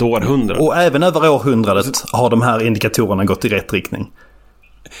ett århundrade. Och även över århundradet har de här indikatorerna gått i rätt riktning.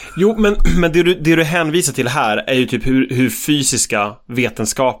 Jo, men det du hänvisar till här är ju typ hur fysiska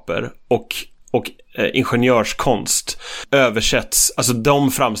vetenskaper och ingenjörskonst översätts, alltså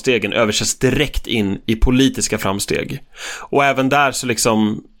de framstegen översätts direkt in i politiska framsteg. Och även där så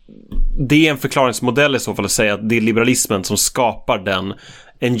liksom, det är en förklaringsmodell i så fall att säga att det är liberalismen som skapar den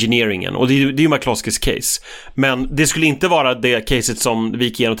engineeringen. Och det är ju McCloskeys case. Men det skulle inte vara det caset som vi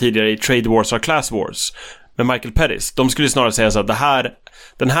gick igenom tidigare i Trade Wars or Class Wars med Michael Pettis. De skulle snarare säga så att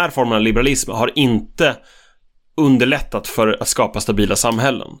den här formen av liberalism har inte underlättat för att skapa stabila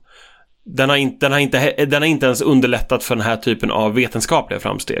samhällen. Den har inte ens underlättat för den här typen av vetenskapliga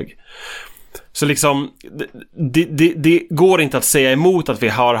framsteg. Så liksom det går inte att säga emot att vi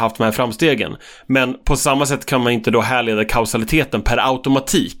har haft de här framstegen, men på samma sätt kan man inte då härleda kausaliteten per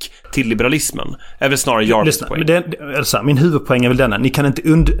automatik till liberalismen. Är väl snarare Jarvis poäng. Min huvudpoäng är väl denna.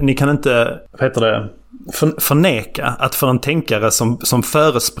 Ni kan inte förneka att för en tänkare som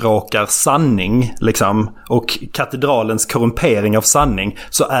förespråkar sanning liksom, och katedralens korrumpering av sanning,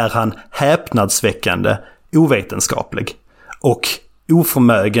 så är han häpnadsväckande ovetenskaplig och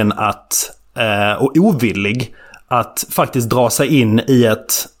oförmögen att och ovillig att faktiskt dra sig in i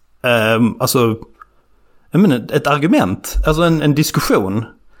ett ett argument, alltså en diskussion.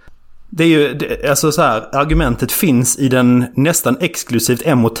 Det är ju alltså så här, argumentet finns i den nästan exklusivt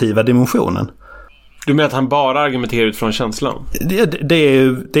emotiva dimensionen. Du menar att han bara argumenterar utifrån känslan? Det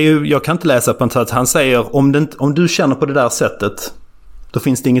är ju, jag kan inte läsa på en sätt. Han säger om du känner på det där sättet, då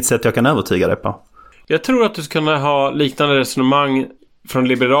finns det inget sätt jag kan övertyga dig på. Jag tror att du ska kunna ha liknande resonemang från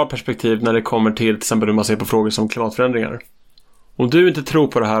liberal perspektiv när det kommer till exempel hur man ser på frågor som klimatförändringar. Om du inte tror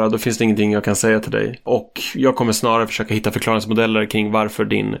på det här, då finns det ingenting jag kan säga till dig. Och jag kommer snarare försöka hitta förklaringsmodeller kring varför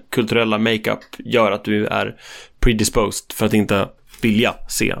din kulturella makeup gör att du är predisposed för att inte vilja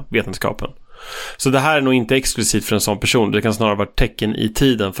se vetenskapen. Så det här är nog inte exklusivt för en sån person. Det kan snarare vara tecken i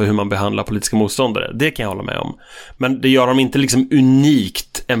tiden för hur man behandlar politiska motståndare. Det kan jag hålla med om. Men det gör dem inte liksom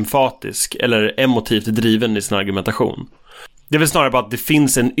unikt emfatisk eller emotivt driven i sin argumentation. Det är väl snarare bara att det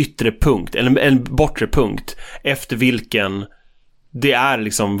finns en yttre punkt eller en bortre punkt efter vilken det är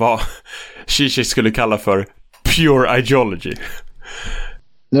liksom vad Zizek skulle kalla för pure ideology.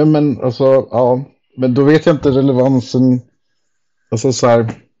 Ja, men alltså, ja, men då vet jag inte relevansen. Alltså så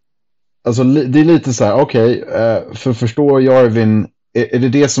här, alltså det är lite så här, okej, för att förstå Yarvin, är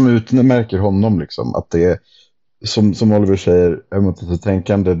det som utmärker honom liksom, att det är som Oliver säger, emotivt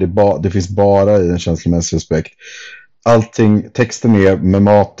tänkande, det finns bara i en känslomässig aspekt. Texten är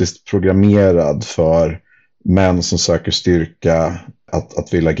mematiskt programmerad för men som söker styrka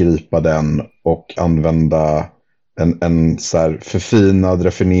att vilja gripa den och använda en så här förfinad,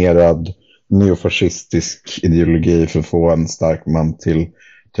 raffinerad neofascistisk ideologi för att få en stark man till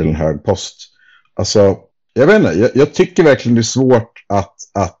en hög post. Alltså, jag vet inte, jag tycker verkligen det är svårt att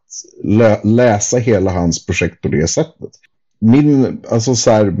läsa hela hans projekt på det sättet. Alltså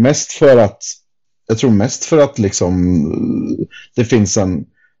så här, mest för att liksom det finns en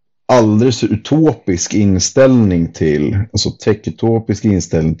alldeles så utopisk inställning till, alltså tech-utopisk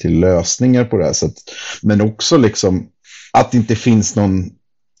inställning till lösningar på det här sättet. Men också liksom att det inte finns någon,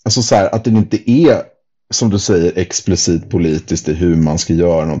 alltså så här, att det inte är, som du säger, explicit politiskt i hur man ska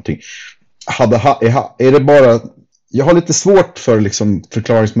göra någonting. Är det bara, jag har lite svårt för liksom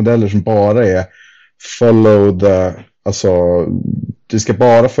förklaringsmodeller som bara är follow the, alltså det ska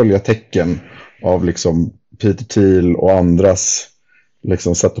bara följa tecken av liksom Peter Thiel och andras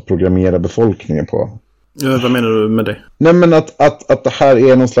liksom sätt att programmera befolkningen på. Ja, vad menar du med det? Nej, men att det här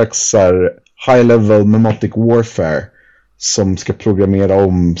är någon slags så här high level memetic warfare som ska programmera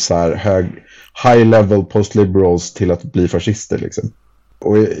om så här high level post-liberals till att bli fascister liksom.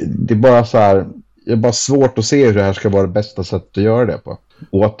 Och det är bara så här, det är bara svårt att se hur det här ska vara det bästa sättet att göra det på.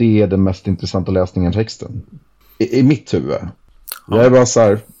 Och att det är den mest intressanta läsningen av texten. I mitt huvud. Ja. Jag är bara så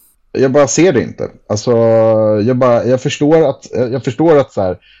här, jag bara ser det inte. Alltså, jag förstår att så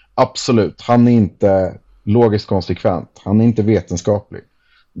här, absolut, han är inte logiskt konsekvent. Han är inte vetenskaplig.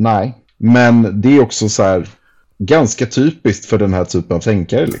 Nej, men det är också så här ganska typiskt för den här typen av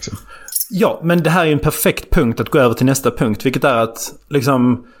tänkare liksom. Ja, men det här är en perfekt punkt att gå över till nästa punkt, vilket är att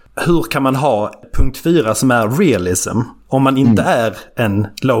liksom, hur kan man ha punkt 4 som är realism om man inte är en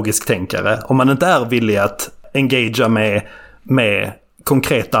logisk tänkare, om man inte är villig att engagera med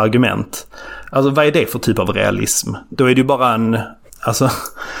konkreta argument. Alltså vad är det för typ av realism? Då är det ju bara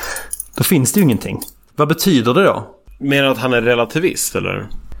då finns det ju ingenting. Vad betyder det då? Menar att han är relativist eller?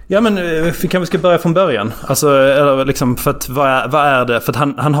 Ja, men vi kanske ska börja från början. Alltså, eller liksom, för att vad är det? För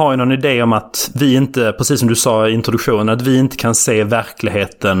att han har ju någon idé om att vi inte, precis som du sa i introduktionen, att vi inte kan se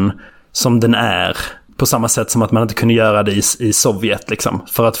verkligheten som den är på samma sätt som att man inte kunde göra det i Sovjet liksom.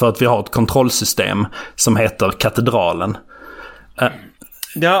 För att vi har ett kontrollsystem som heter katedralen.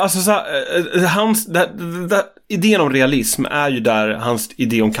 Ja, alltså så idén om realism är ju där hans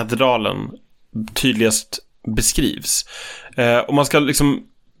idé om katedralen tydligast beskrivs. Och man ska liksom,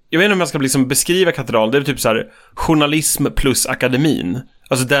 jag vet inte om jag ska liksom beskriva katedralen. Det är typ så här journalism plus akademin.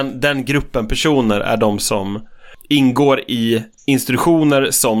 Alltså den gruppen personer är de som ingår i institutioner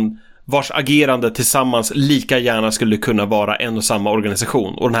som vars agerande tillsammans lika gärna skulle kunna vara en och samma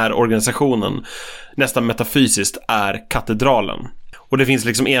organisation. Och den här organisationen nästan metafysiskt är katedralen. Och det finns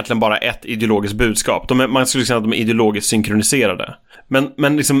liksom egentligen bara ett ideologiskt budskap. Man skulle säga att de är ideologiskt synkroniserade.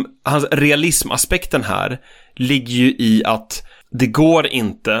 Men liksom hans realismaspekten här ligger ju i att det går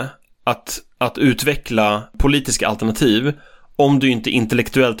inte att utveckla politiska alternativ om du inte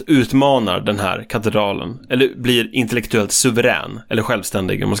intellektuellt utmanar den här katedralen. Eller blir intellektuellt suverän eller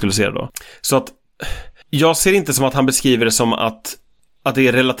självständig, om man skulle säga det då. Så att jag ser inte som att han beskriver det som att det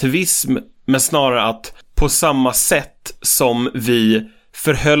är relativism, men snarare att på samma sätt som vi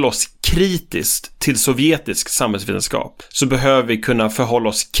förhöll oss kritiskt till sovjetisk samhällsvetenskap så behöver vi kunna förhålla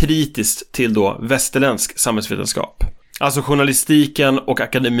oss kritiskt till då västerländsk samhällsvetenskap. Alltså journalistiken och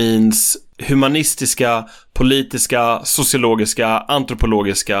akademins humanistiska, politiska, sociologiska,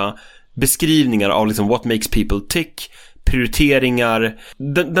 antropologiska beskrivningar av liksom what makes people tick, prioriteringar,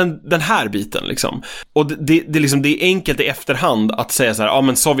 den här biten liksom. Och det är enkelt i efterhand att säga så här, ja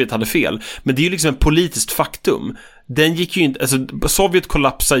men Sovjet hade fel, men det är ju liksom ett politiskt faktum. Den gick ju inte, alltså Sovjet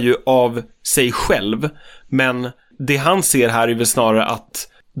kollapsar ju av sig själv, men det han ser här är väl snarare att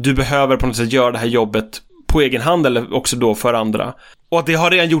du behöver på något sätt göra det här jobbet på egen hand eller också då för andra. Och att det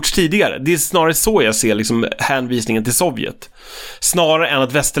har redan gjorts tidigare. Det är snarare så jag ser liksom hänvisningen till Sovjet. Snarare än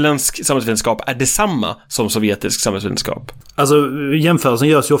att västerländsk samhällsvetenskap är detsamma som sovjetisk samhällsvetenskap. Alltså jämförelsen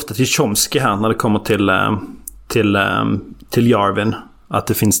görs ju ofta till Chomsky här när det kommer till Yarvin. Att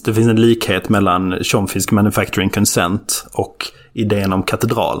det finns en likhet mellan Chomsky's manufacturing consent och idén om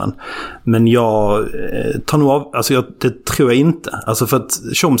katedralen. Men jag tar nog av, alltså det tror jag inte. Alltså för att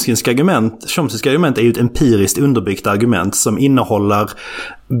Chomskys argument är ju ett empiriskt underbyggt argument som innehåller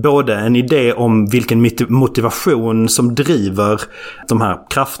både en idé om vilken motivation som driver de här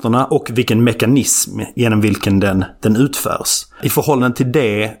krafterna och vilken mekanism genom vilken den utförs. I förhållande till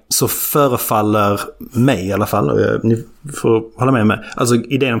det så förefaller mig i alla fall, och ni får hålla med mig, alltså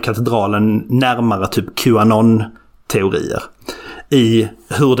idén om katedralen närmare typ QAnon-teorier. I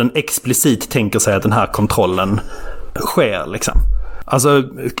hur den explicit tänker sig att den här kontrollen sker liksom. Alltså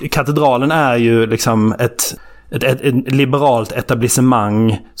katedralen är ju liksom ett liberalt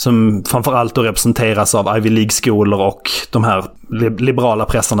etablissemang som framförallt då representeras av Ivy League-skolor och de här liberala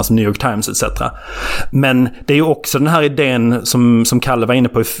pressarna som New York Times etc. Men det är ju också den här idén som Kalle var inne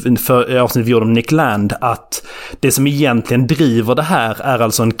på för avsnitt vi gjorde om Nick Land, att det som egentligen driver det här är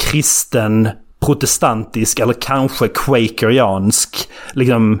alltså en kristen, protestantisk eller kanske quakeriansk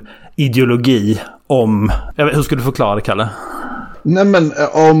liksom ideologi om... Hur skulle du förklara det, Kalle? Nej, men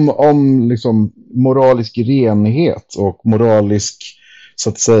om liksom moralisk renhet och moralisk, så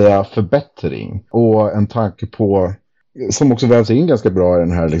att säga, förbättring. Och en tanke på, som också vävs in ganska bra i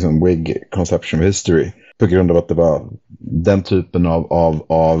den här liksom Whig Conception of History. På grund av att det var den typen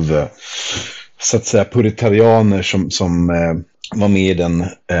av så att säga, puritarianer som var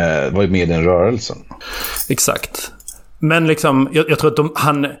med i den rörelsen. Exakt. Men liksom, jag tror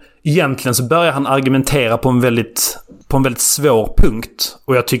att egentligen så börjar han argumentera på en väldigt svår punkt.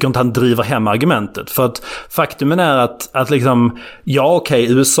 Och jag tycker inte han driver hem argumentet. För att faktumen är att liksom,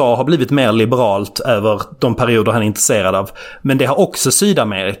 USA har blivit mer liberalt över de perioder han är intresserad av. Men det har också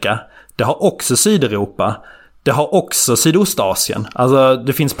Sydamerika. Det har också Sydeuropa. Det har också Sydostasien. Alltså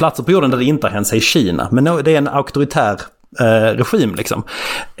det finns platser på jorden där det inte har hänt, sig i Kina. Men det är en auktoritär regim liksom.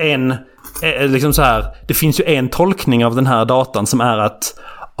 Liksom så här, det finns ju en tolkning av den här datan som är att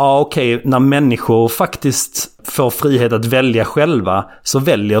när människor faktiskt får frihet att välja själva så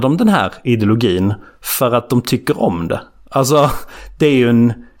väljer de den här ideologin för att de tycker om det. Alltså det är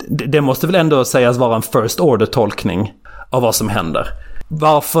ju det måste väl ändå sägas vara en first order tolkning av vad som händer.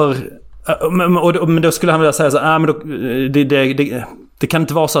 Varför men då skulle han vilja säga så här, men då, det kan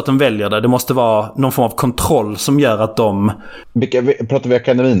inte vara så att de väljer det. Det måste vara någon form av kontroll som gör att de... Pratar vi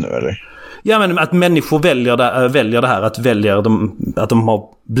akademin nu, eller? Ja, men att människor väljer det här, att de har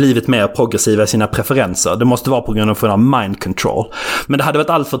blivit mer progressiva i sina preferenser. Det måste vara på grund av mind control. Men det hade varit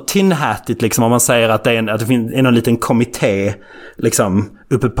allt för tinhattigt liksom, om man säger att det finns någon liten kommitté liksom,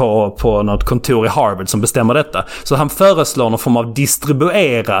 uppe på något kontor i Harvard som bestämmer detta. Så han föreslår någon form av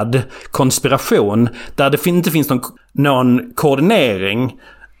distribuerad konspiration där det inte finns någon koordinering,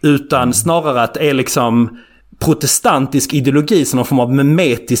 utan snarare att det är liksom protestantisk ideologi som någon form av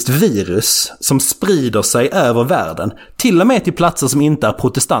memetiskt virus som sprider sig över världen. Till och med till platser som inte är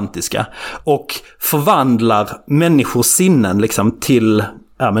protestantiska. Och förvandlar människors sinnen liksom till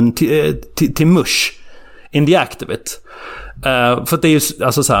mush in the act of it. För att det är ju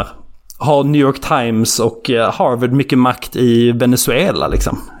alltså så här, har New York Times och Harvard mycket makt i Venezuela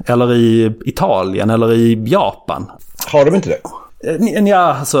liksom? Eller i Italien eller i Japan? Har de inte det? Ja,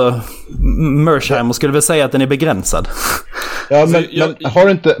 alltså Mersheimer skulle väl säga att den är begränsad. Ja,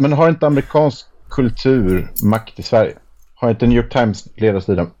 men har inte amerikansk kultur makt i Sverige? Har inte New York Times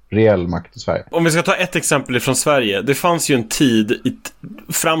ledarsida reell makt i Sverige? Om vi ska ta ett exempel från Sverige. Det fanns ju en tid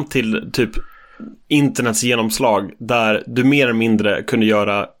fram till typ internets genomslag där du mer eller mindre kunde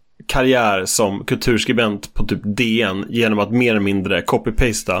göra karriär som kulturskribent på typ DN genom att mer eller mindre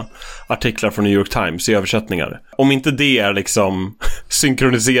copy-pasta artiklar från New York Times i översättningar. Om inte det är liksom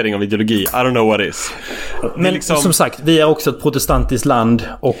synkronisering av ideologi, I don't know what is. Men liksom... som sagt, vi är också ett protestantiskt land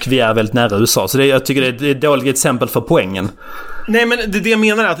och vi är väldigt nära USA. Så jag tycker det är ett dåligt exempel för poängen. Nej, men det jag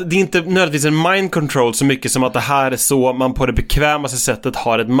menar är att det är inte nödvändigtvis en mind control så mycket som att det här är så man på det bekvämaste sättet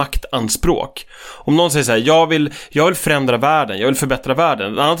har ett maktanspråk. Om någon säger så här, jag vill förändra världen, jag vill förbättra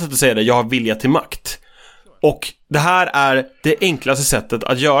världen. Ett annat sätt att säga det, jag har vilja till makt. Och det här är det enklaste sättet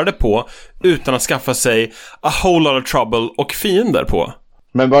att göra det på utan att skaffa sig a whole lot of trouble och fiender på.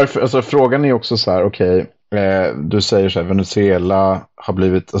 Men varför, alltså frågan är också så här, okej, du säger så här, Venezuela har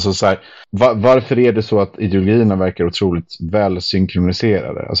blivit, alltså så här, varför är det så att ideologierna verkar otroligt väl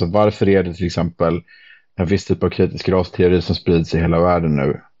synkroniserade? Alltså varför är det till exempel en viss typ av kritisk rasteori som sprids i hela världen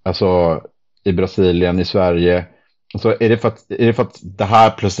nu? Alltså i Brasilien, i Sverige. Alltså är det för att det här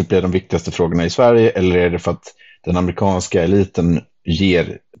plötsligt blir de viktigaste frågorna i Sverige, eller är det för att den amerikanska eliten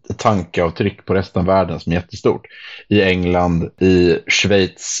ger tankeavtryck på resten av världen som är jättestort? I England, i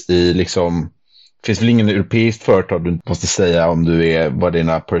Schweiz, i liksom... Finns väl ingen europeiskt företag du måste säga om du är vad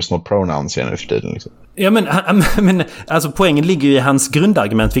dina personal pronouns är nu för tiden liksom. Ja, men alltså poängen ligger ju i hans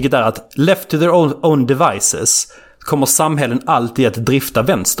grundargument, vilket är att left to their own devices kommer samhällen alltid att drifta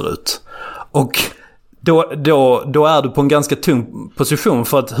vänsterut. Och då är du på en ganska tung position,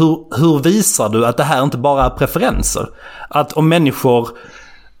 för att hur visar du att det här inte bara är preferenser? Att om människor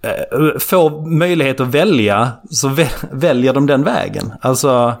får möjlighet att välja, så väljer de den vägen.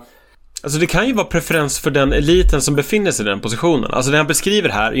 Alltså det kan ju vara preferens för den eliten som befinner sig i den positionen. Alltså det han beskriver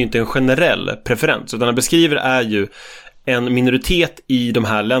här är ju inte en generell preferens, utan han beskriver är ju en minoritet i de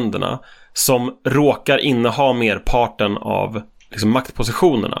här länderna som råkar inneha merparten av liksom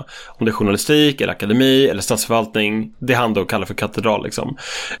maktpositionerna. Om det är journalistik eller akademi eller statsförvaltning, det han då kallar för katedral liksom.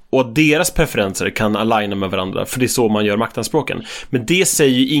 Och deras preferenser kan aligna med varandra, för det är så man gör maktanspråken. Men det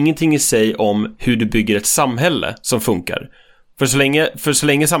säger ju ingenting i sig om hur du bygger ett samhälle som funkar. För så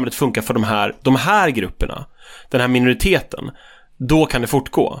länge samhället funkar för de här grupperna, den här minoriteten, då kan det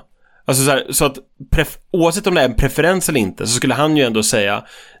fortgå. Alltså så att oavsett om det är en preferens eller inte, så skulle han ju ändå säga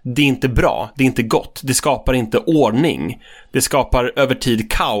det är inte bra, det är inte gott, det skapar inte ordning, det skapar över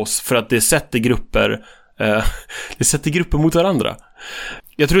tid kaos, för att det sätter grupper mot varandra.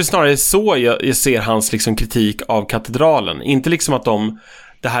 Jag tror det snarare är så jag ser hans liksom kritik av katedralen. Inte liksom att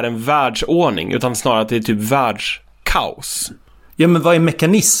det här är en världsordning, utan snarare att det är typ världskaos. Ja, men vad är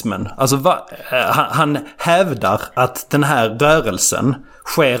mekanismen? Alltså han hävdar att den här rörelsen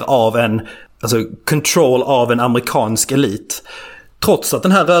sker av control av en amerikansk elit. Trots att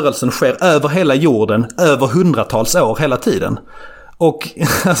den här rörelsen sker över hela jorden, över hundratals år hela tiden. Och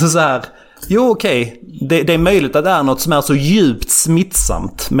alltså så här, okej. Det är möjligt att det är något som är så djupt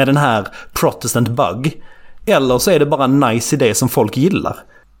smittsamt med den här Protestant bug. Eller så är det bara en nice idé som folk gillar.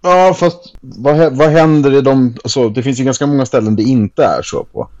 Ja, fast vad händer i alltså, det finns ju ganska många ställen det inte är så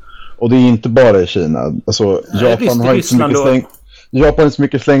på. Och det är inte bara i Kina. Alltså, Japan har inte så mycket Japan är så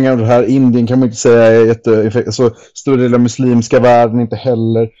mycket slängar av det här. Indien kan man inte säga är alltså, stor del av muslimska världen inte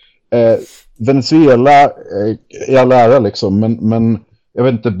heller. Venezuela i all ära liksom, men jag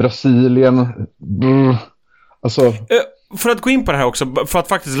vet inte, Brasilien. Alltså... För att gå in på det här också, för att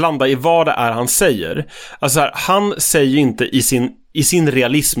faktiskt landa i vad det är han säger. Alltså här, han säger ju inte i sin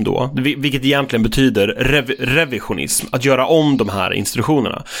realism då, vilket egentligen betyder revisionism, att göra om de här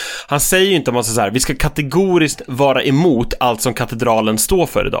institutionerna. Han säger ju inte om så här, vi ska kategoriskt vara emot allt som katedralen står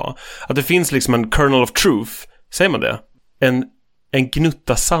för idag. Att det finns liksom en kernel of truth, säger man det? En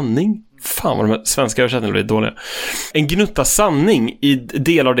gnutta sanning? Fan vad de här svenska översättningarna blir dåliga. En gnutta sanning i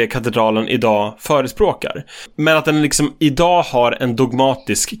del av det katedralen idag förespråkar. Men att den liksom idag har en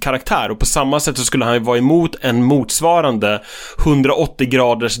dogmatisk karaktär. Och på samma sätt så skulle han ju vara emot en motsvarande 180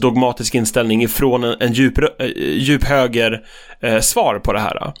 graders dogmatisk inställning ifrån en djup höger svar på det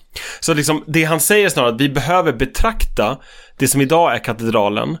här. Så liksom, det han säger snarare att vi behöver betrakta det som idag är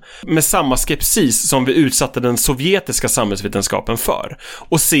katedralen med samma skepsis som vi utsatte den sovjetiska samhällsvetenskapen för.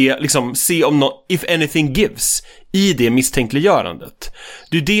 Och se om if anything gives i det misstänkliggörandet.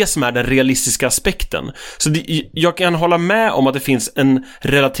 Det är det som är den realistiska aspekten. Så jag kan hålla med om att det finns en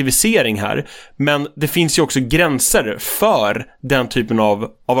relativisering här, men det finns ju också gränser för den typen av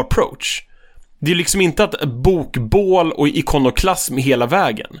approach. Det är liksom inte att bokbål och ikonoklasm hela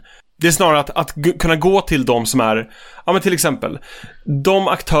vägen. Det är snarare att kunna gå till de som är, ja men till exempel, de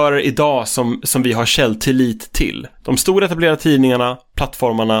aktörer idag som vi har källtillit till. De stora etablerade tidningarna,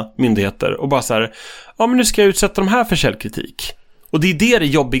 plattformarna, myndigheter. Och bara så här, ja men nu ska jag utsätta de här för källkritik. Och det är det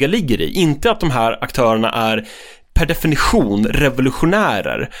jobbiga ligger i. Inte att de här aktörerna är per definition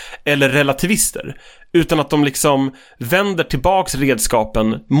revolutionärer eller relativister. Utan att de liksom vänder tillbaks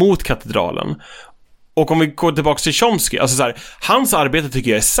redskapen mot katedralen. Och om vi går tillbaka till Chomsky, alltså så här, hans arbete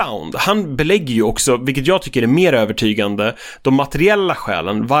tycker jag är sound. Han belägger ju också, vilket jag tycker är mer övertygande, de materiella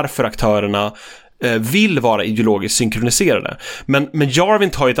skälen varför aktörerna vill vara ideologiskt synkroniserade. Men Jarvin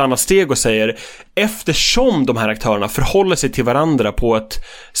tar ju ett annat steg och säger, eftersom de här aktörerna förhåller sig till varandra på ett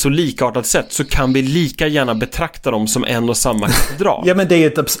så likartat sätt, så kan vi lika gärna betrakta dem som en och samma katedral. Ja, men det är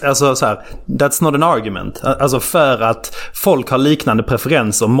ju alltså så här, that's not an argument. Alltså för att folk har liknande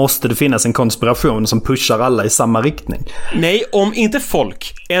preferenser måste det finnas en konspiration som pushar alla i samma riktning. Nej, om inte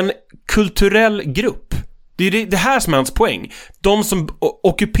folk, en kulturell grupp. Det är det här som är hans poäng. De som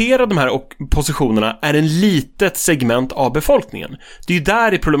ockuperar de här positionerna är en litet segment av befolkningen. Det är ju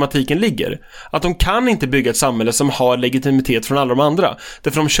där i problematiken ligger. Att de kan inte bygga ett samhälle som har legitimitet från alla de andra.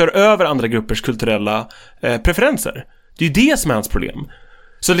 Därför de kör över andra gruppers kulturella preferenser. Det är ju det som är hans problem.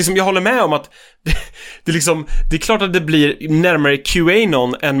 Så liksom jag håller med om att det är klart att det blir närmare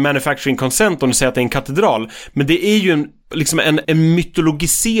QAnon än manufacturing consent om du säger att det är en katedral. Men det är ju en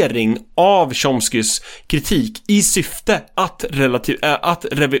mytologisering av Chomskys kritik i syfte att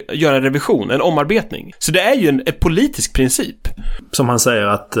göra en revision, en omarbetning. Så det är ju en politisk princip. Som han säger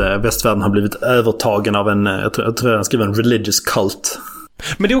att västvärlden har blivit övertagen av jag tror han skriver en religious cult.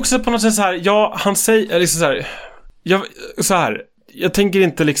 Men det är också på något sätt så här, ja, han säger liksom så här, jag tänker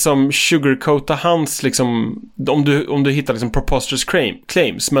inte liksom sugarcoata hans liksom, om du hittar liksom preposterous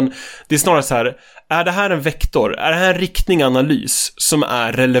claims, men det är snarare så här, är det här en vektor, är det här en riktninganalys som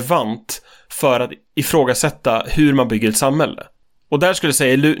är relevant för att ifrågasätta hur man bygger ett samhälle? Och där skulle jag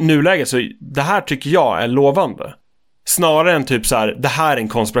säga i nuläget så det här tycker jag är lovande. Snarare än typ så här, det här är en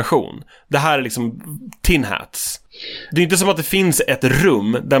konspiration. Det här är liksom tin hats. Det är inte som att det finns ett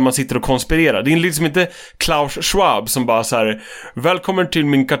rum där man sitter och konspirerar. Det är liksom inte Klaus Schwab som bara så här: välkommen till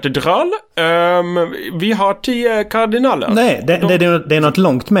min katedral. Vi har 10 kardinaler. Nej, det är något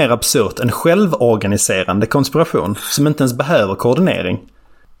långt mer absurt. En självorganiserande konspiration som inte ens behöver koordinering.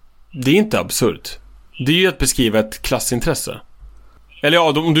 Det är inte absurt. Det är ju att beskriva ett klassintresse. Eller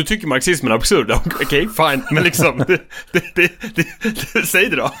ja, om du tycker marxismen är absurd, okej, fine. Men liksom, säg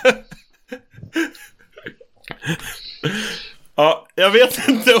det då. Ja, jag vet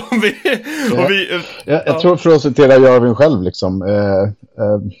inte om vi... Jag tror, för att citera Jarvin själv, liksom,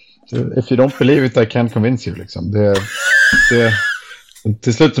 if you don't believe it, I can't convince you, liksom.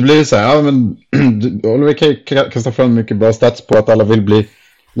 Till slut så blir det så här, ja, men Oliver kan kasta fram mycket bra stats på att alla vill bli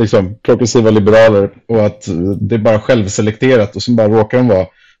liksom progressiva liberaler och att det är bara självselekterat, och så bara råkar de vara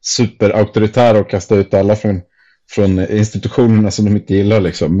superauktoritära och kasta ut alla från institutionerna som de inte gillar,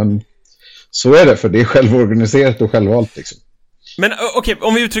 liksom. Men så är det, för det är självorganiserat och självvalt, liksom. Men okej,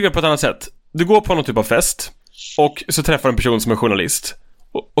 om vi uttrycker det på ett annat sätt. Du går på någon typ av fest och så träffar en person som är journalist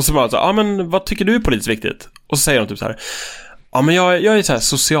och så bara så, ja, men vad tycker du är politiskt viktigt? Och så säger de typ så här: ja, men jag är så här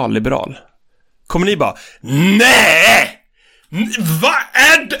socialliberal. Kommer ni bara: nej! Vad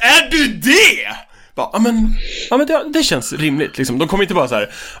är du det? Bara, ja, men det känns rimligt, liksom. De kommer inte bara så här: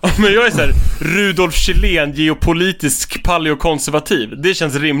 ja, men jag är så här Rudolf Kjellén, geopolitisk paleokonservativ. Det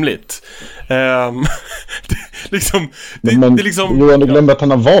känns rimligt. Liksom, det är liksom... Johan, du glömde att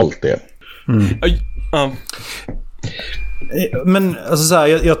han har valt det. Men alltså så här,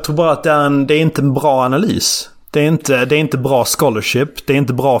 jag tror bara att det är inte en bra analys. Det är inte bra scholarship. Det är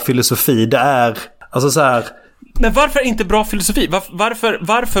inte bra filosofi. Det är alltså så här. Men varför inte bra filosofi?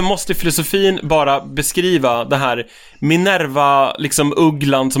 Varför måste filosofin bara beskriva det här Minerva, liksom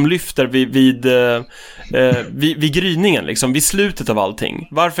ugglan som lyfter vid gryningen, liksom, vid slutet av allting?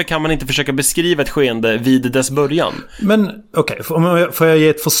 Varför kan man inte försöka beskriva ett skeende vid dess början? Men okej, får jag ge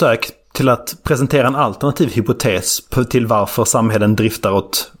ett försök till att presentera en alternativ hypotes till varför samhällen driftar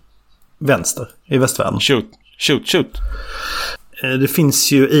åt vänster i västvärlden? Shoot. Det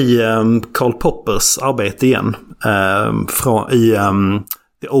finns ju i Karl Poppers arbete igen i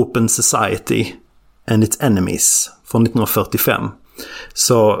The Open Society and its Enemies från 1945.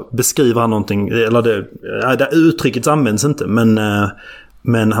 Så beskriver han någonting, eller det uttrycket används inte,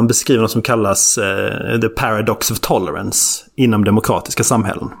 men han beskriver något som kallas the paradox of tolerance inom demokratiska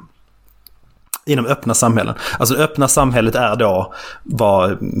samhällen. Inom öppna samhällen. Alltså öppna samhället är då vad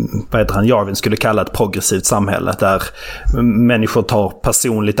heter han, Jarvin skulle kalla ett progressivt samhälle, där människor tar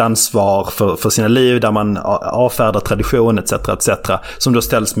personligt ansvar för sina liv, där man avfärdar tradition etc. som då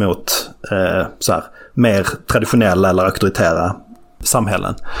ställs mot så här, mer traditionella eller auktoritära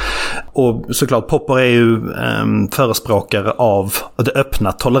samhällen. Och såklart Popper är ju förespråkare av det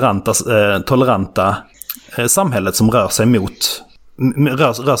öppna, toleranta samhället som rör sig mot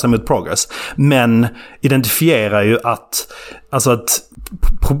progress, men identifierar ju att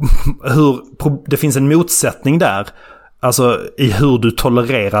det finns en motsättning där, alltså i hur du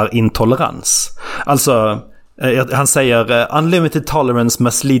tolererar intolerans. Alltså han säger unlimited tolerance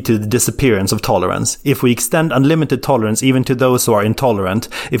must lead to the disappearance of tolerance. If we extend unlimited tolerance even to those who are intolerant,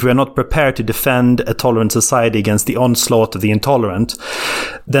 if we are not prepared to defend a tolerant society against the onslaught of the intolerant,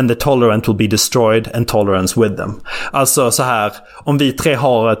 then the tolerant will be destroyed and tolerance with them. Alltså så här, om vi tre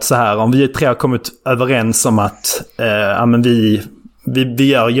har kommit överens om att vi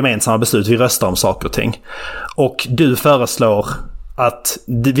gör gemensamma beslut, vi röstar om saker och ting, och du föreslår att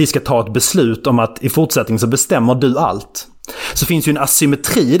vi ska ta ett beslut om att i fortsättningen så bestämmer du allt, så finns ju en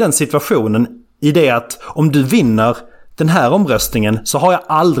asymmetri i den situationen, i det att om du vinner den här omröstningen så har jag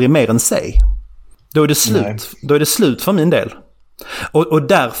aldrig mer än sig. Då är det slut. Nej. Då är det slut för min del. Och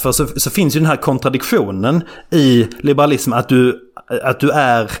därför så finns ju den här kontradiktionen i liberalism, att du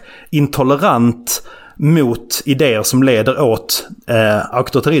är intolerant mot idéer som leder åt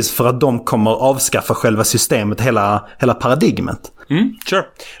auktoritarism, för att de kommer avskaffa själva systemet, hela paradigmet. Sure.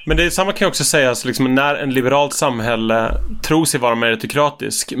 Men det samma kan ju också sägas, liksom, när en liberalt samhälle tror sig vara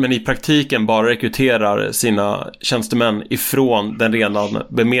meritokratisk, men i praktiken bara rekryterar sina tjänstemän ifrån den redan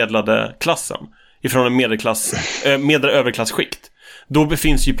bemedlade klassen, ifrån en överklassskikt. Då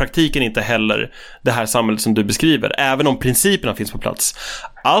befinns ju i praktiken inte heller det här samhället som du beskriver, även om principerna finns på plats.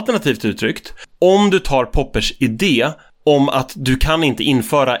 Alternativt uttryckt, om du tar Poppers idé om att du kan inte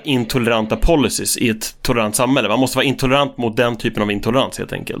införa intoleranta policies i ett tolerant samhälle. Man måste vara intolerant mot den typen av intolerans,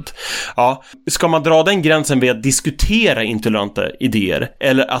 helt enkelt. Ja, ska man dra den gränsen vid att diskutera intoleranta idéer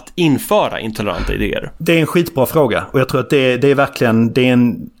eller att införa intoleranta idéer? Det är en skitbra fråga, och jag tror att det är verkligen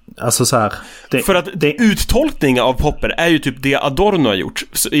alltså så här... För att uttolkning av Popper är ju typ det Adorno har gjort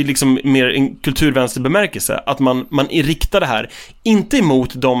i liksom mer en kulturvänster bemärkelse. Att man riktar det här inte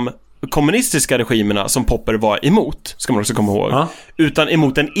emot de kommunistiska regimerna som Popper var emot, ska man också komma ihåg, utan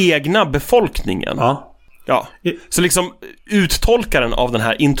emot den egna befolkningen. Ja. Så liksom uttolkaren av den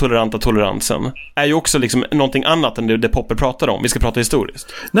här intoleranta toleransen är ju också liksom någonting annat än det Popper pratar om. Vi ska prata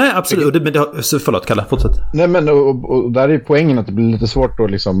historiskt. Nej, absolut. Förlåt, Kalle, fortsätt. Nej, men och där är poängen att det blir lite svårt då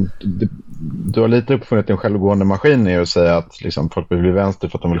liksom... Du har lite uppfunnit en självgående maskin i att säga att liksom, folk vill bli vänster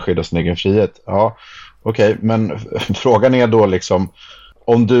för att de vill skydda sin egen frihet. Ja, okej. Men frågan är då liksom...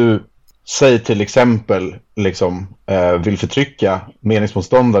 Om du, säg till exempel, liksom, vill förtrycka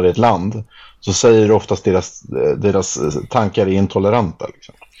meningsmotståndare i ett land, så säger du oftast deras tankar är intoleranta.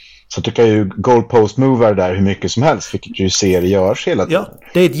 Liksom. Så du kan ju goalpost-mover där hur mycket som helst, vilket du ser görs hela tiden. Ja,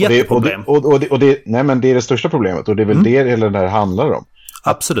 det är ett jätteproblem. Nej, men det är det största problemet, och det är väl det hela det här handlar om.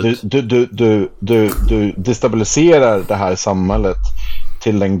 Absolut. Du destabiliserar det här samhället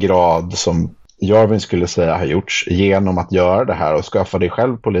till den grad som Jarvin skulle säga har gjorts genom att göra det här och skaffa dig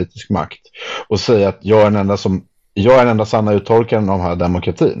själv politisk makt och säga att jag är den enda sanna uttolkaren av den här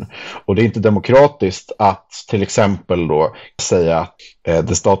demokratin. Och det är inte demokratiskt att till exempel då säga att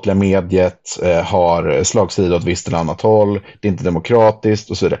det statliga mediet har slagsida åt visst eller annat håll. Det är inte demokratiskt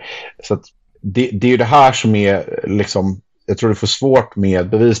och så vidare. Så att det är ju det här som är liksom, jag tror det får svårt med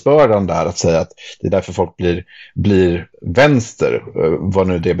bevisbördan där, att säga att det är därför folk blir vänster, vad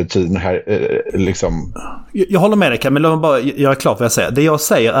nu det betyder här, liksom. Jag håller med dig, men låt mig bara göra klart vad jag säger. Det jag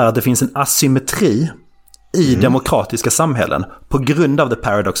säger är att det finns en asymmetri i demokratiska samhällen på grund av the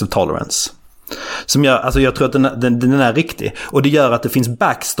paradox of tolerance. Som gör, alltså jag tror att den är riktig. Och det gör att det finns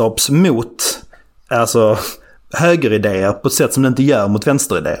backstops mot alltså högeridéer på ett sätt som det inte gör mot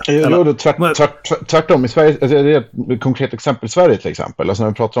vänsteridéer. Tvärtom i Sverige, alltså det är ett konkret exempel i Sverige till exempel. Alltså när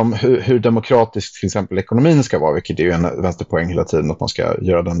vi pratar om hur demokratisk till exempel ekonomin ska vara, vilket är ju en vänsterpoäng hela tiden, att man ska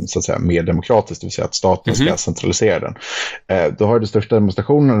göra den så att säga mer demokratisk, det vill säga att staten ska centralisera den. Då har det största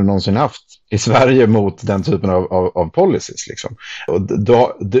demonstrationen du någonsin haft i Sverige mot den typen av policies liksom. Och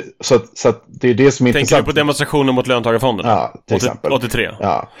så att det är det som är intressant. Tänker du på demonstrationer mot löntagarfonden? Ja, till exempel. 83.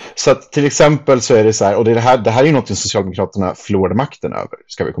 Ja. Så att till exempel så är det så här, och det här är ju något som Socialdemokraterna förlorade makten över,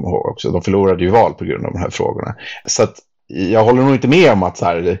 ska vi komma ihåg också. De förlorade ju val på grund av de här frågorna. Så att jag håller nog inte med om att så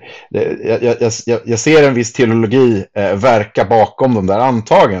här, jag ser en viss teologi verka bakom de där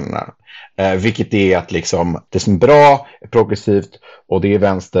antagandena. Vilket är att liksom, det som är bra är progressivt och det är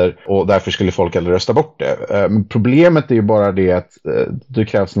vänster, och därför skulle folk aldrig rösta bort det. Men problemet är ju bara det att det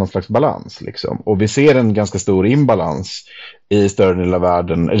krävs någon slags balans liksom. Och vi ser en ganska stor imbalans i större delen av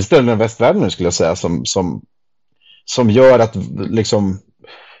världen, eller större delen av västvärlden nu skulle jag säga, som gör att liksom,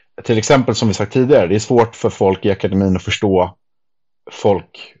 till exempel som vi sagt tidigare, det är svårt för folk i akademin att förstå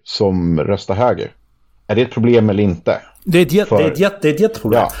folk som röstar höger. Är det ett problem eller inte? Det är ett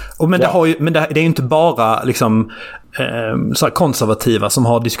jätteproblem. Ja. Men det är ju inte bara liksom, så här konservativa som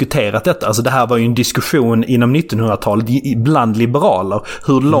har diskuterat detta. Alltså det här var ju en diskussion inom 1900-talet bland liberaler.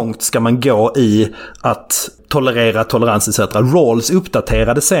 Hur långt ska man gå i att tolerera tolerans etc. Rawls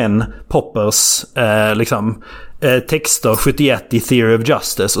uppdaterade sen Poppers texter 71 i Theory of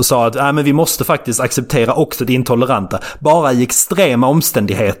Justice och sa att men vi måste faktiskt acceptera också det intoleranta. Bara i extrema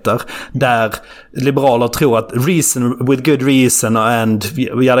omständigheter där liberaler tror att reason with good reason and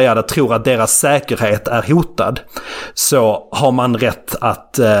yada tror att deras säkerhet är hotad, så har man rätt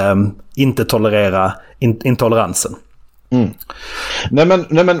att inte tolerera intoleransen. Nej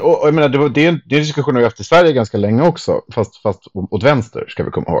men och jag menar, det diskussionen vi har haft i Sverige ganska länge också, fast åt vänster, ska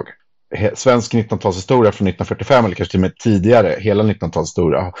vi komma ihåg. Svensk 1900-talshistoria från 1945 eller kanske till och med tidigare, hela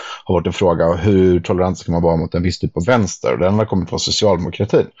 1900-talshistoria har varit en fråga hur tolerant ska man vara mot en viss typ av vänster, och den har kommit från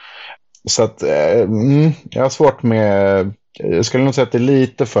socialdemokratin. Så att jag har svårt med, jag skulle nog säga att det är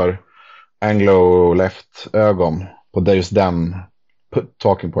lite för anglo-left ögon på just den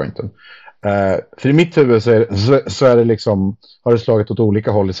talking pointen. För i mitt huvud så är det liksom, har det slagit åt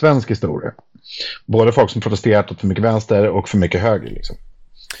olika håll i svensk historia. Både folk som protesterat åt för mycket vänster och för mycket höger liksom.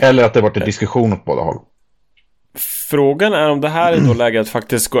 Eller att det varit en diskussion åt båda håll. Frågan är om det här är då läge att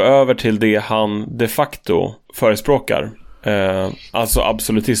faktiskt gå över till det han de facto förespråkar. Alltså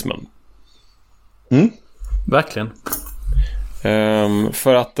absolutismen. Verkligen.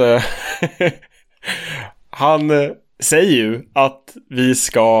 För att han säger ju att vi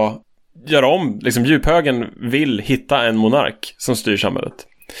ska göra om, liksom djuphögern vill hitta en monark som styr samhället.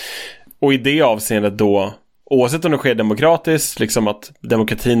 Och i det avseendet då, oavsett om det sker demokratiskt, liksom att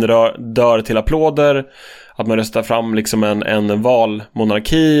demokratin dör till applåder, att man röstar fram liksom en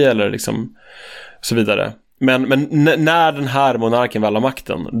valmonarki eller liksom så vidare. Men när den här monarken väl har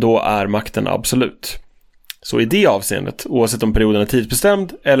makten, då är makten absolut. Så i det avseendet, oavsett om perioden är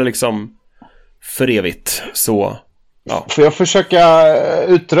tidsbestämd eller liksom för evigt, så ja. Får jag försöka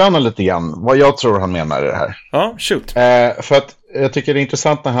utröna lite grann vad jag tror han menar i det här? Ja, shoot. För att jag tycker det är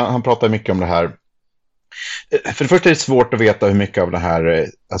intressant när han pratar mycket om det här. För det första är det svårt att veta hur mycket av det här,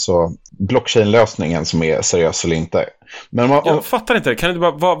 alltså blockchain-lösningen som är seriös eller inte. Men jag fattar inte. Kan du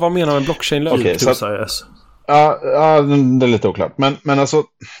bara, vad menar du med blockchain-lösning? Okay, så seriös. Ja, det är lite oklart. Men alltså,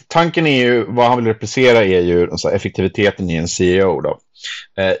 tanken är ju, vad han vill replicera är ju alltså, effektiviteten i en CEO då,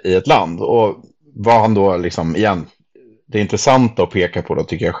 i ett land. Och vad han då liksom, igen, det intressanta att peka på då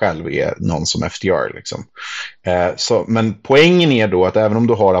tycker jag själv är någon som FDR liksom. Men poängen är då att även om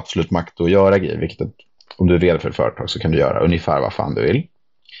du har absolut makt att göra grejer, vilket om du är vd för ett företag så kan du göra ungefär vad fan du vill.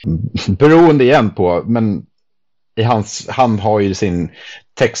 Beroende igen på, men han har ju sin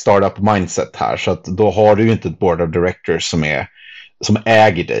tech startup mindset här, så att då har du ju inte ett board of directors som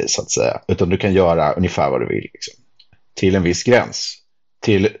äger dig så att säga, utan du kan göra ungefär vad du vill liksom. Till en viss gräns,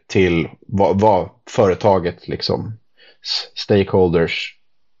 till vad företaget liksom, stakeholders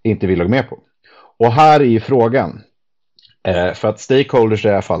inte vill gå med på. Och här är ju frågan, för att stakeholders i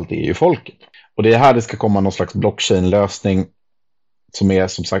det här fallet är ju folket, och det är här det ska komma någon slags blockchain-lösning som är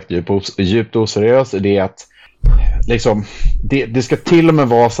som sagt djupt oseriös. Det är att liksom, det ska till och med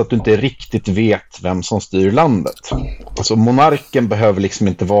vara så att du inte riktigt vet vem som styr landet. Alltså monarken behöver liksom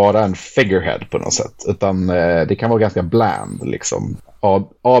inte vara en figurehead på något sätt, utan det kan vara ganska bland liksom.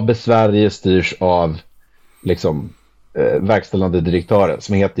 AB Sverige styrs av liksom verkställande direktören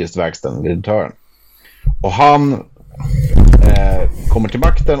som heter just verkställande direktören. Och han kommer till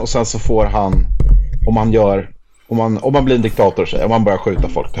makten, och sen så får han, om man blir en diktator, om man börjar skjuta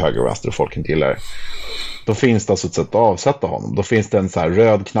folk till höger och vänster och folk inte gillar det, då finns det alltså ett sätt att avsätta honom. Då finns det en så här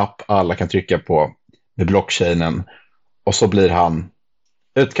röd knapp alla kan trycka på med blockchainen, och så blir han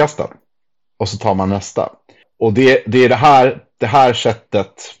utkastad. Och så tar man nästa. Och det är det här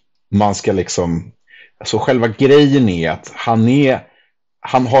sättet man ska liksom, alltså själva grejen är att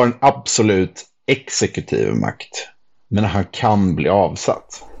han har en absolut exekutiv makt, men han kan bli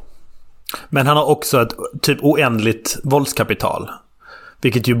avsatt. Men han har också ett typ oändligt våldskapital,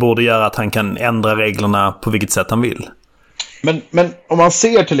 vilket ju borde göra att han kan ändra reglerna på vilket sätt han vill. Men om man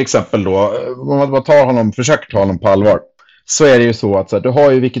ser till exempel då, om man försöker ta honom på allvar, så är det ju så att så här, du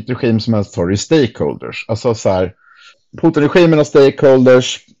har ju vilket regim som helst har ju stakeholders. Alltså så här, Putin-regimen har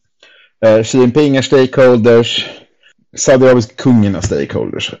stakeholders, Xi Jinping har stakeholders, Saudiarabiska kungen har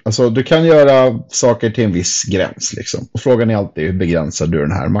stakeholders. Alltså du kan göra saker till en viss gräns liksom. Och frågan är alltid, hur begränsar du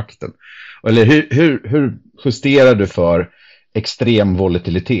den här makten? Eller hur justerar du för extrem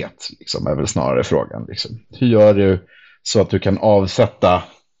volatilitet liksom, är väl snarare frågan liksom. Hur gör du så att du kan avsätta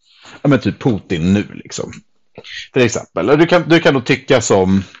typ Putin nu liksom, till exempel. Du kan då tycka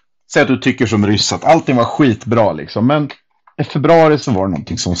som, säg att du tycker som ryss att allting var skitbra liksom, men i februari så var det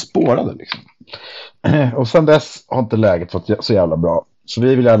någonting som spårade liksom. Och sen dess har inte läget varit så jävla bra, så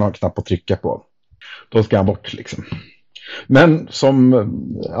vi vill gärna ha en knapp att trycka på. Då ska han bort liksom. Men som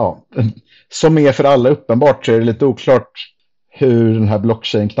är för alla uppenbart, så är det lite oklart hur den här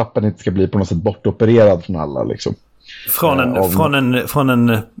blockchain-knappen inte ska bli på något sätt bortopererad från alla liksom. Från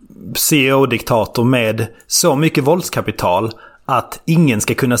en CEO-diktator med så mycket våldskapital att ingen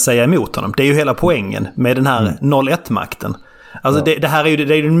ska kunna säga emot honom. Det är ju hela poängen med den här 01-makten. Alltså det här är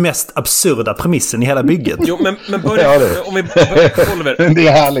ju den mest absurda premissen i hela bygget. Jo, men börja, om vi Oliver, det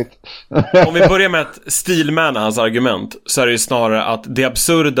är härligt. Om vi börjar med att stilmäna hans argument, så är det ju snarare att det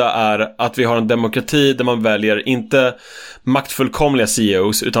absurda är att vi har en demokrati där man väljer inte maktfullkomliga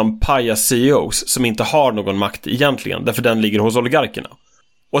CEOs utan pajas CEOs som inte har någon makt egentligen, därför den ligger hos oligarkerna.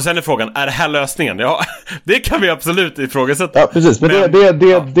 Och sen är frågan, är det här lösningen? Ja, det kan vi absolut ifrågasätta. Ja, precis. Men det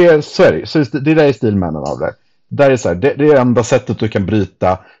är så är det. Så det där är stilmännen av det. Där är så här, det är enda sättet du kan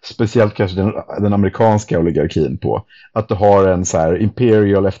bryta, speciellt kanske den amerikanska oligarkin på. Att du har en så här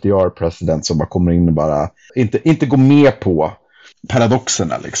imperial FDR-president som bara kommer in och bara inte går med på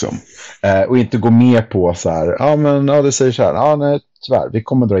paradoxerna liksom. Och inte går med på så här, det säger så här, nej, tyvärr, vi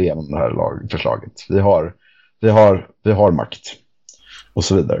kommer dra igenom det här lagförslaget. Vi har makt. Och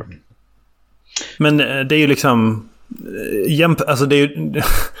så vidare. Men det är ju liksom alltså det är ju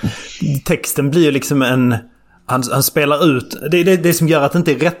texten blir ju liksom han spelar ut det som gör att det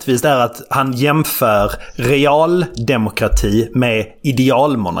inte är rättvist är att han jämför realdemokrati med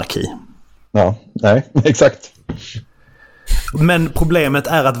idealmonarki. Ja, nej, exakt. Men problemet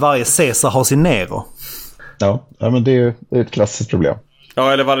är att varje Caesar har sin Nero. Ja, men det är ett klassiskt problem.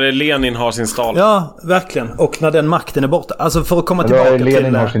 Ja, eller vad det Lenin har sin Stalin. Ja, verkligen. Och när den makten är borta. Alltså för att komma Eller tillbaka Lenin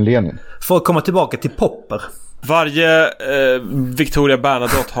till... har sin Lenin. För att komma tillbaka till Popper. Varje Victoria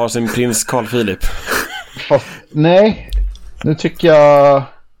Bernadotte har sin prins Carl Philip. Fast, nej, nu tycker jag...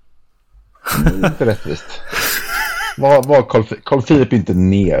 inte rättvist. Var Carl Philip inte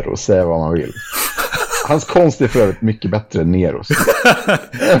Nero, säga vad man vill. Hans konst är för övrigt mycket bättre än Neros.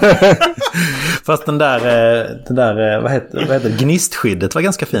 Fast den där vad heter gnistskyddet var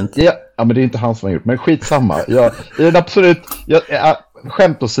ganska fint. Ja, men det är inte han som har gjort. Men skitsamma. Jag är absolut...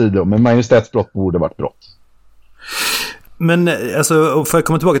 skämt åsido, men majestätsbrott borde varit brott. Men alltså, får jag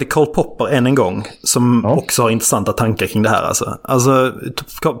komma tillbaka till Karl Popper än en gång, som också har intressanta tankar kring det här. Alltså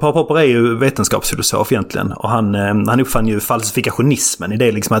Karl Popper är ju vetenskapsfilosof egentligen, och han uppfann ju falsifikationismen. I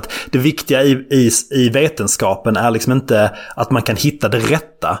det liksom att det viktiga i vetenskapen är liksom inte att man kan hitta det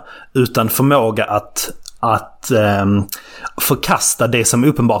rätta, utan förmåga att förkasta det som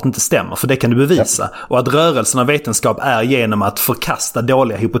uppenbart inte stämmer, för det kan du bevisa. Och att rörelsen av vetenskap är genom att förkasta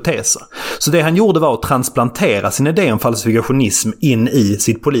dåliga hypoteser. Så det han gjorde var att transplantera sin idé om falsifikationism in i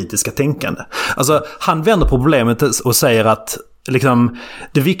sitt politiska tänkande. Alltså han vänder på problemet och säger att liksom,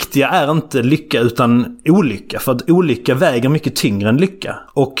 det viktiga är inte lycka utan olycka, för att olycka väger mycket tyngre än lycka.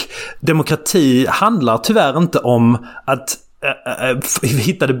 Och demokrati handlar tyvärr inte om att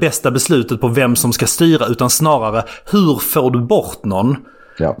hitta det bästa beslutet på vem som ska styra, utan snarare hur får du bort någon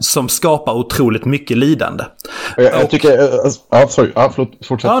som skapar otroligt mycket lidande. Jag tycker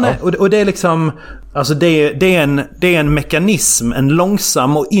fortsätt. Och det är liksom, alltså det är en mekanism, en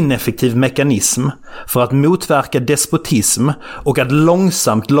långsam och ineffektiv mekanism för att motverka despotism och att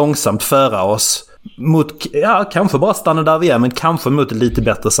långsamt föra oss mot, kanske bara stanna där vi är, men kanske mot ett lite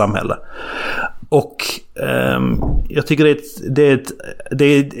bättre samhälle. Och jag tycker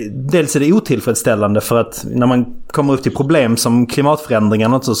dels är det otillfredsställande, för att när man kommer upp till problem som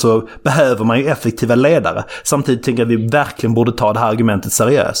klimatförändringarna så behöver man ju effektiva ledare. Samtidigt tänker jag att vi verkligen borde ta det här argumentet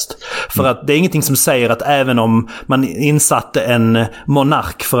seriöst. För att det är ingenting som säger att även om man insatte en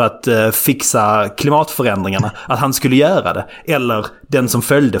monark för att fixa klimatförändringarna, att han skulle göra det. Eller den som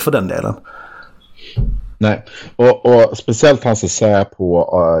följde för den delen. Nej, och speciellt hans essä på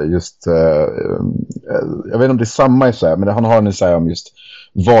just, jag vet inte om det är samma essä, men han har en essä om just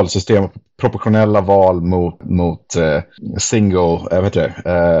valsystem, proportionella val mot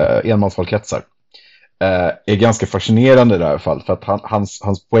enmansvalkretsar. Är ganska fascinerande i det här fallet, för att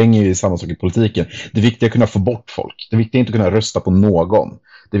hans poäng är ju samma sak i politiken. Det viktiga är att kunna få bort folk. Det viktiga är inte att kunna rösta på någon.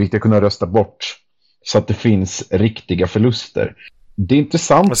 Det är viktigt att kunna rösta bort så att det finns riktiga förluster. Det är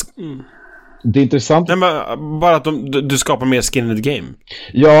intressant. Det är intressant. Nej, men bara att du skapar mer skin in the game.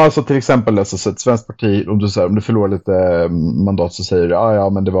 Ja, alltså till exempel alltså, ett svenskt parti, om du förlorar lite mandat så säger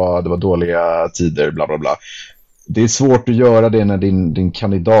du men det var dåliga tider, bla bla bla. Det är svårt att göra det när din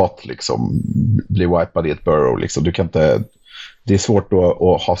kandidat liksom blir wipad i ett borough liksom. Du kan inte, det är svårt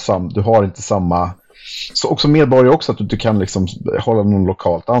att ha du har inte samma, så också medborgare också, att du kan liksom hålla någon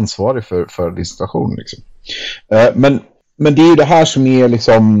lokalt ansvarig för din situation liksom. Men det är ju det här som är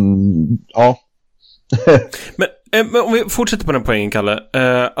liksom, men om vi fortsätter på den poängen, Kalle.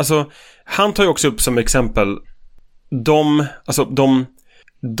 Alltså, han tar ju också upp som exempel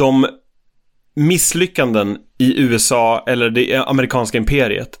de misslyckanden i USA eller det amerikanska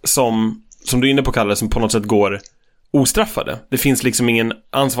imperiet som du är inne på, Kalle, som på något sätt går ostraffade. Det finns liksom ingen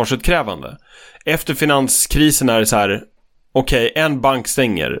ansvarsutkrävande. Efter finanskrisen är det så här, okej, en bank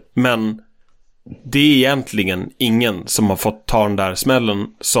stänger, men det är egentligen ingen som har fått ta den där smällen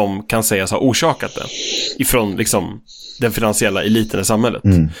som kan sägas ha orsakat det ifrån liksom den finansiella eliten i samhället.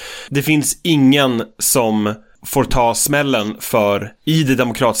 Det finns ingen som får ta smällen för i det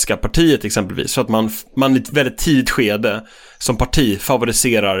demokratiska partiet exempelvis, så att man i ett väldigt tidigt skede som parti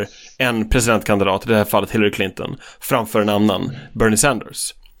favoriserar en presidentkandidat, i det här fallet Hillary Clinton, framför en annan, Bernie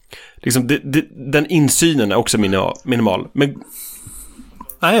Sanders. Liksom den insynen är också minimal. Men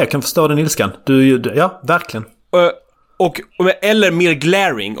nej, jag kan förstå den ilskan. Ja, verkligen. Eller mer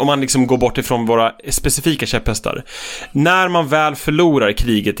glaring, om man liksom går bort ifrån våra specifika käpphästar. När man väl förlorar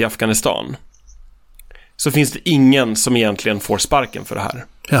kriget i Afghanistan så finns det ingen som egentligen får sparken för det här.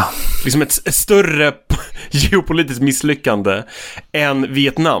 Ja. Liksom ett större geopolitiskt misslyckande än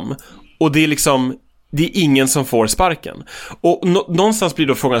Vietnam. Och det är liksom, det är ingen som får sparken. Och någonstans blir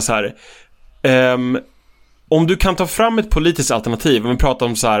då frågan så här, om du kan ta fram ett politiskt alternativ, om vi pratar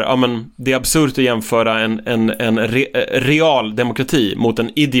om så här, men det är absurt att jämföra en real demokrati mot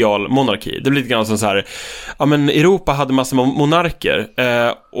en ideal monarki. Det blir lite grann som så här, men Europa hade massor med monarker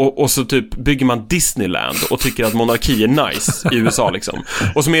och så typ bygger man Disneyland och tycker att monarki är nice i USA liksom.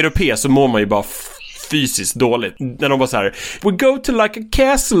 Och som europé så mår man ju bara fysiskt dåligt. När de var så här: we go to like a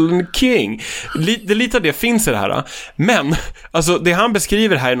castle and a king. Det lite av det finns i det här. Men, alltså det han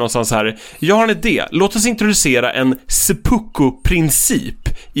beskriver här är någonstans här: jag har en idé, låt oss introducera en seppuku-princip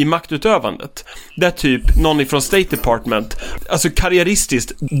i maktutövandet. Där typ någon ifrån State Department, alltså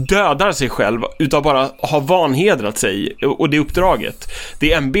karriäristiskt, dödar sig själv utav bara ha vanhedrat sig och det uppdraget,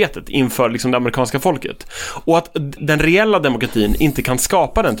 det ämbetet inför liksom det amerikanska folket. Och att den reella demokratin inte kan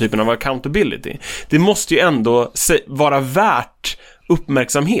skapa den typen av accountability. Det måste ju ändå vara värt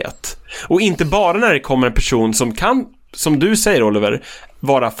uppmärksamhet. Och inte bara när det kommer en person som kan, som du säger Oliver,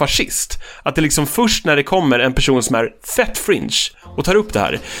 vara fascist. Att det liksom först när det kommer en person som är fett fringe och tar upp det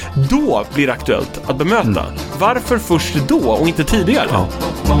här, då blir det aktuellt att bemöta. Varför först då och inte tidigare? Ja.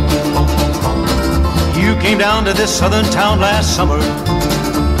 You came down to this southern town last summer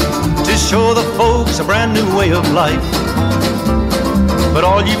to show the folks a brand new way of life. But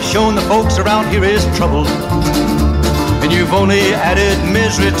all you've shown the folks around here is trouble, and you've only added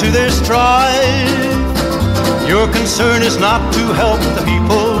misery to their strife. Your concern is not to help the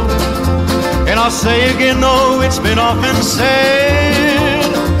people, and I'll say again, no, it's been often said,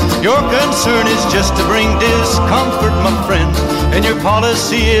 your concern is just to bring discomfort, my friend, and your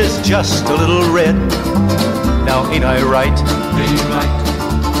policy is just a little red. Now ain't I right? Ain't I right?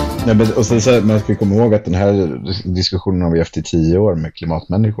 Nej, men, och så, man ska komma ihåg att den här diskussionen har vi haft i 10 år med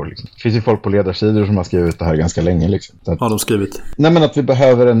klimatmänniskor. Liksom. Det finns ju folk på ledarsidor som har skrivit det här ganska länge. Liksom. Att, har de skrivit? Nej, men att vi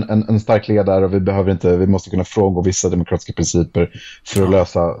behöver en stark ledare och vi måste kunna fråga vissa demokratiska principer för att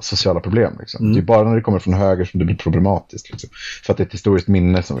lösa sociala problem. Liksom. Det är bara när det kommer från höger som det blir problematiskt. Liksom. För att det är ett historiskt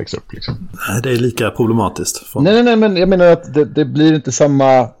minne som växer upp. Liksom. Det är lika problematiskt. Nej, men jag menar att det blir inte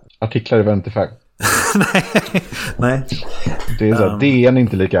samma artiklar i Vanity Fair. Nej. Det är så att DN är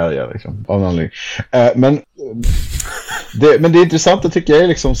inte lika arga liksom, av någon anledning. Men det är intressant att tycka är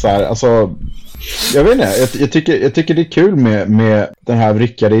liksom så här, alltså jag vet inte, jag tycker det är kul med den här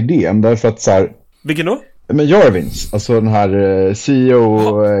vrickade idén därför att så här, vilken då? Men Jarvins, alltså den här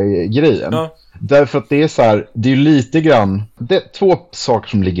CEO-grejen. Ja. Därför att det är så här, det är ju lite grann, det är 2 saker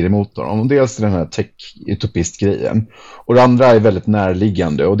som ligger emot honom. Dels den här tech-utopist-grejen. Och det andra är väldigt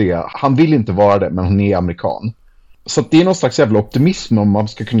närliggande. Och det är, han vill inte vara det, men han är amerikan. Så att det är någon slags jävla optimism om man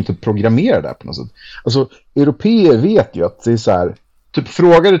ska kunna inte programmera det på något sätt. Alltså, europeer vet ju att det är så här, typ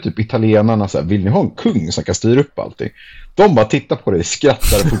frågar du typ italienarna så här, vill ni ha en kung som kan styra upp allting? De bara tittar på dig,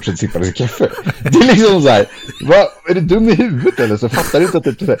 skrattar och fortsätter sippa sig kaffe. Det är liksom så här, är du dum i huvudet eller så fattar du inte att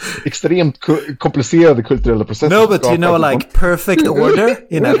det är extremt komplicerade kulturella processer. No, but you know, like perfect order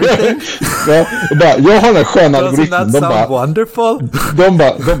in everything. Ja, och bara, jag har den sköna algoritmen. De bara, wonderful. De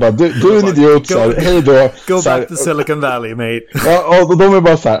bara, du är en idiot, så här, hej då. Go back to Silicon Valley, mate. Ja, och de är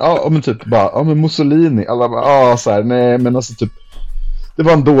bara så här, ja men typ bara, ja men Mussolini, alla bara, så här, nej men alltså typ,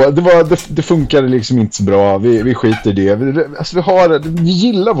 det funkade liksom inte så bra. Vi skiter i det. Vi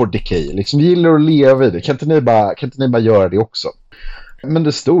gillar vår decay liksom. Vi gillar att leva i det. Kan inte ni bara göra det också? Men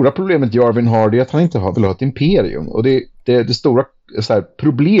det stora problemet Jarvin har är att han inte vill ha ett imperium. Och det stora så här,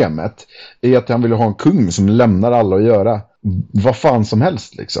 problemet är att han vill ha en kung som lämnar alla att göra vad fan som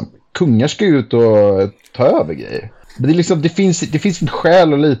helst liksom. Kungar ska ut och ta över grejer. Men det är liksom, det finns inte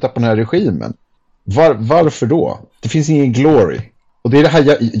skäl att lita på den här regimen. Varför då? Det finns ingen glory. Och det är det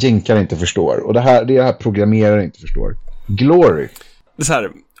här jänkar inte förstår. Och det är det här programmerare inte förstår. Glory. Det är så här,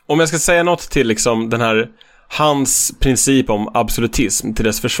 om jag ska säga något till liksom den här, hans princip om absolutism till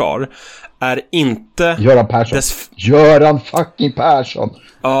dess försvar, är inte Göran Persson. Göran fucking Persson.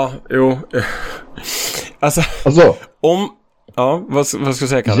 Ja, jo. Alltså om, ja, vad ska jag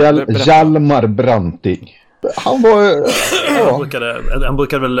säga, Kalle? Hjalmar Branting. Han var... Han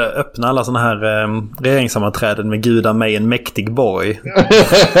brukade väl öppna alla såna här regeringssammanträden med Gud mig en mäktig borg.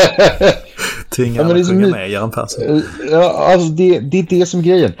 Tvinga alla sjunga med Göran Persson. Ja, alltså det är det som är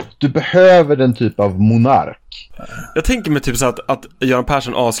grejen. Du behöver den typ av monark. Jag tänker mig typ så att Göran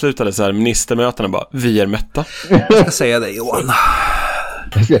Persson avslutade så här ministermötena bara, vi är mätta. Jag ska säga det, Johan.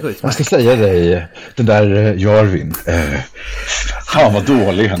 Jag ska säga dig, den där Jarvin, fan vad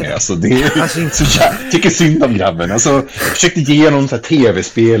dålig han är alltså. Det är alltså inte så jag tycker synd om grabben. Alltså, jag försökte ge honom så här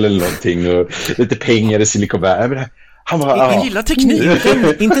tv-spel eller någonting och lite pengar i Silicon Valley. Han var, jag gillar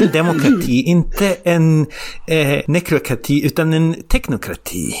teknik. Inte en demokrati, inte en nekrokrati, utan en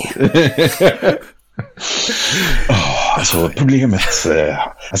teknokrati. Alltså problemet,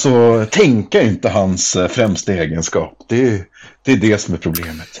 alltså tänka inte hans främsta egenskap. Det är det som är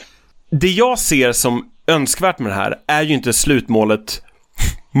problemet. Det jag ser som önskvärt med det här är ju inte slutmålet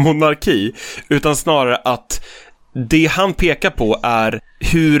monarki, utan snarare att det han pekar på är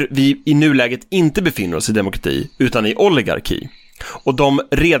hur vi i nuläget inte befinner oss i demokrati utan i oligarki. Och de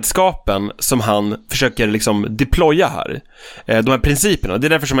redskapen som han försöker liksom deploya här, de här principerna, det är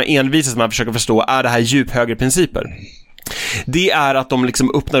därför som jag envisas med att försöka förstå, är det här djuphögerprinciper? Det är att de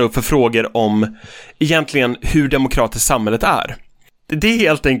liksom öppnar upp för frågor om egentligen hur demokratiskt samhället är. Det är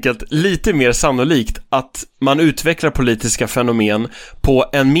helt enkelt lite mer sannolikt att man utvecklar politiska fenomen på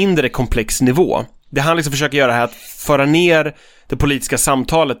en mindre komplex nivå. Det han liksom försöker göra är att föra ner det politiska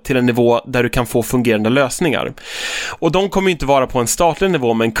samtalet till en nivå där du kan få fungerande lösningar. Och de kommer inte vara på en statlig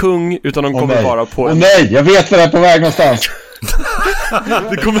nivå med en kung, utan de kommer vara på en... nej, jag vet vad det är på väg någonstans.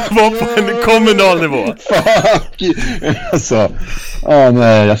 Det kommer vara på en kommunal nivå. Fuck. Alltså,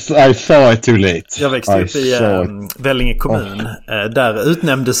 nej, I saw it too late. Jag växte upp i Länge kommun. Där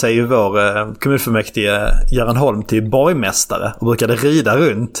utnämnde sig ju vår kommunfullmäktige Göran Holm till borgmästare och brukade rida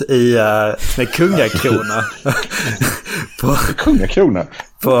runt med kungakrona. Kungakrona?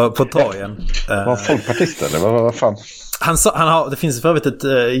 På torgen. Var folkpartist eller? Vad fan? Han har, det finns för övrigt ett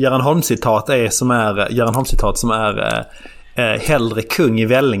Göran Holm-citat som är hellre kung i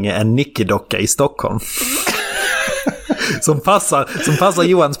Vellinge än nickedocka i Stockholm. som passar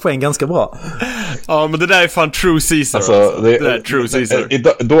Johans poäng ganska bra. Ja, men det där är fan true Caesar. Alltså, det där är true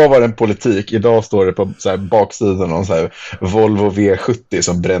Caesar. Då var det en politik. Idag står det på så här baksidan någon så här Volvo V70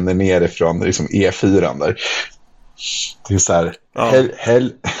 som bränner ner ifrån liksom E4 där. Det är så här,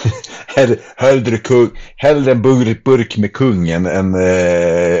 hellre en burk med kungen än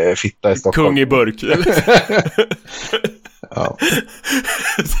fitta i Stockholm. Kung i burk. Ja.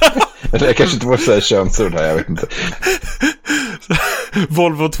 Det kanske inte var så här könsord här, jag vet inte.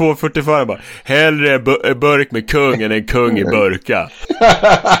 Volvo 245 bara, hellre burk med kungen än kung i burka.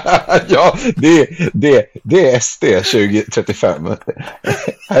 Ja, det är SD 2035.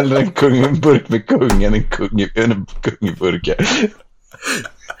 Hellre en burk med kungen än en kung i burka.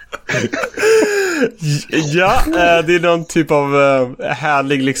 Ja, det är någon typ av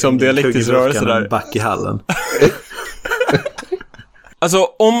härlig liksom dialektisk rörelse där. Back i hallen. Alltså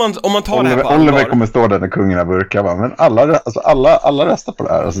om man tar det här på allvar. Oliver kommer stå där när kungen har burkar, va? Men alla röstar på det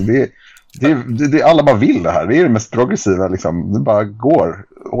här. Alltså det alla bara vill det här. Det är det mest progressiva liksom. Det bara går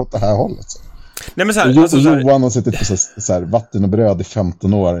åt det här hållet. Så. Nej, men så här, Johan har suttit på så här vatten och bröd i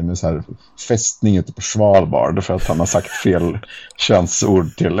 15 år i en så här fästning ute på Svalbard för att han har sagt fel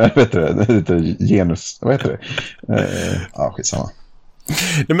könsord till, vet du, det heter genus, vad heter det? Ja, skitsamma.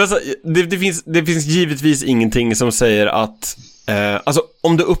 Nej, men alltså, det finns givetvis ingenting som säger att alltså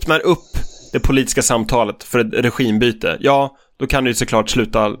om du öppnar upp det politiska samtalet för ett regimbyte, ja, då kan det ju såklart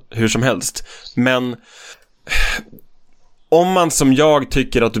sluta hur som helst. Men om man som jag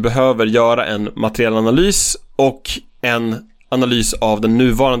tycker att du behöver göra en materiell analys och en analys av den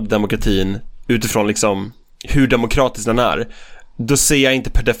nuvarande demokratin utifrån liksom hur demokratisk den är, då ser jag inte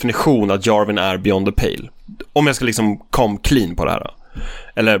per definition att Jarvin är beyond the pale. Om jag ska liksom come clean på det här.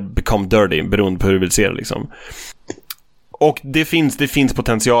 Eller become dirty, beroende på hur du vill se det liksom. Och det finns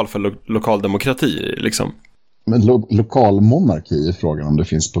potential för lokal demokrati liksom. Men lokal monarki är frågan om det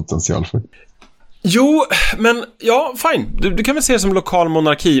finns potential för. Jo, men ja, fine. Du kan väl se det som lokal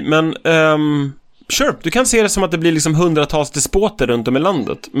monarki, men sure, du kan se det som att det blir liksom hundratals despoter runt om i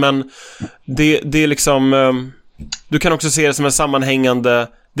landet. Men det är liksom du kan också se det som en sammanhängande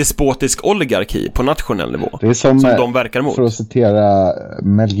despotisk oligarki på nationell nivå. Det är som de verkar mot. För att citera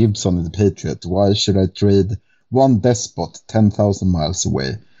Mel Gibson i The Patriot: Why should I trade one despot 10,000 miles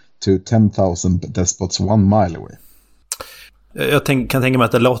away to 10,000 despots 1 mile away? Jag kan tänka mig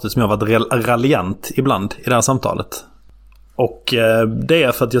att det låter som jag varit raljant ibland i det här samtalet. Och det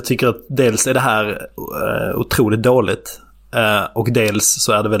är för att jag tycker att dels är det här otroligt dåligt. Och dels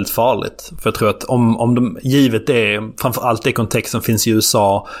så är det väldigt farligt. För jag tror att om de, givet det, framförallt det kontext som finns i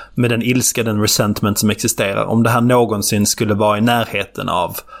USA med den ilska, den resentment som existerar, om det här någonsin skulle vara i närheten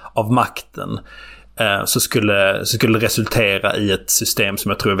av makten, så skulle det resultera i ett system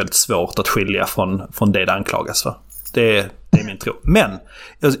som jag tror är väldigt svårt att skilja från det anklagas för. Det är min tro. Men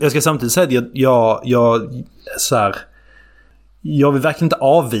jag ska samtidigt säga att jag vill verkligen inte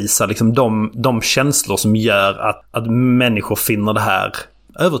avvisa liksom de känslor som gör att människor finner det här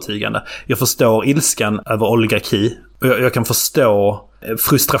övertygande. Jag förstår ilskan över oligarki. Och jag kan förstå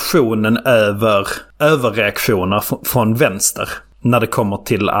frustrationen över överreaktioner från vänster när det kommer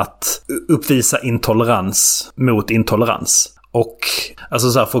till att uppvisa intolerans mot intolerans. Och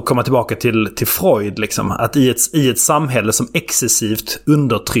alltså så här, för att komma tillbaka till Freud liksom, att i ett samhälle som excessivt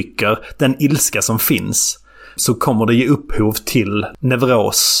undertrycker den ilska som finns, så kommer det ge upphov till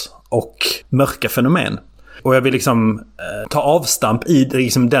neuros och mörka fenomen. Och jag vill liksom ta avstamp i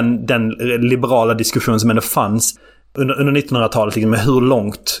liksom den liberala diskussion som ändå fanns under 1900-talet liksom, med hur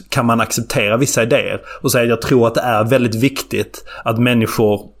långt kan man acceptera vissa idéer och säga att jag tror att det är väldigt viktigt att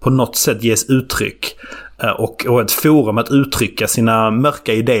människor på något sätt ges uttryck och ett forum att uttrycka sina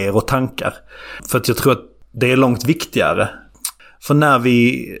mörka idéer och tankar. För att jag tror att det är långt viktigare. För när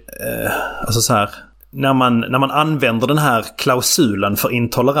vi alltså så här, när man använder den här klausulen för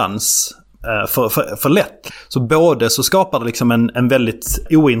intolerans för lätt, så både så skapar det liksom en väldigt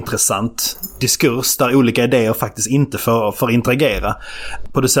ointressant diskurs där olika idéer faktiskt inte får interagera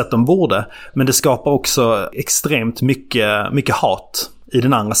på det sätt de borde, men det skapar också extremt mycket hat i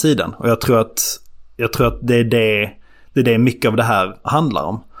den andra sidan, och jag tror att det är det mycket av det här handlar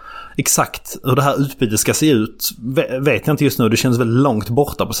om. Exakt hur det här utbytet ska se ut vet jag inte just nu. Det känns väldigt långt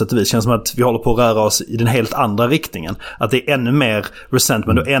borta på sätt och vis. Det känns som att vi håller på att röra oss i den helt andra riktningen. Att det är ännu mer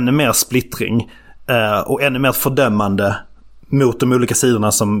resentment och ännu mer splittring och ännu mer fördömande mot de olika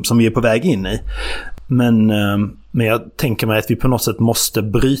sidorna som vi är på väg in i. Men jag tänker mig att vi på något sätt måste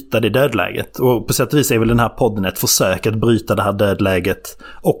bryta det dödläget. Och på sätt och vis är väl den här podden ett försök att bryta det här dödläget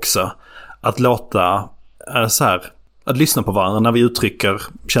också. Att låta så här, att lyssna på varandra när vi uttrycker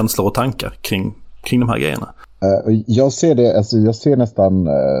känslor och tankar kring de här grejerna. Jag ser det, alltså jag ser nästan,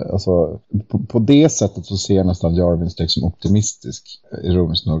 alltså på det sättet så ser jag nästan Jarvins text som optimistisk,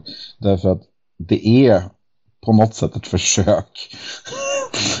 ironiskt nog. Därför att det är på något sätt ett försök,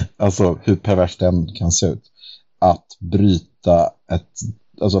 alltså hur perverst den kan se ut, att bryta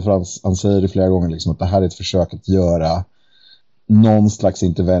alltså för han säger det flera gånger liksom, att det här är ett försök att göra någon slags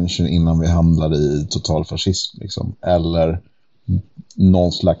intervention innan vi hamnar i total fascism liksom. Eller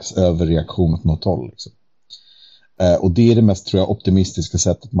någon slags överreaktion åt något håll liksom. Och det är det mest, tror jag, optimistiska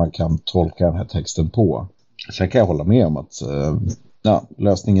sättet man kan tolka den här texten på. Sen kan jag hålla med om att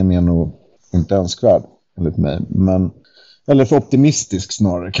lösningen är nog inte önskvärd enligt mig, men eller för optimistisk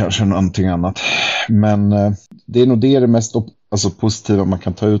snarare kanske än någonting annat. Men det är nog det mest positiva man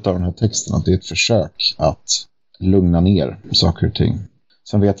kan ta ut av den här texten, att det är ett försök att lugna ner saker och ting.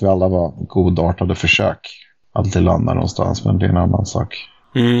 Sen vet vi alla vad godartade försök alltid landar någonstans, men det är en annan sak.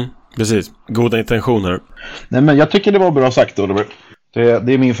 Precis, goda intentioner. Nej, men jag tycker det var bra sagt, Oliver.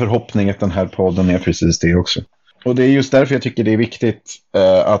 Det är min förhoppning att den här podden är precis det också. Och det är just därför jag tycker det är viktigt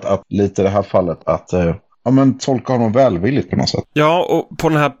att lite i det här fallet att tolka honom välvilligt på något sätt. Ja, och på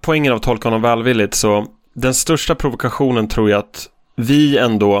den här poängen av tolka honom välvilligt, så den största provokationen tror jag att vi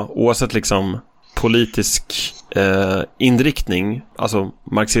ändå, oavsett liksom politisk inriktning, alltså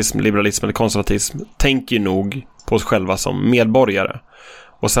marxism, liberalism eller konservatism, tänker nog på oss själva som medborgare.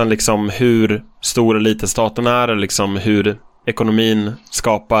 Och sen liksom hur stor eller liten staten är, eller liksom hur ekonomin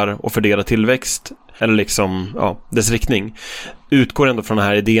skapar och fördelar tillväxt, eller liksom dess riktning, utgår ändå från den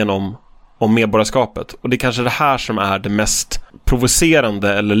här idén om medborgarskapet. Och det är kanske det här som är det mest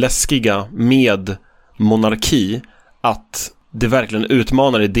provocerande eller läskiga med monarki, att det verkligen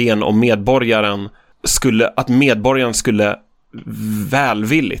utmanar idén om att medborgaren skulle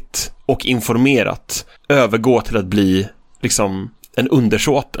välvilligt och informerat övergå till att bli liksom en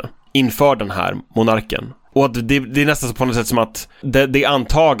undersåte inför den här monarken. Och att det är nästan så på något sätt som att det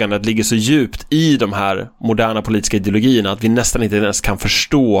antagandet ligger så djupt i de här moderna politiska ideologierna att vi nästan inte ens kan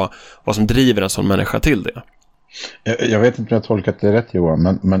förstå vad som driver en sån människa till det. Jag vet inte om jag tolkat det rätt,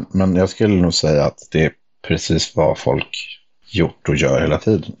 Johan, men jag skulle nog säga att det är precis vad folk gjort och gör hela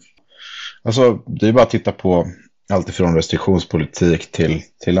tiden. Alltså, det är bara att titta på allt ifrån restriktionspolitik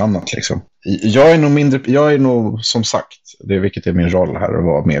till annat liksom. Jag är nog som sagt, vilket är min roll här, att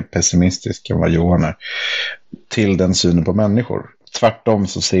vara mer pessimistisk än vad Johan är till den synen på människor. Tvärtom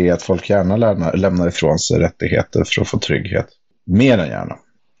så ser jag att folk gärna lämnar ifrån sig rättigheter för att få trygghet. Mer än gärna.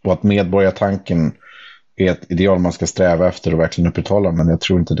 Och att medborgartanken är ett ideal man ska sträva efter och verkligen upprätthålla, men jag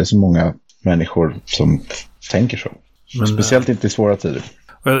tror inte det är så många människor som tänker så. Speciellt inte i svåra tider.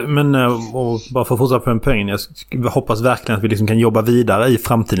 Men och bara för att fortsätta på en poäng, jag hoppas verkligen att vi liksom kan jobba vidare i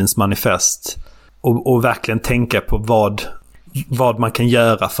framtidens manifest och verkligen tänka på vad man kan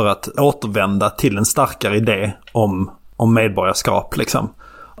göra för att återvända till en starkare idé om medborgarskap liksom.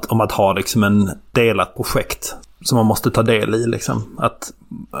 Om att ha liksom en delat projekt som man måste ta del i liksom.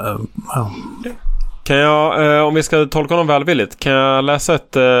 Kan jag, om vi ska tolka honom välvilligt, kan jag läsa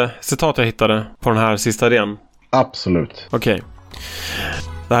ett citat jag hittade på den här sista idén? Absolut. Okej.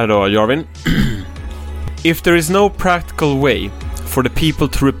 Det här är då Jarvin. If there is no practical way for the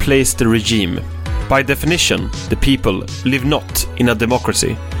people to replace the regime, by definition, the people live not in a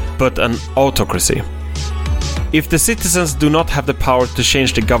democracy, but an autocracy. If the citizens do not have the power to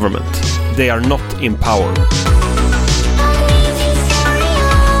change the government, they are not in power.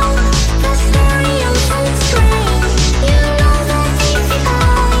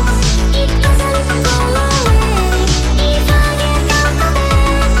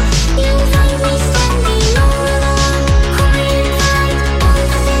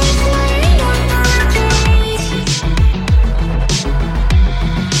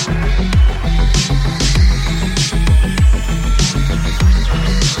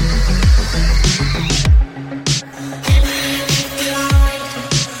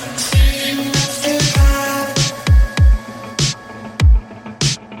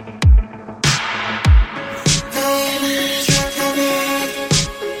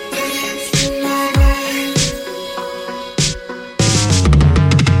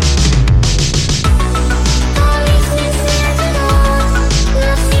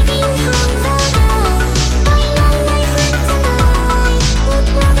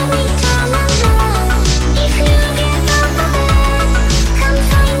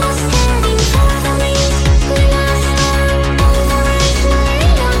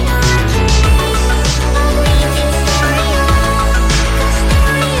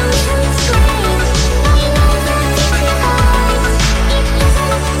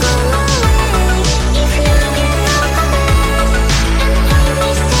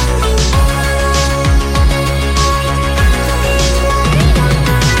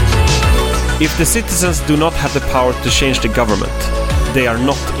 If the citizens do not have the power to change the government, they are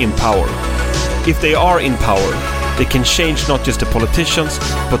not in power. If they are in power, they can change not just the politicians,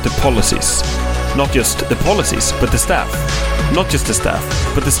 but the policies. Not just the policies, but the staff. Not just the staff,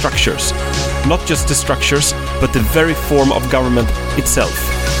 but the structures. Not just the structures, but the very form of government itself.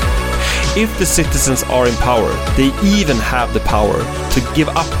 If the citizens are in power, they even have the power to give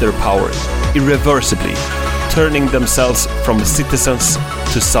up their power irreversibly, turning themselves from citizens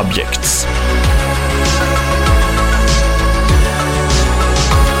to subjects.